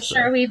for but this. I'm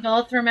sure we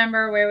both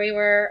remember where we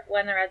were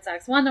when the Red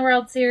Sox won the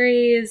World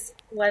Series.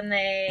 When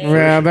they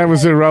that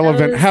was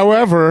irrelevant.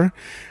 However,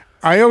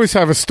 I always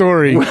have a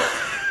story.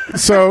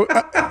 So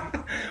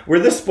we're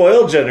the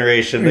spoiled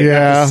generation that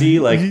got to see,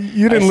 like,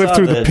 you didn't live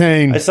through the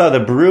pain. I saw the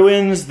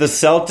Bruins, the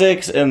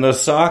Celtics, and the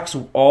Sox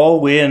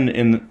all win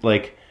in,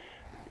 like,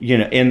 you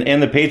know,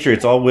 and the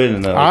Patriots all win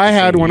in the. I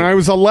had when I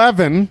was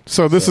 11.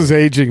 So this is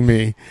aging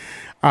me.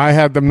 I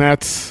had the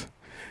Mets,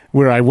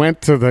 where I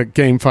went to the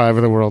Game 5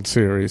 of the World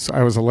Series.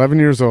 I was 11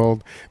 years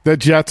old. The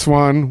Jets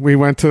won. We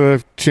went to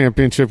the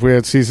championship. We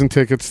had season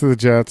tickets to the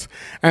Jets.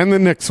 And the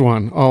Knicks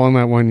won, all in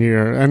that one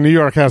year. And New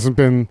York hasn't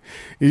been...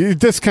 You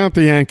discount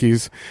the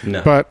Yankees.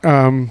 No.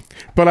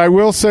 But I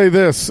will say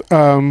this.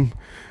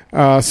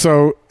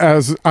 So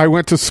as I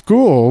went to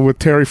school with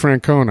Terry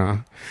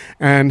Francona,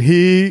 and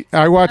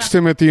I watched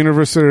him at the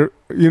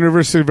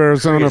University of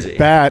Arizona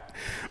bat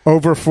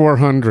over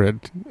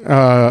 400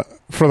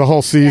 for the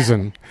whole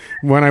season.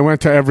 When I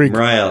went to every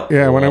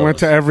when I went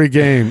to every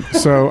game.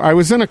 So I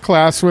was in a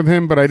class with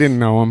him, but I didn't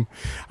know him.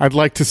 I'd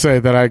like to say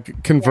that I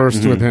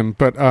conversed with him,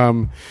 but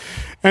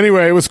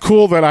anyway, it was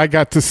cool that I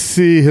got to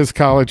see his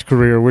college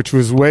career, which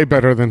was way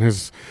better than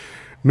his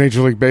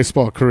Major League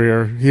Baseball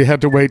career. He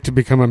had to wait to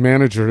become a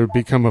manager to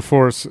become a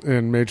force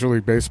in Major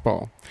League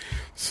Baseball.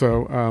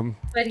 So,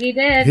 but he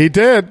did. He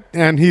did,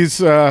 and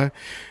he's. I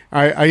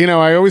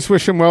always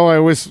wish him well. I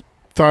always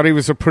thought he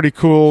was a pretty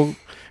cool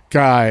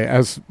guy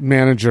as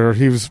manager.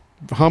 He was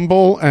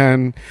humble,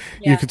 and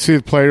you could see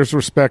the players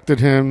respected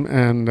him,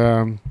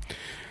 and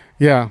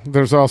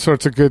there's all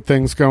sorts of good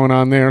things going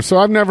on there. So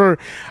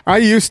I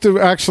used to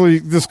actually,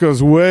 this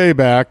goes way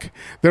back.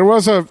 There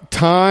was a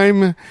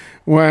time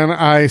when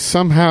I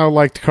somehow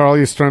liked Carl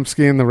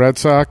Yastrzemski and the Red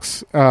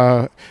Sox.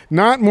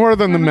 Not more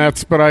than the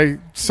Mets, but I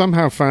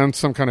somehow found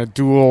some kind of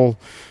dual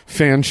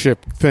fanship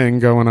thing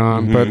going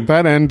on. But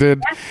that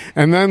ended.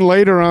 And then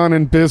later on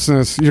in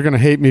business, you're going to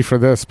hate me for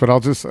this, but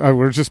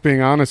we're just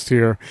being honest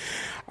here.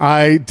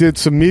 I did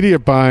some media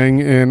buying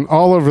in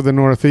all over the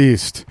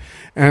Northeast,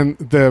 and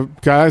the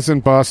guys in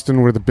Boston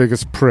were the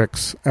biggest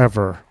pricks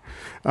ever.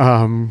 We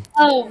don't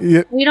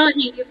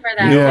hate you for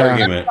that. No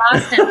argument.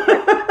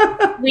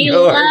 Boston. We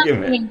love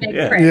being big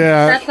pricks.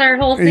 Yeah. That's our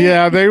whole thing.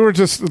 Yeah, they were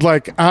just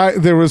like,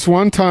 there was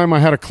one time I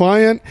had a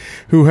client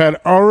who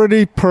had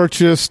already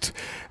purchased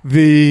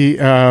the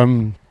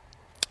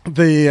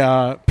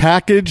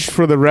package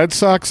for the Red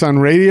Sox on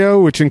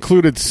radio, which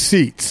included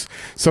seats.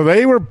 So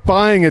they were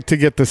buying it to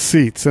get the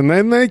seats. And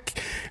then they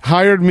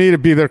hired me to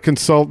be their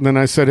consultant. And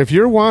I said, if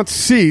you want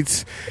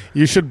seats,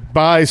 you should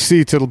buy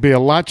seats. It'll be a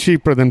lot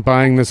cheaper than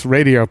buying this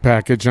radio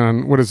package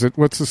on, what is it?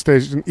 What's the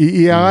station?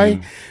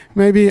 EEI?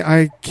 Maybe?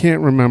 I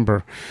can't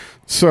remember.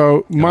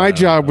 So my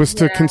job was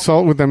to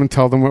consult with them and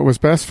tell them what was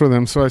best for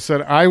them. So I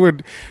said I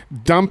would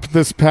dump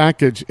this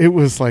package. It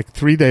was like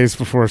 3 days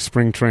before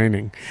spring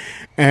training.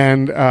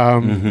 And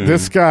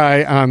this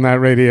guy on that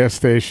radio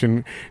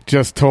station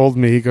just told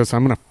me, he goes,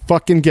 I'm going to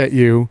fucking get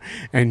you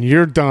and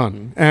you're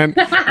done. And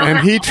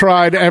he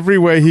tried every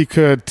way he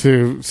could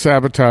to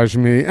sabotage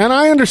me. And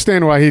I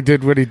understand why he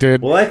did what he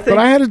did. Well, but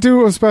I had to do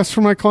what was best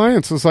for my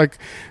clients. It was like,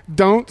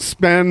 don't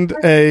spend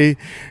a,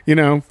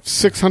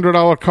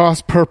 $600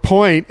 cost per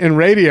point in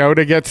radio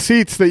to get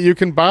seats that you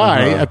can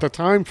buy at the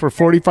time for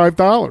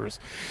 $45.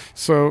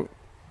 So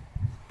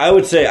I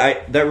would say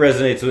that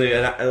resonates with me.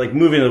 And like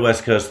moving to the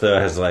West Coast though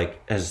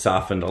has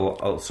softened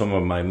some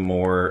of my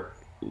more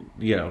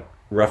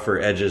rougher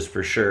edges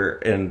for sure,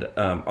 and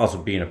also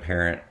being a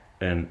parent.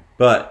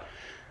 But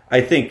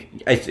I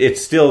think it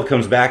still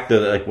comes back to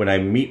like when I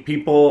meet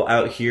people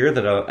out here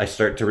that I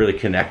start to really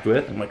connect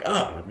with. I'm like,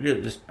 oh,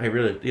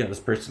 this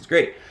person's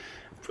great.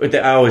 But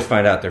I always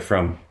find out they're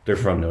from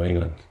New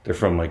England. They're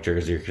from like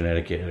Jersey or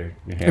Connecticut or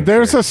New Hampshire.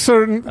 There's a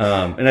certain,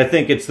 and I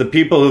think it's the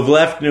people who've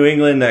left New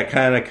England that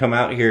kind of come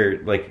out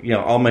here. Like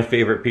all my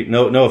favorite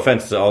people. No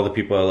offense to all the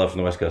people I love from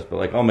the West Coast, but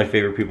like all my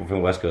favorite people from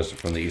the West Coast are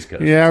from the East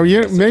Coast. Yeah,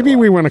 maybe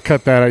we want to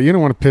cut that out. You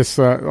don't want to piss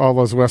all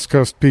those West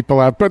Coast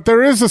people out, but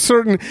there's a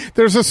certain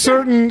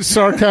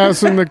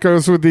sarcasm that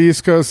goes with the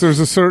East Coast. There's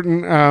a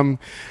certain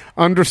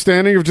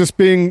understanding of just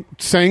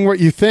saying what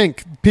you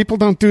think. People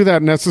don't do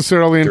that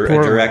necessarily in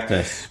Portland.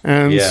 Directness.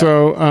 And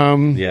so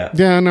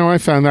Yeah, no, I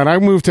found that. I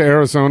moved to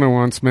Arizona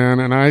once, man,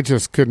 and I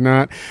just could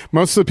not.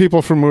 Most of the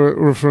people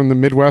were from the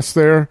Midwest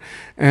there,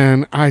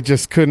 and I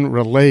just couldn't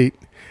relate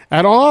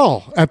at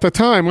all at the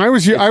time. I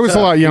was a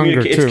lot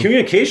younger too. It's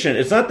communication.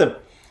 It's not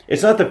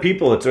the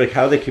people. It's like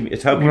how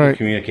it's how people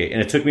communicate.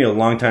 And it took me a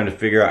long time to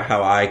figure out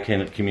how I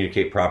can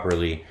communicate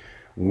properly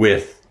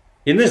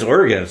in this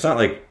Oregon. It's not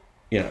like,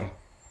 I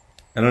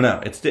don't know.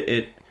 It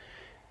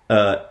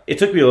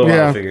took me a little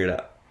while to figure it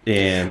out.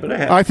 But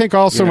I think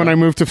also when I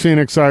moved to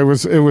Phoenix, it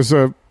was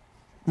a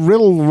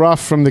real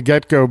rough from the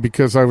get-go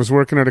because I was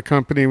working at a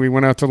company. We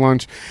went out to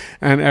lunch,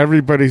 and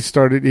everybody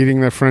started eating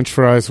their French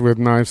fries with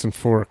knives and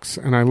forks.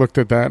 And I looked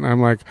at that, and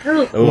I'm like,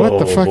 "What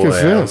the fuck is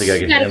this?" I don't think I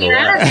can handle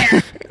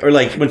that. Or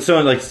like when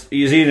someone is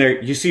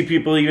eating, you see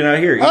people even out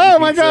here. Oh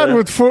my god,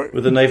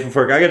 with a knife and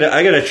fork. I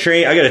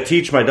gotta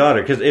teach my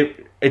daughter because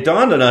it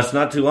dawned on us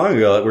not too long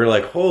ago that we're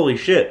like, holy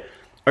shit,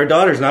 our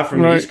daughter's not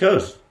from the East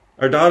Coast.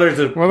 Our daughter's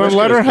a well. Then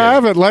let her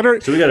have it. Let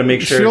her. So we got to make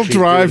sure she'll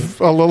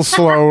drive a little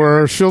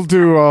slower. She'll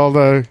do all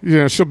the.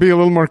 She'll be a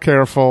little more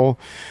careful.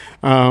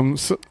 Yeah.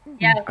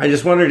 I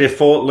just wondered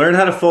if learn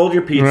how to fold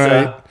your pizza.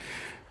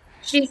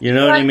 Right. You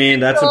know what I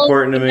mean? That's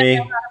important to me.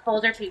 How to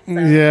fold her pizza.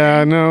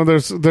 Yeah. No.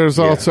 There's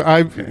also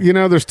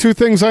there's two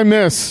things I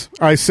miss.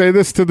 I say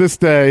this to this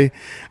day,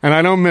 and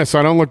I don't miss.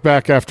 I don't look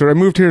back after. I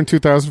moved here in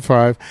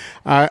 2005.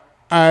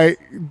 I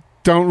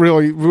don't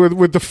really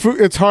with the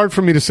food. It's hard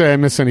for me to say I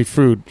miss any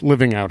food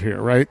living out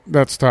here, right?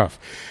 That's tough.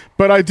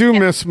 But I do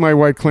miss my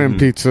white clam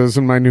pizzas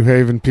and my New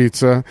Haven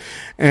pizza,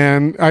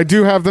 and I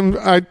do have them.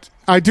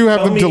 I do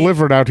have them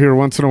delivered out here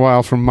once in a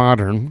while from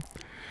Modern.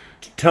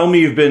 Tell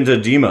me you've been to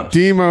Demos.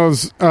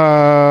 Demos,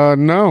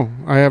 no,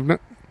 I have not.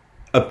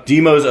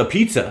 Demos a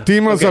pizza.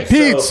 Demos a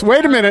pizza. So,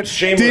 wait a minute.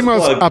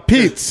 Demos a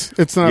pizza.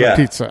 It's not a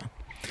pizza.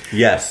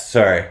 Yes,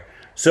 sorry.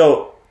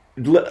 So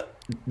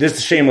this is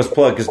a shameless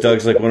plug because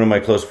Doug's like one of my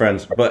close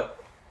friends. But,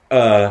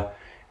 I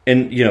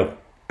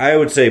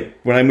would say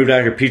when I moved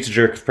out here, Pizza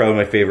Jerk is probably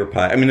my favorite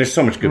pie. I mean, there's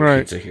so much good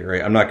pizza here,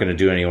 right? I'm not going to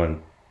do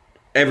anyone.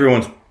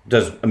 Everyone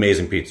does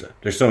amazing pizza.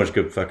 There's so much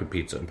good fucking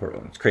pizza in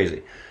Portland. It's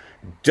crazy.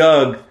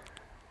 Doug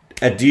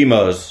at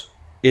Demos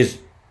is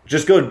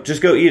just go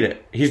eat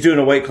it. He's doing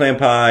a white clam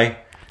pie.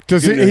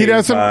 He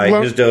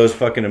doesn't. His dough is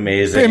fucking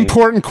amazing.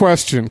 Important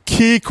question.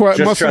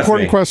 Most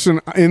important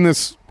question in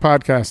this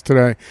podcast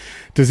today.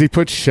 Does he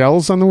put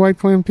shells on the white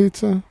clam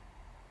pizza?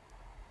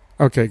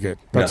 Okay, good.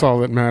 That's all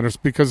that matters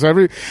because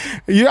I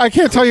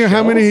can't tell you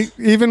how many.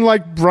 Even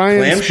like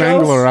Brian clam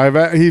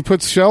Spengler, he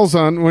puts shells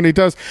on when he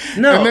does.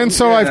 No, and then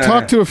I've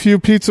talked to a few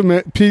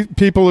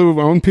people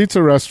who own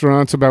pizza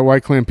restaurants about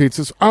white clam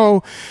pizzas.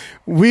 Oh,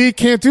 we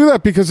can't do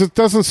that because it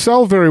doesn't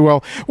sell very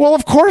well. Well,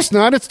 of course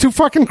not. It's too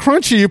fucking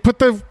crunchy. You put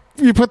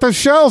the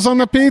shells on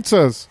the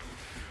pizzas.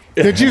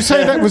 Did you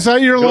say that? Was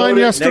that your line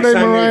yesterday,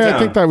 Mariah? I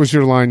think that was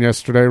your line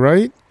yesterday,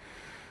 right?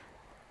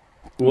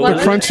 Well,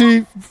 the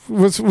crunchy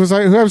was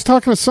I was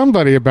talking to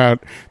somebody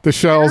about the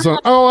shells on.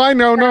 Oh, I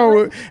know.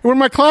 No, we're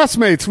my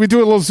classmates. We do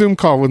a little Zoom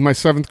call with my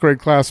 7th grade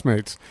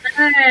classmates.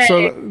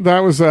 So that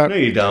was that. No,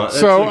 you don't. That's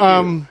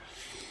so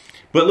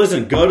but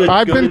listen,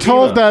 I've been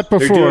told that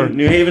before.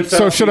 New Haven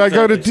so should I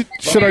go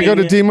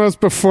to Demos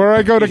before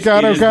I go to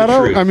Gado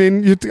Gado? I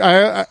mean,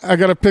 I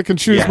got to pick and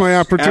choose my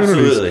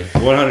opportunities. Absolutely,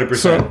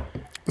 100%.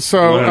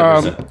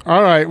 So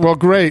all right, well,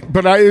 great.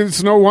 But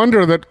it's no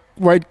wonder that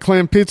white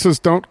clam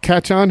pizzas don't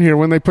catch on here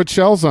when they put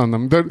shells on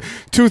them. The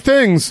two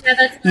things,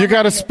 you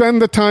got to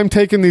spend the time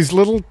taking these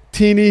little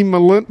teeny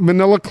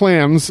manila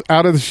clams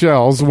out of the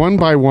shells one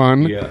by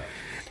one. Yeah,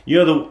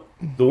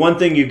 the one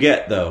thing you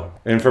get though,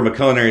 and from a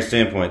culinary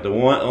standpoint, the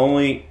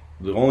only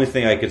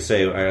thing I could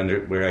say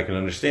where I can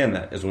understand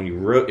that is when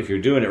if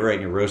you're doing it right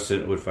and you're roasting it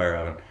in a wood fire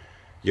oven,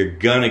 you're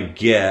gonna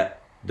get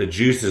the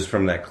juices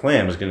from that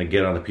clam is going to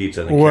get on the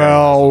pizza.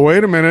 Well,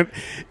 wait a minute.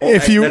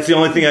 That's the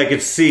only thing I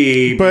could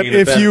see. But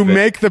if you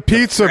make the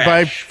pizza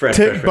by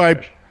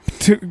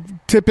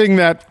tipping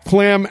that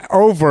clam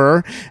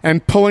over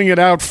and pulling it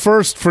out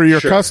first for your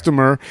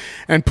customer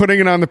and putting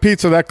it on the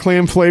pizza, that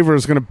clam flavor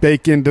is going to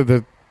bake into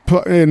the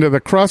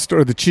crust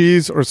or the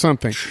cheese or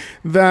something.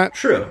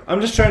 True. I'm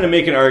just trying to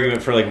make an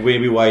argument for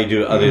maybe why you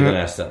do it other than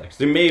aesthetics.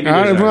 There may be. And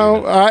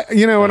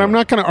I'm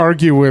not going to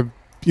argue with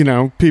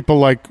people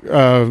like.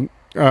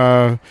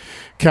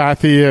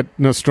 Kathy at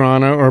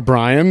Nostrana or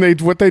Brian,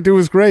 what they do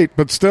is great,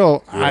 but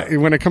still,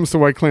 when it comes to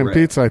white clam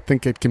pizza, I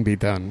think it can be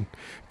done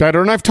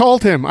better. And I've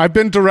told him, I've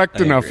been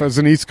direct enough as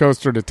an East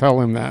Coaster to tell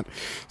him that.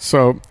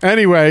 So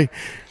anyway,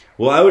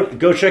 well, I would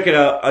go check it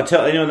out. I'll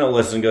tell anyone that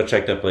listens, go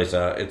check that place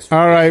out. It's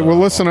all right. Well,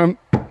 listen,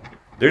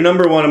 they're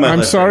number one on my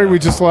list. I'm sorry we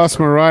just lost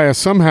Mariah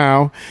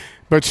somehow,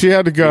 but she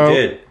had to go. We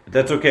did.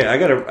 That's okay. I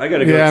gotta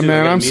go. Yeah,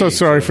 man, I'm so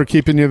sorry for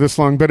keeping you this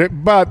long, but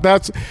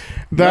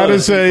that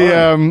is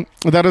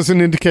that is an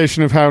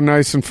indication of how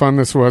nice and fun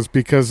this was,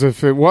 because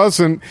if it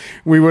wasn't,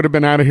 we would have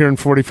been out of here in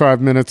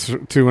 45 minutes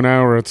to an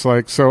hour. It's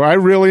like, so I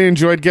really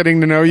enjoyed getting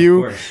to know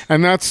you,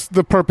 and that's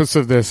the purpose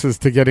of this, is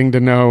to getting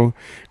to know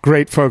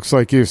great folks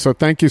like you. So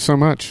thank you so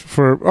much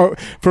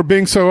for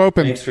being so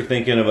open. Thanks for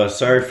thinking of us.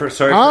 Sorry for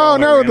Oh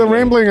no, the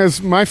rambling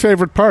is my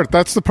favorite part.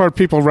 That's the part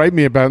people write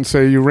me about and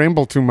say you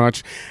ramble too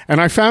much.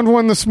 And I found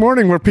one this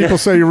morning where people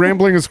say your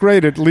rambling is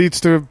great. It leads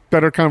to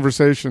better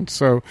conversations.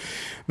 So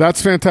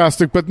that's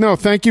fantastic. But no,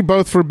 thank you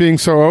both for being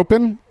so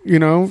open. You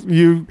know,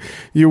 you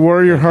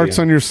wore your hearts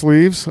on your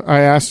sleeves.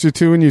 I asked you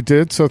to, and you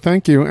did. So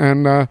thank you.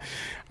 And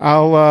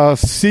I'll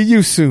see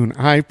you soon.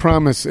 I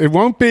promise. It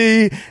won't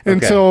be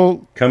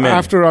until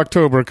after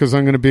October, because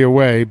I'm going to be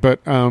away. But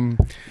all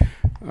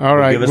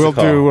right, we'll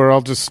do, or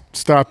I'll just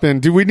stop in.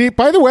 Do we need?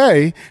 By the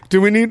way,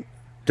 do we need?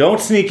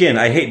 Don't sneak in.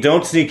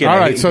 Don't sneak in. All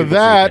right, so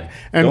that,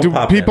 and do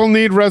people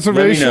need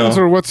reservations,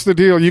 or what's the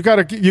deal? You got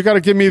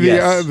to give me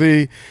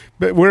the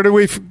where do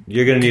we?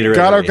 You're going to need a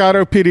Gado reservation.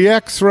 Gado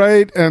PDX,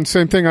 right? And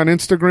same thing on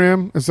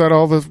Instagram. Is that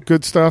all the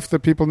good stuff that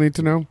people need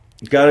to know?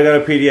 Gado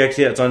Gado PDX,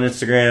 yeah, it's on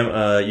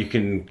Instagram. You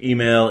can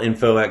email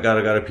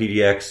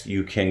info@GadoGadoPDX.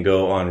 You can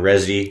go on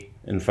Resi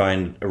and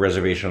find a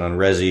reservation on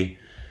Resi.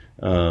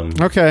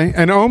 Okay,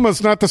 and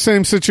Oma's not the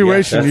same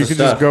situation. You can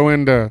just go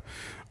into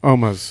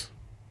Oma's.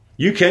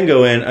 You can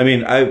go in. I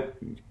mean,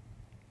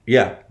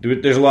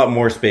 there's a lot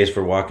more space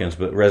for walk-ins,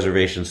 but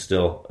reservations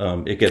still,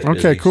 it gets busy.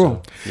 Okay,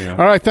 cool. So,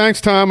 All right,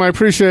 thanks, Tom. I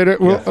appreciate it.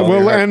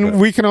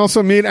 We can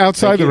also meet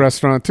outside the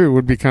restaurant, too. It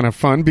would be kind of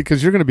fun,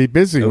 because you're going to be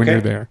busy when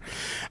you're there.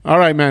 All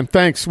right, man,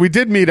 thanks. We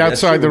did meet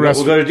outside the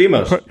restaurant. We'll go to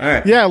Demos. All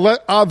right. Yeah,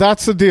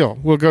 that's the deal.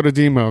 We'll go to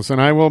Demos, and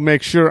I will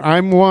make sure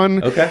I'm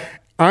one. Okay.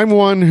 I'm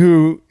one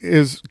who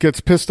gets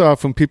pissed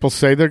off when people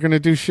say they're going to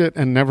do shit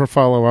and never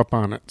follow up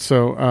on it.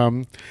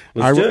 So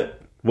let's do it.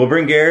 We'll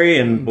bring Gary,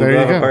 and we'll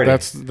have a party.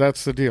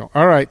 That's the deal.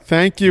 All right.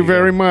 Thank you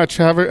very much.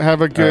 Have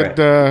a good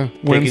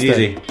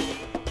Wednesday. Take it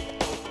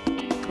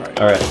easy.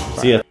 All right.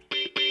 See ya.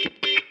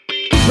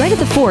 Right at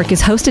the Fork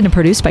is hosted and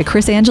produced by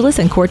Chris Angelis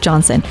and Court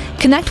Johnson.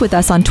 Connect with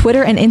us on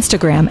Twitter and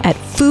Instagram at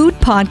Food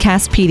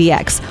Podcast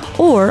PDX,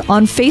 or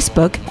on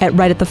Facebook at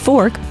Right at the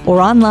Fork,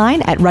 or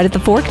online at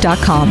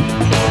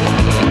rightatthefork.com.